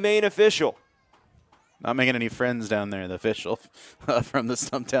by the main official. Not making any friends down there, the official, from the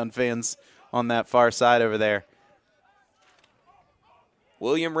Stumptown fans on that far side over there.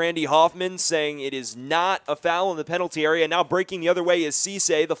 William Randy Hoffman saying it is not a foul in the penalty area. Now breaking the other way is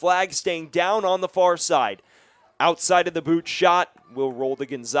Cisse. The flag staying down on the far side. Outside of the boot shot will roll to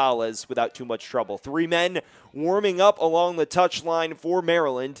Gonzalez without too much trouble. 3 men warming up along the touchline for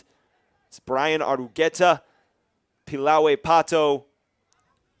Maryland. It's Brian Argueta, Pilawe Pato,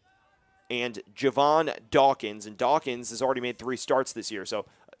 and Javon Dawkins. And Dawkins has already made 3 starts this year. So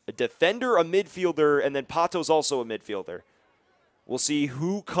a defender, a midfielder, and then Pato's also a midfielder. We'll see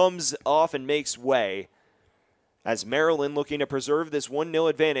who comes off and makes way as Maryland looking to preserve this 1-0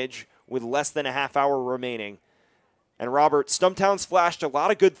 advantage with less than a half hour remaining. And Robert, Stumptown's flashed a lot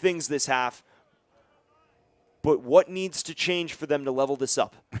of good things this half, but what needs to change for them to level this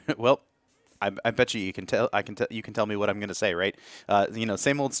up? Well, I bet you can tell. You can tell me what I'm going to say, right?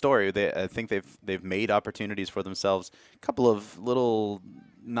 Same old story. I think they've made opportunities for themselves. A couple of little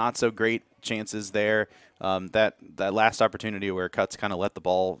not so great chances there. That last opportunity where Cutts kind of let the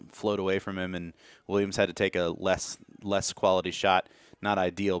ball float away from him, and Williams had to take a less quality shot. Not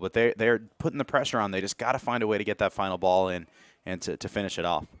ideal, but they're putting the pressure on. They just got to find a way to get that final ball in and to finish it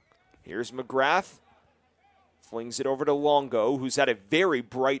off. Here's McGrath. Flings it over to Longo, who's had a very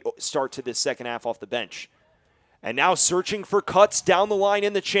bright start to this second half off the bench. And now searching for Cutts down the line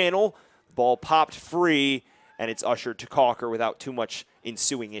in the channel. Ball popped free, and it's ushered to Calker without too much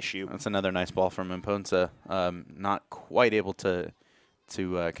ensuing issue. That's another nice ball from Mponsa. Not quite able to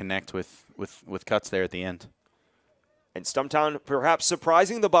connect with Cutts there at the end. And Stumptown perhaps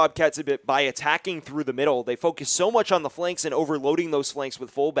surprising the Bobcats a bit by attacking through the middle. They focus so much on the flanks and overloading those flanks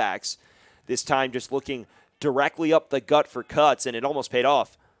with fullbacks. This time just looking directly up the gut for Cutts, and it almost paid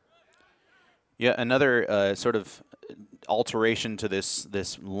off. Yeah, another sort of alteration to this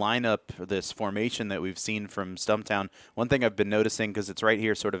lineup, this formation that we've seen from Stumptown. One thing I've been noticing, because it's right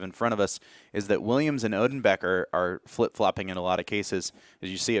here sort of in front of us, is that Williams and Odenbeck are flip-flopping in a lot of cases.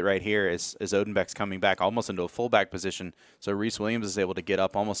 As you see it right here, as Odenbeck's coming back almost into a fullback position, so Reese Williams is able to get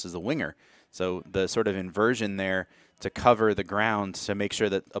up almost as a winger. So the sort of inversion there to cover the ground to make sure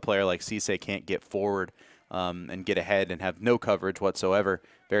that a player like Cisse can't get forward and get ahead and have no coverage whatsoever.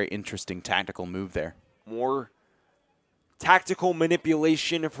 Very interesting tactical move there. More tactical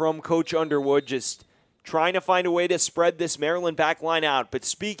manipulation from Coach Underwood, just trying to find a way to spread this Maryland back line out. But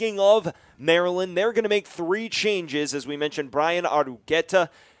speaking of Maryland, they're going to make 3 changes. As we mentioned, Brian Argueta,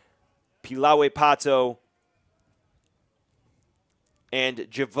 Pilawe Pato, and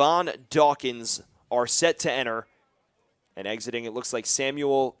Javon Dawkins are set to enter. And exiting, it looks like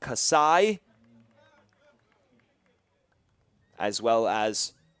Samuel Kasai, as well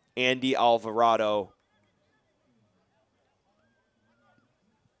as Andy Alvarado.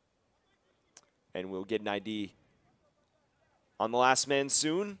 And we'll get an ID on the last man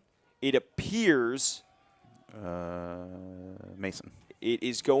soon. It appears Mason. It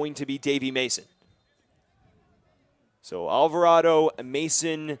is going to be Davy Mason. So Alvarado and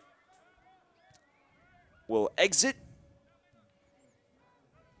Mason will exit.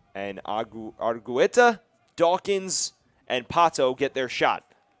 And Argueta, Dawkins, and Pato get their shot.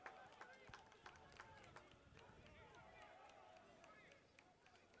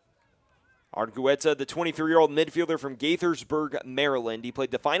 Argueta, the 23-year-old midfielder from Gaithersburg, Maryland. He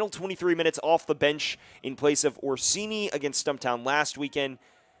played the final 23 minutes off the bench in place of Orsini against Stumptown last weekend.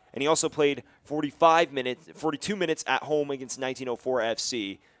 And he also played 42 minutes at home against 1904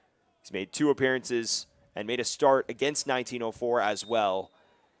 FC. He's made 2 appearances and made a start against 1904 as well.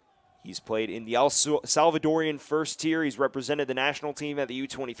 He's played in the El Salvadorian first tier. He's represented the national team at the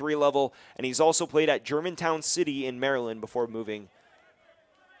U23 level. And he's also played at Germantown City in Maryland before moving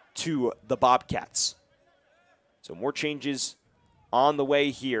to the Bobcats. So more changes on the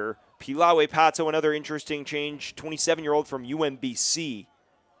way here. Pilawe Pato, another interesting change, 27-year-old from UMBC.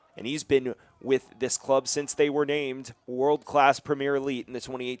 And he's been with this club since they were named world-class Premier Elite in the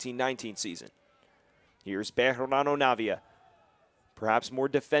 2018-19 season. Here's Bernardo Navia. Perhaps more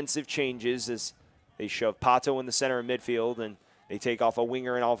defensive changes as They shove Pato in the center of midfield, and they take off a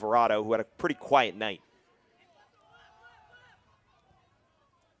winger in Alvarado, who had a pretty quiet night.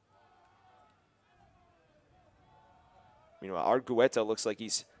 Meanwhile, Argueta looks like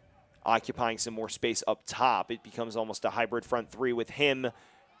he's occupying some more space up top. It becomes almost a hybrid front three with him,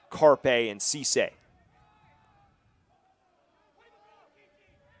 Carpe, and Cisse.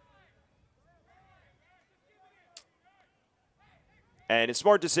 And a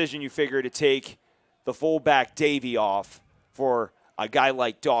smart decision, you figure, to take the fullback Davey off for a guy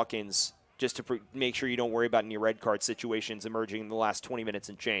like Dawkins, just to make sure you don't worry about any red card situations emerging in the last 20 minutes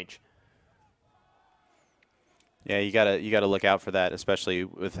and change. Yeah, you gotta look out for that, especially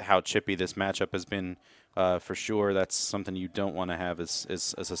with how chippy this matchup has been. For sure, that's something you don't want to have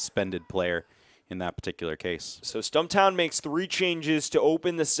as a suspended player in that particular case. So Stumptown makes 3 changes to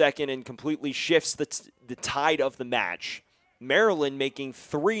open the second and completely shifts the tide of the match. Maryland making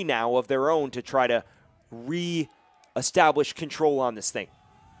 3 now of their own to try to re-establish control on this thing.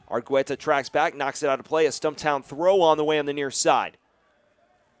 Argueta tracks back, knocks it out of play. A Stumptown throw on the way on the near side.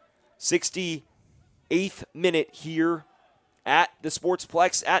 68th minute here at the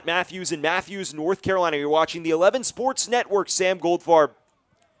Sportsplex at Matthews in Matthews, North Carolina. You're watching the 11 Sports Network. Sam Goldfarb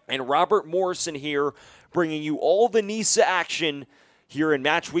and Robert Morrison here, bringing you all the NISA action here in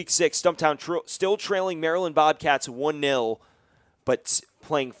match week 6. Stumptown still trailing Maryland Bobcats 1-0, but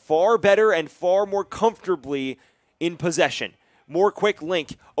playing far better and far more comfortably in possession. More quick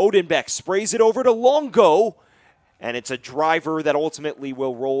link. Odenbeck sprays it over to Longo, and it's a driver that ultimately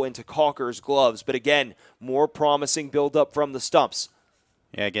will roll into Calker's gloves. But again, more promising build-up from the Stumps.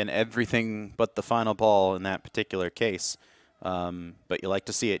 Yeah, again, everything but the final ball in that particular case. But you like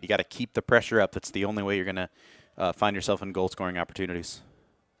to see it. You got to keep the pressure up. That's the only way you're going to find yourself in goal-scoring opportunities.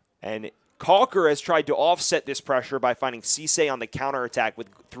 And Calker has tried to offset this pressure by finding Cisse on the counterattack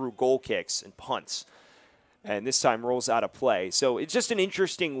through goal kicks and punts. And this time rolls out of play. So it's just an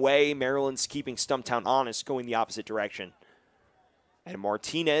interesting way Maryland's keeping Stumptown honest, going the opposite direction. And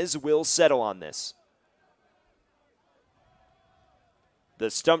Martinez will settle on this. The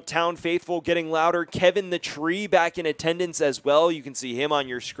Stumptown faithful getting louder. Kevin the Tree back in attendance as well. You can see him on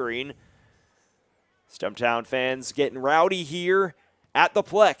your screen. Stumptown fans getting rowdy here at the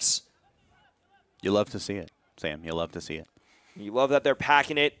Plex. You love to see it, Sam. You love to see it. You love that they're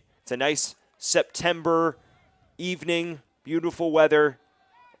packing it. It's a nice September evening, beautiful weather.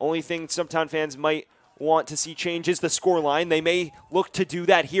 Only thing Stumptown fans might want to see change is the scoreline. They may look to do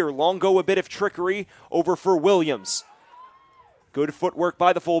that here. Longo, a bit of trickery over for Williams. Good footwork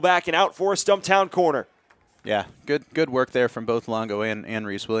by the fullback and out for a Stumptown corner. Yeah, good work there from both Longo and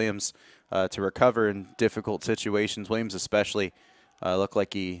Reese Williams to recover in difficult situations. Williams especially looked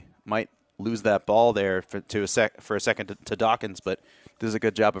like he might lose that ball there for a second to Dawkins, but does a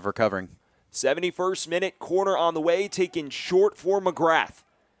good job of recovering. 71st minute, corner on the way, taken short for McGrath.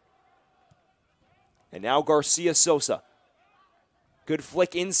 And now Garcia Sosa. Good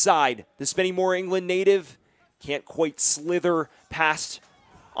flick inside. The Spennymoor England native can't quite slither past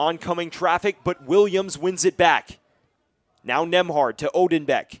oncoming traffic, but Williams wins it back. Now Nemhard to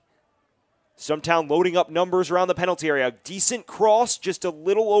Odenbeck. Stumptown loading up numbers around the penalty area. Decent cross, just a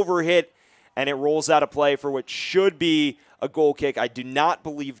little overhit, and it rolls out of play for what should be a goal kick. I do not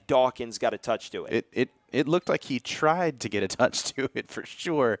believe Dawkins got a touch to it. It looked like he tried to get a touch to it for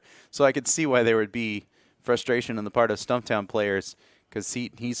sure, so I could see why there would be frustration on the part of Stumptown players, because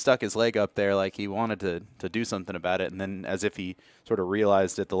he stuck his leg up there like he wanted to do something about it, and then as if he sort of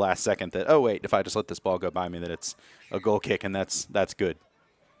realized at the last second that, oh, wait, if I just let this ball go by me, that it's a goal kick, and that's good.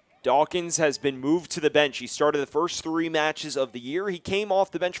 Dawkins has been moved to the bench. He started the first 3 matches of the year. He came off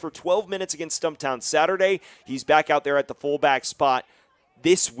the bench for 12 minutes against Stumptown Saturday. He's back out there at the fullback spot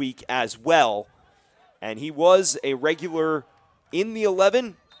this week as well. And he was a regular in the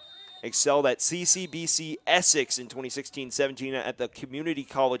 11. Excelled at CCBC Essex in 2016-17 at the community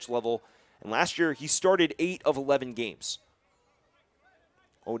college level. And last year, he started 8 of 11 games.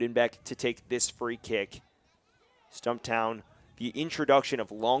 Odenbeck to take this free kick. Stumptown, the introduction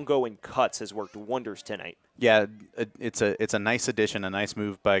of Longo and Cuts has worked wonders tonight. Yeah, it's a nice addition, a nice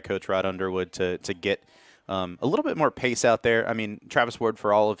move by Coach Rod Underwood to get a little bit more pace out there. I mean, Travis Ward,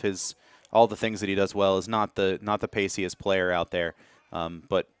 for all the things that he does well, is not the paciest player out there.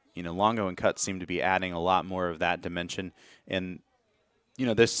 But you know, Longo and Cuts seem to be adding a lot more of that dimension, and you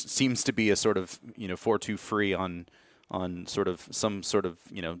know, this seems to be a sort of 4-2 free on some sort of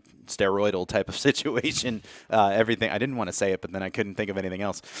steroidal type of situation. Everything I didn't want to say it, but then I couldn't think of anything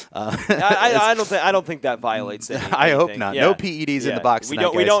else. I don't think that violates anything. I hope not. Yeah. No PEDs in the box. We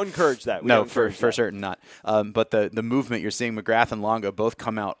tonight, don't encourage that. For certain not. But the movement you're seeing, McGrath and Longo both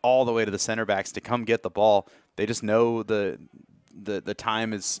come out all the way to the center backs to come get the ball. They just know the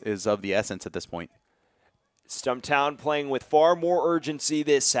time is of the essence at this point. Stumptown playing with far more urgency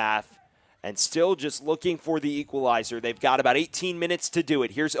this half and still just looking for the equalizer. They've got about 18 minutes to do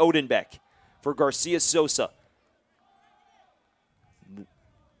it. Here's Odenbeck for Garcia Sosa.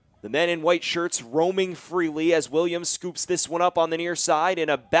 The men in white shirts roaming freely as Williams scoops this one up on the near side in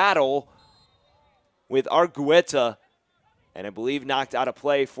a battle with Argueta, and I believe knocked out of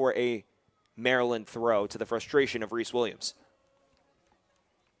play for a Maryland throw to the frustration of Reese Williams.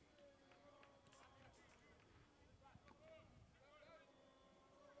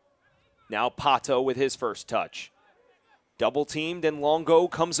 Now Pato with his first touch. Double teamed and Longo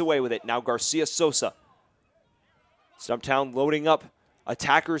comes away with it. Now Garcia Sosa. Stumptown loading up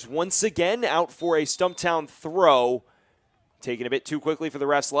attackers once again, out for a Stumptown throw. Taken a bit too quickly for the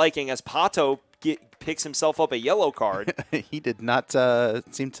ref's liking as Pato picks himself up a yellow card. He did not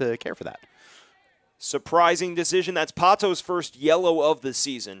seem to care for that. Surprising decision. That's Pato's first yellow of the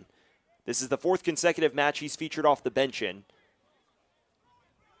season. This is the fourth consecutive match he's featured off the bench in.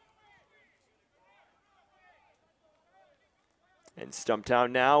 And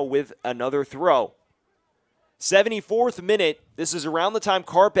Stumptown now with another throw. 74th minute. This is around the time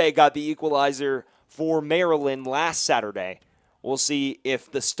Carpe got the equalizer for Maryland last Saturday. We'll see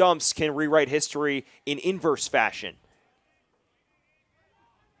if the Stumps can rewrite history in inverse fashion.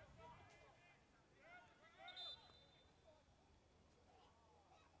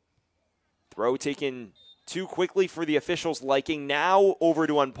 Throw taken too quickly for the officials' liking. Now over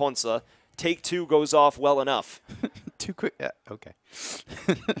to Ponsa. Take two goes off well enough. Too quick. Yeah, okay.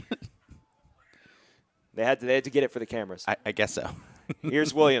 They had to get it for the cameras. I guess so.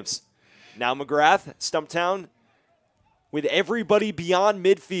 Here's Williams. Now McGrath, Stumptown, with everybody beyond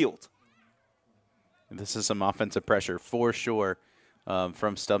midfield. This is some offensive pressure for sure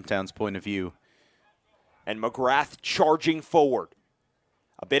from Stumptown's point of view. And McGrath charging forward.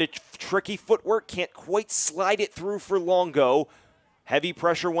 A bit of tricky footwork, can't quite slide it through for Longo. Heavy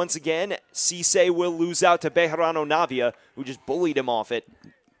pressure once again. Cisse will lose out to Bejarano Navia, who just bullied him off it.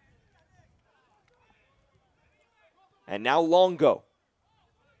 And now Longo.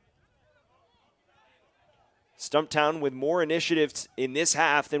 Stumptown with more initiatives in this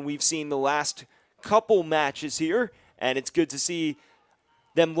half than we've seen the last couple matches here, and it's good to see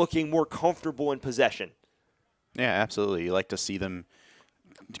them looking more comfortable in possession. Yeah, absolutely. You like to see them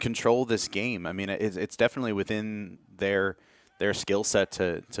control this game. I mean, it's definitely within their skill set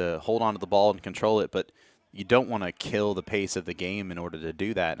to hold on to the ball and control it, but you don't want to kill the pace of the game in order to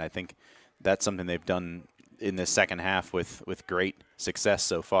do that, and I think that's something they've done in this second half with great success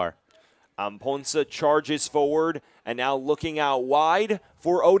so far. Ponsa charges forward and now looking out wide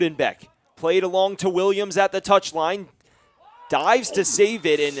for Odenbeck. Played along to Williams at the touchline. Dives to save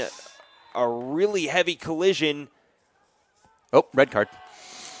it in a really heavy collision. Oh, red card.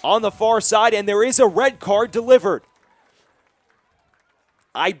 On the far side, and there is a red card delivered.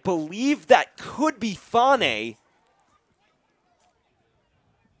 I believe that could be Fane.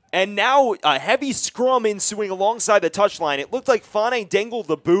 And now a heavy scrum ensuing alongside the touchline. It looked like Fane dangled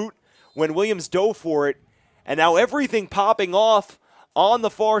the boot when Williams dove for it. And now everything popping off on the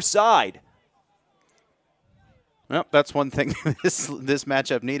far side. Well, that's one thing this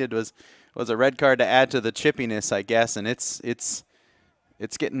matchup needed was a red card to add to the chippiness, I guess. And it's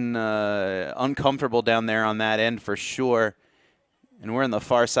getting uncomfortable down there on that end for sure. And we're on the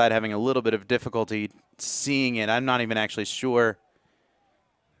far side having a little bit of difficulty seeing it. I'm not even actually sure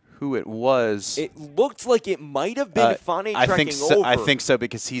who it was. It looked like it might have been Fane trekking over. I think so,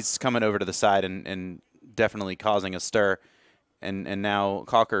 because he's coming over to the side and definitely causing a stir. And now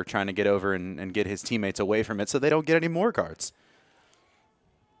Cocker trying to get over and get his teammates away from it so they don't get any more cards.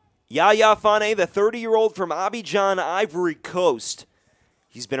 Yaya Fane, the 30-year-old from Abidjan, Ivory Coast.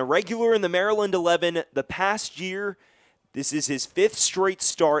 He's been a regular in the Maryland 11 the past year. This is his fifth straight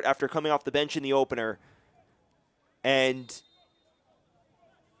start after coming off the bench in the opener. And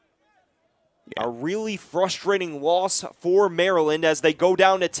a really frustrating loss for Maryland as they go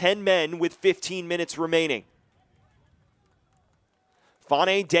down to 10 men with 15 minutes remaining.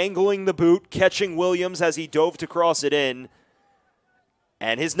 Fane dangling the boot, catching Williams as he dove to cross it in.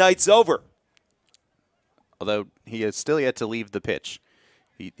 And his night's over. Although he is still yet to leave the pitch.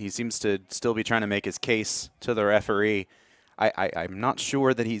 He seems to still be trying to make his case to the referee. I'm not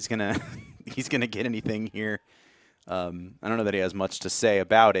sure that he's gonna get anything here. I don't know that he has much to say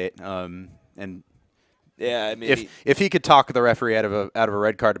about it. And Yeah, I mean, if he could talk the referee out of a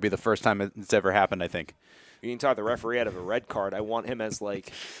red card, it'd be the first time it's ever happened, I think. you can talk the referee out of a red card. I want him as,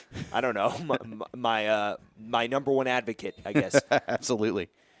 like, I don't know, my number one advocate, I guess. Absolutely.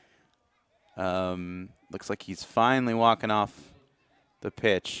 Looks like he's finally walking off the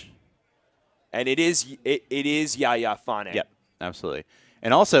pitch. And it is Yaya Fane. Yep, absolutely.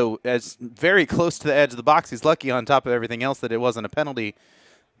 And also, as very close to the edge of the box, he's lucky on top of everything else that it wasn't a penalty.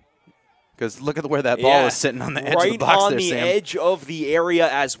 Because look at where that ball is sitting on the edge of the box right on there, the Sam. edge of the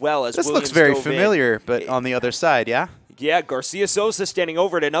area as well. As This Williams looks very dove in. familiar, but on the other side, yeah? Yeah, Garcia Sosa standing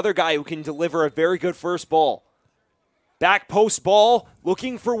over it. Another guy who can deliver a very good first ball. Back post ball,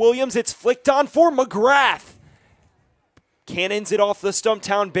 looking for Williams. It's flicked on for McGrath. Cannons it off the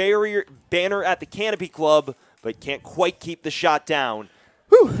Stumptown banner at the Canopy Club, but can't quite keep the shot down.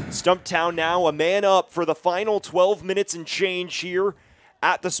 Stumptown now a man up for the final 12 minutes and change here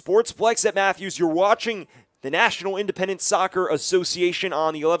at the Sportsplex at Matthews. You're watching the National Independent Soccer Association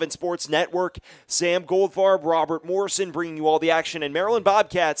on the 11 Sports Network. Sam Goldfarb, Robert Morrison bringing you all the action. And Maryland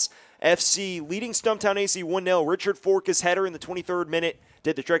Bobcats FC leading Stumptown AC 1-0. Richard Forkas' header in the 23rd minute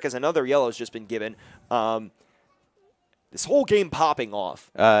did the trick as another yellow has just been given. This whole game popping off.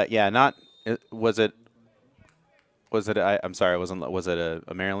 Was it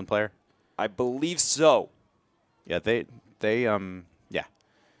a Maryland player? I believe so. Yeah, yeah.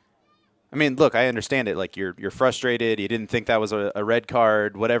 I mean, look, I understand it. Like, you're frustrated. You didn't think that was a red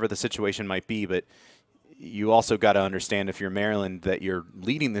card, whatever the situation might be. But you also got to understand, if you're Maryland, that you're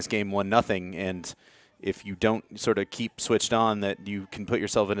leading this game 1-0, and if you don't sort of keep switched on, that you can put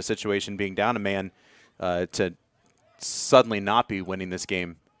yourself in a situation being down a man to suddenly not be winning this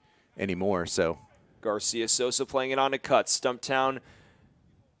game anymore. So Garcia Sosa playing it on a cut. Stumptown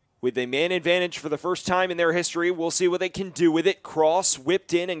with a man advantage for the first time in their history. We'll see what they can do with it. Cross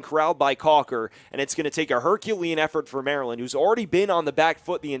whipped in and corralled by Calker. And it's going to take a Herculean effort for Maryland, who's already been on the back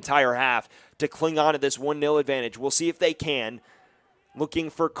foot the entire half, to cling on to this 1-0 advantage. We'll see if they can. Looking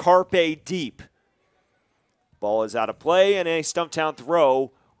for Carpe deep. Ball is out of play, and a Stumptown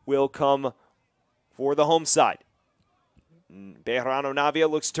throw will come for the home side. Bejarano Navia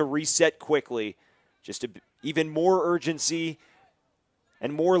looks to reset quickly. Just even more urgency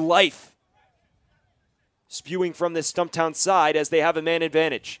and more life spewing from this Stumptown side as they have a man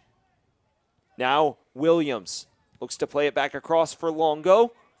advantage. Now Williams looks to play it back across for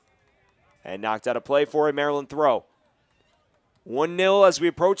Longo, and knocked out of play for a Maryland throw. 1-0 as we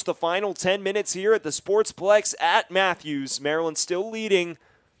approach the final 10 minutes here at the Sportsplex at Matthews. Maryland still leading,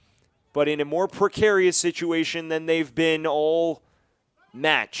 but in a more precarious situation than they've been all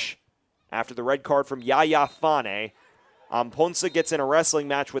match. After the red card from Yaya Fane, Ponce gets in a wrestling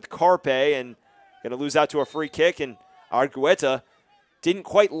match with Carpe and going to lose out to a free kick, and Argueta didn't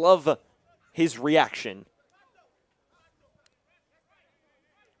quite love his reaction.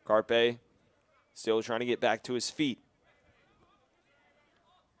 Carpe still trying to get back to his feet.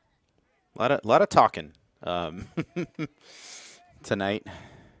 a lot of talking tonight.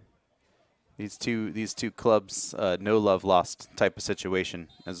 These two clubs, no love lost type of situation,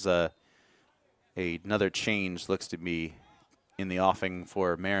 as another change looks to be in the offing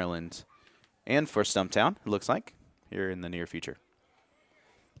for Maryland and for Stumptown, it looks like, here in the near future.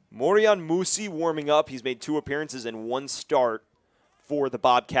 Morian Musi warming up. He's made 2 appearances and 1 start for the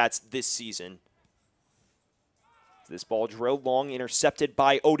Bobcats this season. This ball drilled long, intercepted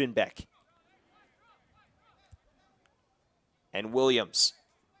by Odenbeck. And Williams.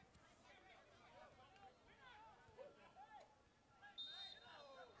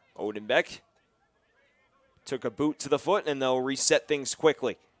 Odenbeck took a boot to the foot, and they'll reset things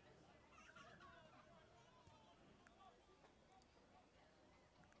quickly.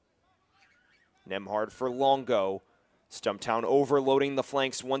 Nemhard for Longo. Stumptown overloading the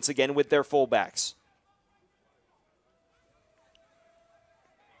flanks once again with their fullbacks.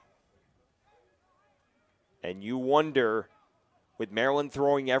 And you wonder, with Maryland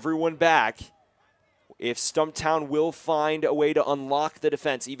throwing everyone back, if Stumptown will find a way to unlock the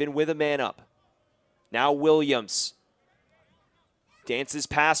defense, even with a man up. Now Williams dances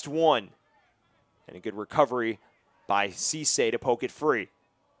past one. And a good recovery by Cisse to poke it free.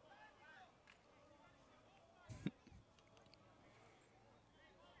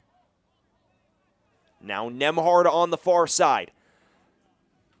 Now Nemhard on the far side.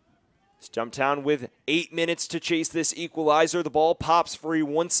 Stumptown with 8 minutes to chase this equalizer. The ball pops free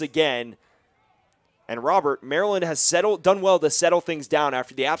once again. And Robert, Maryland has done well to settle things down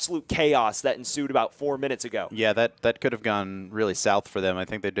after the absolute chaos that ensued about 4 minutes ago. Yeah, that could have gone really south for them. I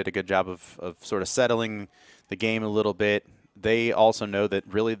think they did a good job of sort of settling the game a little bit. They also know that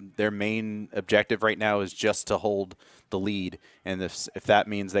really their main objective right now is just to hold the lead. And if that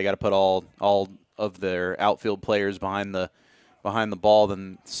means they got to put all of their outfield players behind the ball,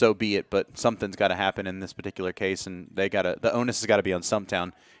 then so be it. But something's got to happen in this particular case, and the onus has got to be on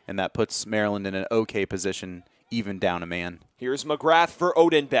Stumptown, and that puts Maryland in an okay position, even down a man. Here's McGrath for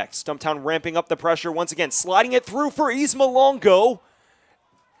Odenbeck. Stumptown ramping up the pressure once again, sliding it through for Isma Longo.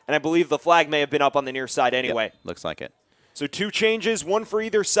 And I believe the flag may have been up on the near side anyway. Yep, looks like it. So 2 changes, 1 for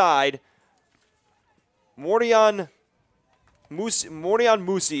either side. Mordian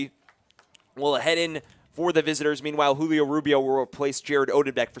Musi will head in for the visitors. Meanwhile, Julio Rubio will replace Jared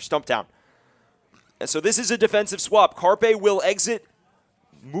Odenbeck for Stumptown. And so this is a defensive swap. Carpe will exit.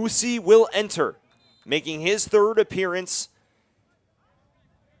 Musi will enter, making his 3rd appearance.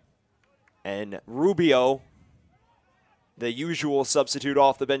 And Rubio, the usual substitute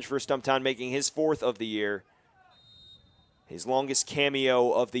off the bench for Stumptown, making his 4th of the year. His longest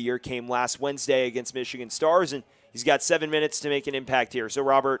cameo of the year came last Wednesday against Michigan Stars, and he's got 7 minutes to make an impact here. So,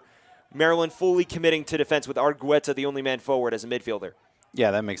 Robert, Maryland fully committing to defense with Argueta the only man forward as a midfielder. Yeah,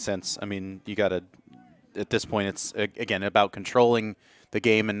 that makes sense. I mean, you got to, at this point, it's, again, about controlling the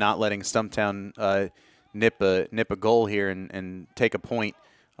game and not letting Stumptown nip a goal here and take a point.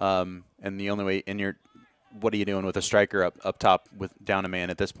 And the only way, what are you doing with a striker up top with down a man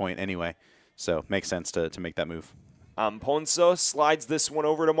at this point anyway? So, makes sense to make that move. Ponce slides this one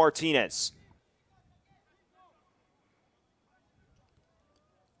over to Martinez.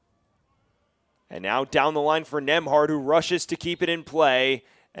 And now down the line for Nemhard, who rushes to keep it in play.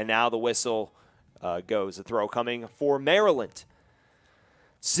 And now the whistle goes. A throw coming for Maryland.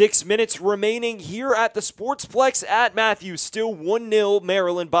 6 minutes remaining here at the Sportsplex at Matthews. Still 1-0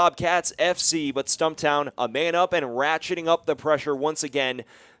 Maryland Bobcats FC, but Stumptown a man up and ratcheting up the pressure once again.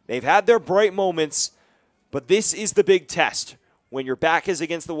 They've had their bright moments, but this is the big test. When your back is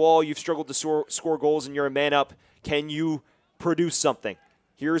against the wall, you've struggled to score goals, and you're a man up. Can you produce something?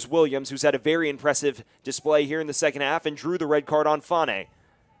 Here's Williams, who's had a very impressive display here in the second half and drew the red card on Fane.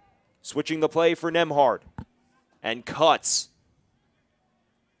 Switching the play for Nemhard. And cuts.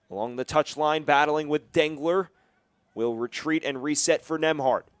 Along the touchline, battling with Dengler. Will retreat and reset for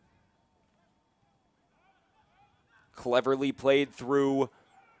Nemhard. Cleverly played through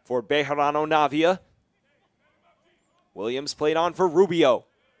for Bejarano Navia. Williams played on for Rubio.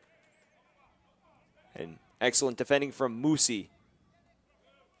 And excellent defending from Musi.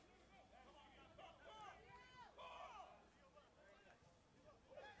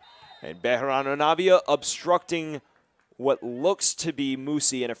 And Bejarano Navia obstructing what looks to be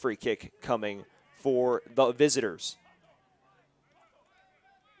Musi, and a free kick coming for the visitors.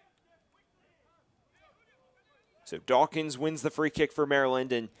 So Dawkins wins the free kick for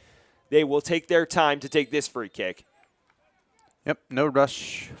Maryland, and they will take their time to take this free kick. Yep, no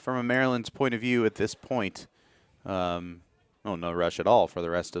rush from a Maryland's point of view at this point. No rush at all for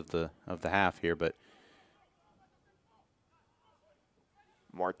the rest of the half here, but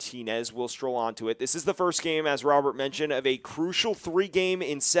Martinez will stroll onto it. This is the first game, as Robert mentioned, of a crucial 3-game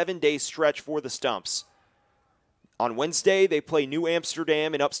in 7-day stretch for the Stumps. On Wednesday, they play New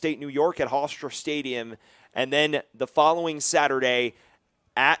Amsterdam in upstate New York at Hofstra Stadium, and then the following Saturday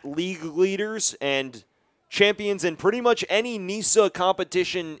at league leaders and champions in pretty much any NISA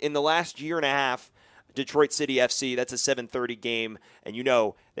competition in the last year and a half, Detroit City FC. That's a 7:30 game, and you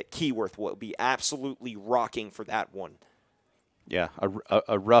know that Keyworth will be absolutely rocking for that one. Yeah,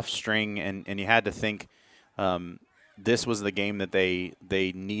 a rough string, and you had to think this was the game that they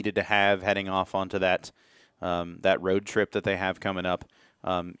needed to have heading off onto that road trip that they have coming up.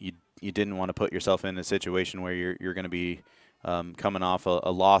 You didn't want to put yourself in a situation where you're going to be coming off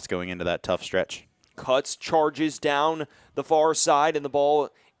a loss going into that tough stretch. Cuts, charges down the far side, and the ball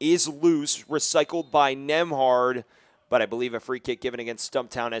is loose, recycled by Nemhard, but I believe a free kick given against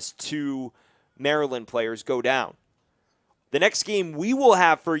Stumptown as 2 Maryland players go down. The next game we will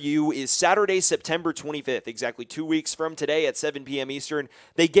have for you is Saturday, September 25th, exactly 2 weeks from today at 7 p.m. Eastern.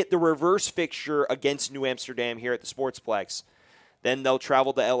 They get the reverse fixture against New Amsterdam here at the Sportsplex. Then they'll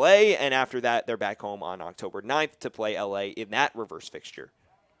travel to L.A., and after that, they're back home on October 9th to play L.A. in that reverse fixture.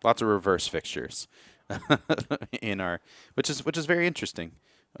 Lots of reverse fixtures which is very interesting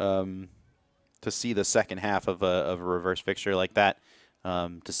to see the second half of a reverse fixture like that,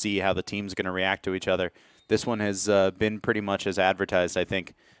 to see how the team's going to react to each other. This one has been pretty much as advertised, I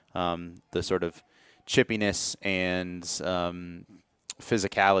think. The sort of chippiness and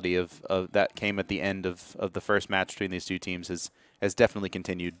physicality of that came at the end of the first match between these two teams has definitely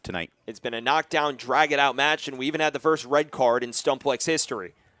continued tonight. It's been a knockdown, drag-it-out match, and we even had the first red card in Stumplex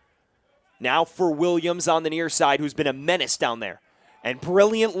history. Now for Williams on the near side, who's been a menace down there. And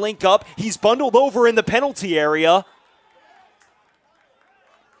brilliant link up. He's bundled over in the penalty area.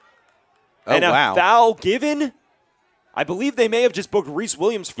 Oh, and a wow. foul given. I believe they may have just booked Reese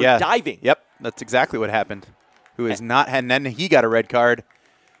Williams for diving. Yep, that's exactly what happened. Who is not, and then he got a red card.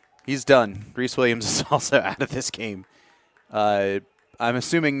 He's done. Reese Williams is also out of this game. I'm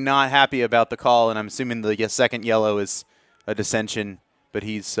assuming not happy about the call, and I'm assuming the second yellow is a dissension, but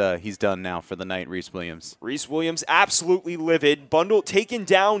he's done now for the night, Reese Williams. Reese Williams absolutely livid. Bundle taken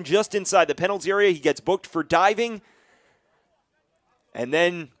down just inside the penalty area. He gets booked for diving, and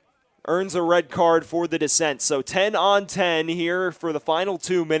then earns a red card for the dissent. So 10 on 10 here for the final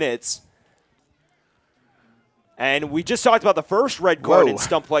 2 minutes. And we just talked about the first red card in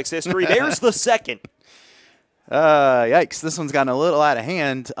Stumplex history. There's the second. Yikes, this one's gotten a little out of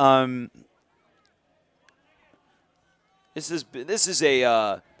hand. This is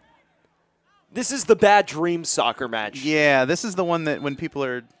the bad dream soccer match. Yeah, this is the one that when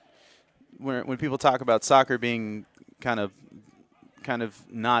people talk about soccer being kind of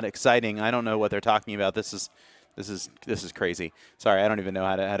not exciting, I don't know what they're talking about. This is crazy. Sorry, I don't even know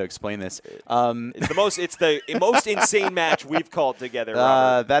how to explain this. It's the most insane match we've called together,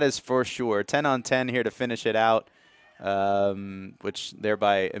 Robert. That is for sure. 10 on 10 here to finish it out, which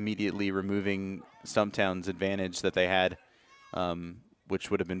thereby immediately removing Stumptown's advantage that they had, which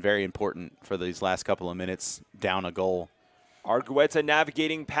would have been very important for these last couple of minutes down a goal. Argueta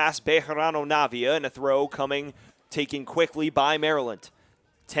navigating past Bejarano Navia, and a throw taken quickly by Maryland.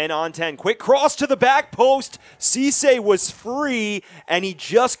 10 on 10. Quick cross to the back post. Cisse was free, and he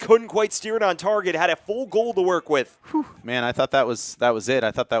just couldn't quite steer it on target. Had a full goal to work with. Whew. Man, I thought that was it.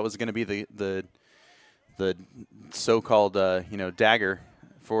 I thought that was going to be the so-called dagger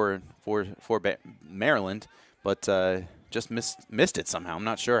for Maryland, but just missed it somehow. I'm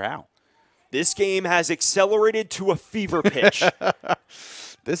not sure how. This game has accelerated to a fever pitch.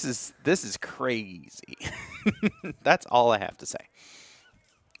 This is crazy. That's all I have to say.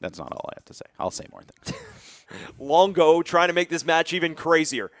 That's not all I have to say. I'll say more things. Longo trying to make this match even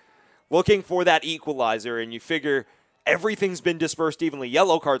crazier. Looking for that equalizer, and you figure everything's been dispersed evenly.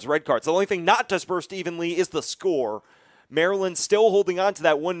 Yellow cards, red cards. The only thing not dispersed evenly is the score. Maryland still holding on to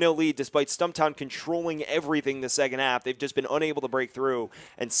that 1-0 lead despite Stumptown controlling everything the second half. They've just been unable to break through,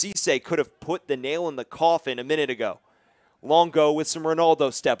 and Cisse could have put the nail in the coffin a minute ago. Longo with some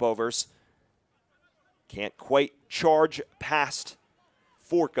Ronaldo step-overs. Can't quite charge past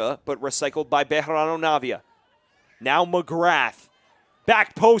Forca, but recycled by Bejarano Navia. Now McGrath.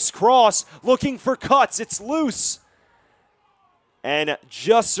 Back post cross, looking for cuts. It's loose. And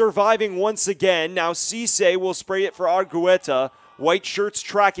just surviving once again. Now Cisse will spray it for Argueta. White shirts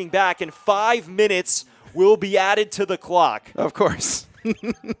tracking back, and 5 minutes will be added to the clock. Of course.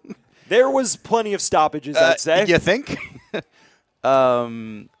 There was plenty of stoppages, I'd say. You think?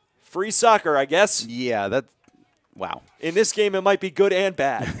 Free soccer, I guess. Yeah, wow. In this game, it might be good and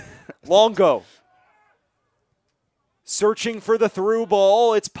bad. Longo. Searching for the through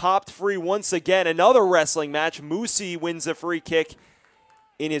ball. It's popped free once again. Another wrestling match. Musi wins a free kick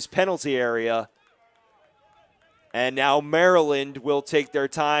in his penalty area. And now Maryland will take their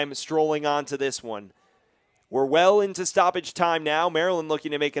time strolling onto this one. We're well into stoppage time now. Maryland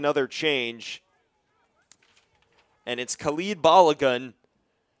looking to make another change. And it's Khalid Balogun.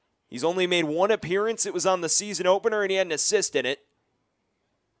 He's only made one appearance. It was on the season opener, and he had an assist in it.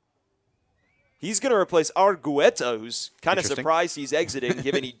 He's going to replace Argueta, who's kind of surprised he's exiting,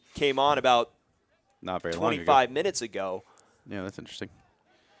 given he came on about not very 25 minutes ago. Yeah, that's interesting.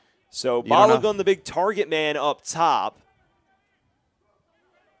 So Balogun, the big target man up top.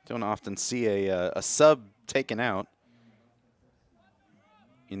 Don't often see a sub taken out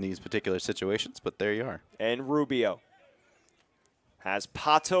in these particular situations, but there you are. And Rubio has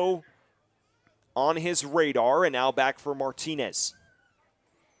Pato on his radar, and now back for Martinez.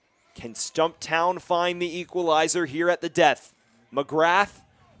 Can Stumptown find the equalizer here at the death? McGrath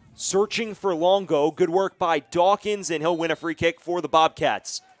searching for Longo. Good work by Dawkins, and he'll win a free kick for the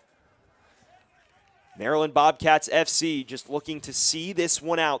Bobcats. Maryland Bobcats FC just looking to see this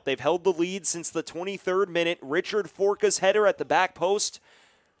one out. They've held the lead since the 23rd minute. Richard Forca's header at the back post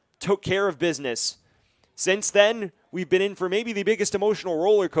took care of business. Since then, we've been in for maybe the biggest emotional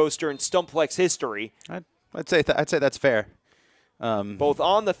roller coaster in Stumplex history. I'd say that's fair. Both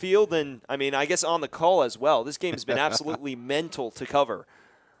on the field and, I guess on the call as well. This game has been absolutely mental to cover.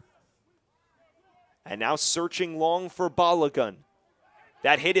 And now searching long for Balogun.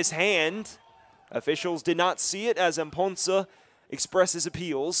 That hit his hand. Officials did not see it as Mponsa expresses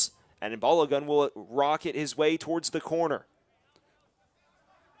appeals, and Balogun will rocket his way towards the corner.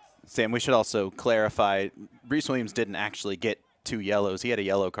 Sam, we should also clarify, Reese Williams didn't actually get 2 yellows. He had a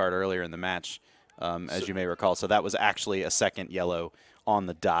yellow card earlier in the match, as you may recall. So that was actually a second yellow on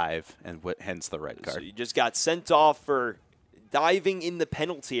the dive, and hence the red card. So he just got sent off for diving in the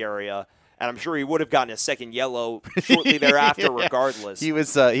penalty area, and I'm sure he would have gotten a second yellow shortly thereafter regardless. He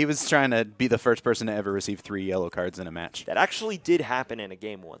was trying to be the first person to ever receive 3 yellow cards in a match. That actually did happen in a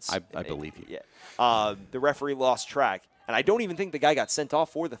game once. I believe you. Yeah. The referee lost track, and I don't even think the guy got sent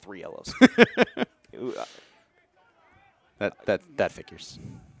off for the 3 yellows. That figures.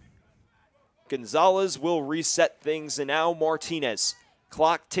 Gonzalez will reset things, and now Martinez.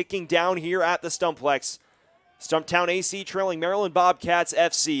 Clock ticking down here at the Stumplex. Stumptown AC trailing Maryland Bobcats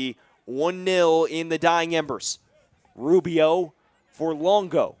FC 1-0 in the dying embers. Rubio for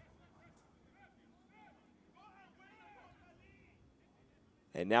Longo.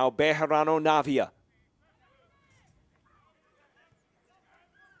 And now Bejarano Navia.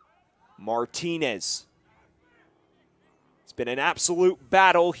 Martinez. It's been an absolute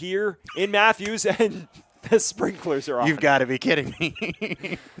battle here in Matthews, and the sprinklers are on. You've got to be kidding me.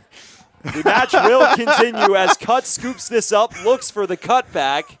 The match will continue as Cut scoops this up, looks for the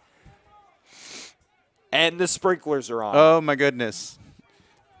cutback, and the sprinklers are on. Oh, my goodness.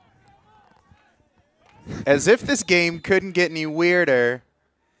 As if this game couldn't get any weirder.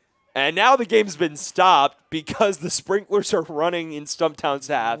 And now the game's been stopped because the sprinklers are running in Stumptown's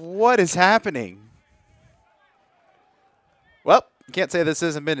half. What is happening? Well, can't say this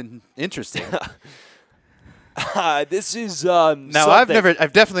hasn't been interesting. This is now something.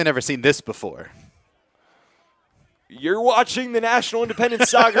 I've definitely never seen this before. You're watching the National Independent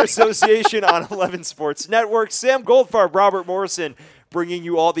Soccer Association on 11 Sports Network. Sam Goldfarb, Robert Morrison, bringing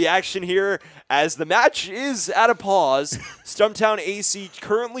you all the action here as the match is at a pause. Stumptown AC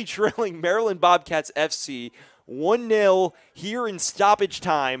currently trailing Maryland Bobcats FC 1-0 here in stoppage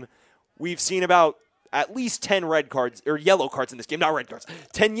time. We've seen about at least 10 red cards, or yellow cards in this game, not red cards.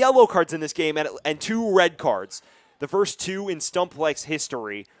 10 yellow cards in this game and 2 red cards. The first 2 in Stumplex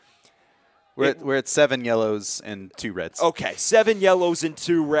history. We're at 7 yellows and 2 reds. Okay, 7 yellows and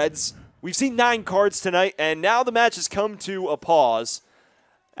 2 reds. We've seen 9 cards tonight, and now the match has come to a pause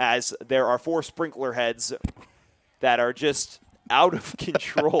as there are 4 sprinkler heads that are just out of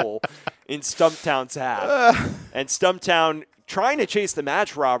control in Stumptown's half. And Stumptown trying to chase the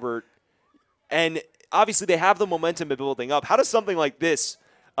match, Robert, and obviously they have the momentum building up. How does something like this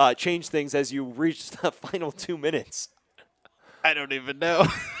change things as you reach the final 2 minutes? I don't even know.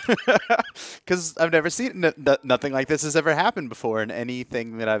 Because I've never seen nothing like this has ever happened before in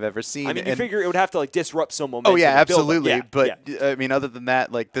anything that I've ever seen. I mean, you figure it would have to like disrupt some momentum. Oh, yeah, absolutely. Yeah, but, I mean, other than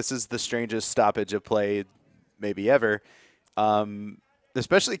that, like, this is the strangest stoppage of play maybe ever.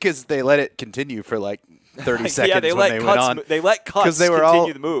 Especially because they let it continue for, like, 30 seconds when they went on. They let Cuts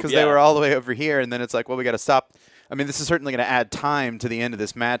continue the move. Because they were all the way over here, and then it's like, well, we got to stop. I mean, this is certainly going to add time to the end of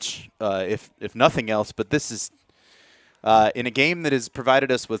this match, if nothing else. But this is, in a game that has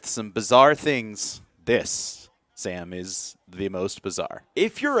provided us with some bizarre things, this, Sam, is the most bizarre.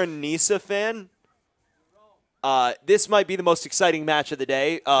 If you're a NISA fan, this might be the most exciting match of the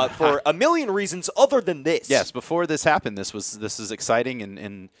day for a million reasons other than this. Yes, before this happened, this is exciting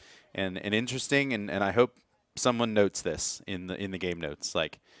and interesting, and I hope someone notes this in the game notes.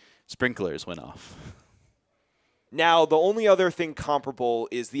 Like, sprinklers went off. Now, the only other thing comparable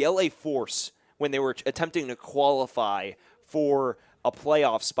is the LA Force when they were attempting to qualify for a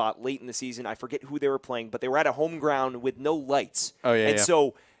playoff spot late in the season. I forget who they were playing, but they were at a home ground with no lights. Oh, yeah, and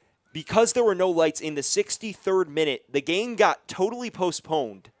so because there were no lights in the 63rd minute, the game got totally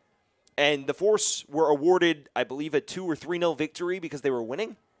postponed, and the Force were awarded, I believe, a 2 or 3-0 victory because they were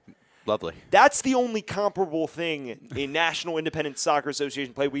winning. Lovely. That's the only comparable thing in National Independent Soccer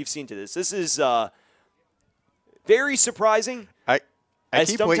Association play we've seen to this. This is very surprising. I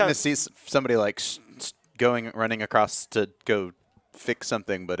keep waiting to see somebody like running across to go fix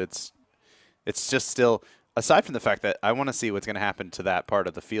something, but it's just still, aside from the fact that I want to see what's going to happen to that part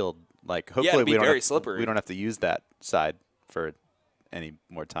of the field. Like, hopefully we don't have to use that side for any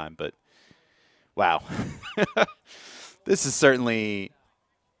more time. But wow, this is certainly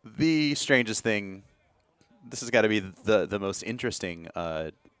the strangest thing. This has got to be the most interesting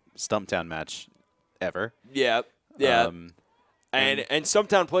Stumptown match ever. Yeah, yeah. And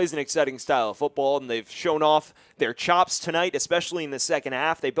Stumptown plays an exciting style of football, and they've shown off their chops tonight, especially in the second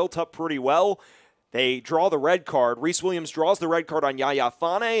half. They built up pretty well. They draw the red card. Reese Williams draws the red card on Yaya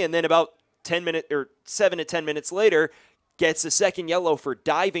Fane, and then about 7 to 10 minutes later, gets a second yellow for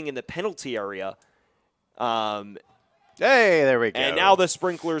diving in the penalty area. Hey, there we go. And now the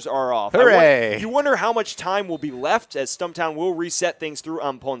sprinklers are off. Hooray! You wonder how much time will be left as Stumptown will reset things through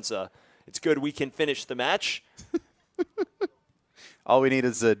Amponza. It's good we can finish the match. All we need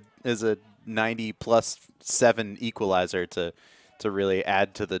is a 90+7 equalizer to really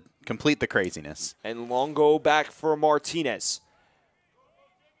add to complete the craziness. And Longo back for Martinez.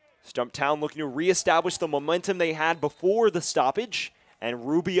 Stumptown looking to reestablish the momentum they had before the stoppage. And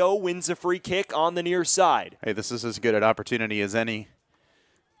Rubio wins a free kick on the near side. Hey, this is as good an opportunity as any.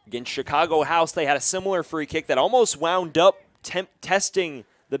 Against Chicago House, they had a similar free kick that almost wound up testing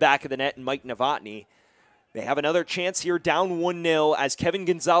the back of the net and Mike Novotny. They have another chance here, down 1-0, as Kevin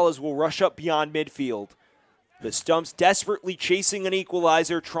Gonzalez will rush up beyond midfield. The Stumps desperately chasing an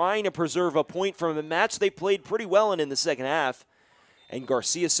equalizer, trying to preserve a point from a match they played pretty well in the second half. And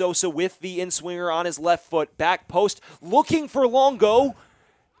Garcia Sosa with the in-swinger on his left foot. Back post, looking for Longo.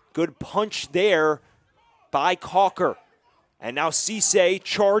 Good punch there by Calker. And now Cisse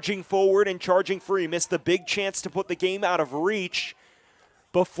charging forward and charging free. Missed the big chance to put the game out of reach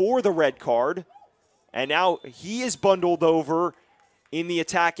before the red card. And now he is bundled over in the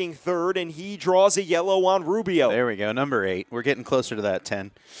attacking third, and he draws a yellow on Rubio. There we go, number 8. We're getting closer to that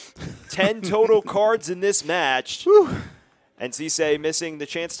 10. 10 total cards in this match. Whew. And Cisse missing the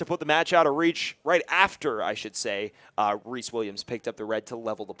chance to put the match out of reach right after, I should say, Reese Williams picked up the red to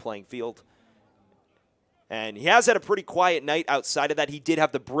level the playing field. And he has had a pretty quiet night outside of that. He did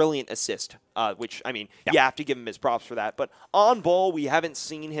have the brilliant assist, which, I mean, you have to give him his props for that. But on ball, we haven't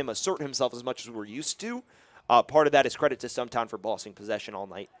seen him assert himself as much as we're used to. Part of that is credit to Stumptown for bossing possession all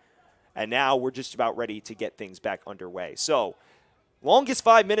night. And now we're just about ready to get things back underway. So, longest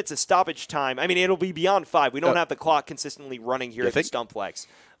 5 minutes of stoppage time. I mean, it'll be beyond 5. We don't have the clock consistently running here at the Stumplex.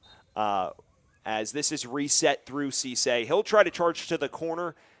 As this is reset through Cisse. He'll try to charge to the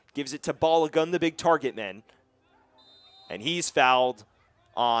corner. Gives it to Balogun, the big target man. And he's fouled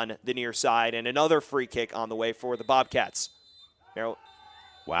on the near side. And another free kick on the way for the Bobcats.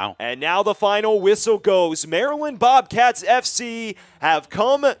 Wow. And now the final whistle goes. Maryland Bobcats FC have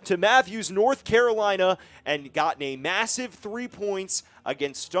come to Matthews, North Carolina, and gotten a massive 3 points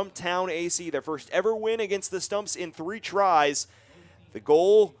against Stumptown AC. Their first ever win against the Stumps in 3 tries. The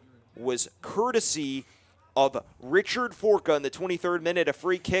goal was courtesy of Richard Forca in the 23rd minute, a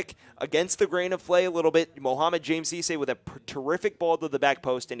free kick against the grain of play a little bit. Mohamed James Cisse with a terrific ball to the back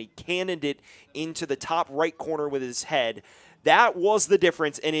post, and he cannoned it into the top right corner with his head. That was the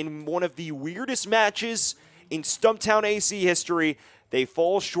difference, and in one of the weirdest matches in Stumptown AC history, they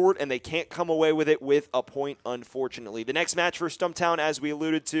fall short and they can't come away with it with a point, unfortunately. The next match for Stumptown, as we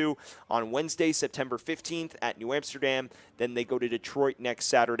alluded to, on Wednesday, September 15th at New Amsterdam. Then they go to Detroit next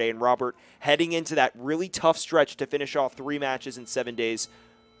Saturday. And Robert, heading into that really tough stretch to finish off 3 matches in 7 days,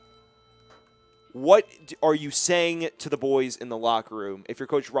 what are you saying to the boys in the locker room if you're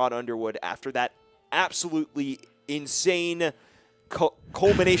Coach Rod Underwood after that absolutely insane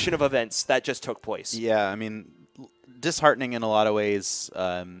culmination of events that just took place? Yeah, I mean, disheartening in a lot of ways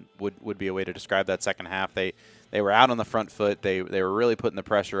would be a way to describe that second half. They were out on the front foot. They were really putting the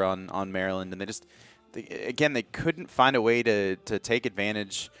pressure on Maryland, and they couldn't find a way to take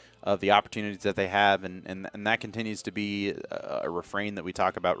advantage of the opportunities that they have, and that continues to be a refrain that we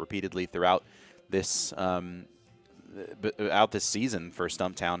talk about repeatedly throughout this season for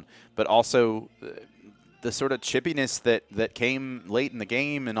Stumptown, but also the sort of chippiness that came late in the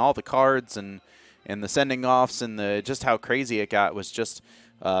game and all the cards and the sending offs and just how crazy it got was just,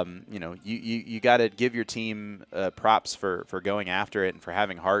 you got to give your team props for going after it and for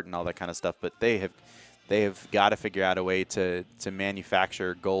having heart and all that kind of stuff. But they have got to figure out a way to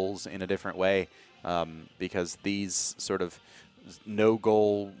manufacture goals in a different way, because these sort of no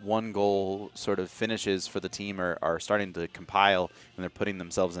goal, 1 goal sort of finishes for the team are starting to compile, and they're putting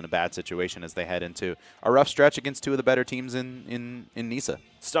themselves in a bad situation as they head into a rough stretch against 2 of the better teams in NISA.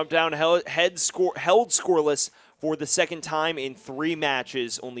 Stumptown held scoreless for the second time in 3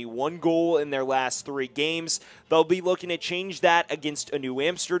 matches, only 1 goal in their last 3 games. They'll be looking to change that against a New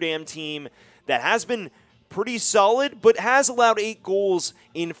Amsterdam team that has been pretty solid, but has allowed 8 goals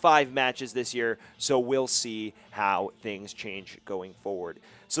in 5 matches this year, so we'll see how things change going forward.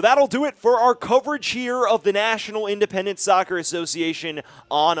 So that'll do it for our coverage here of the National Independent Soccer Association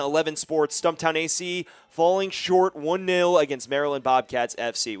on 11 Sports. Stumptown AC falling short 1-0 against Maryland Bobcats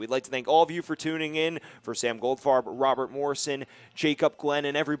FC. We'd like to thank all of you for tuning in. For Sam Goldfarb, Robert Morrison, Jacob Glenn,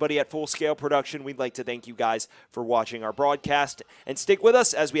 and everybody at Full Scale Production, we'd like to thank you guys for watching our broadcast. And stick with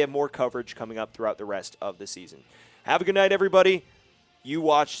us as we have more coverage coming up throughout the rest of the season. Have a good night, everybody. You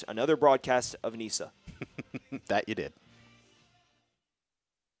watched another broadcast of NISA. That you did.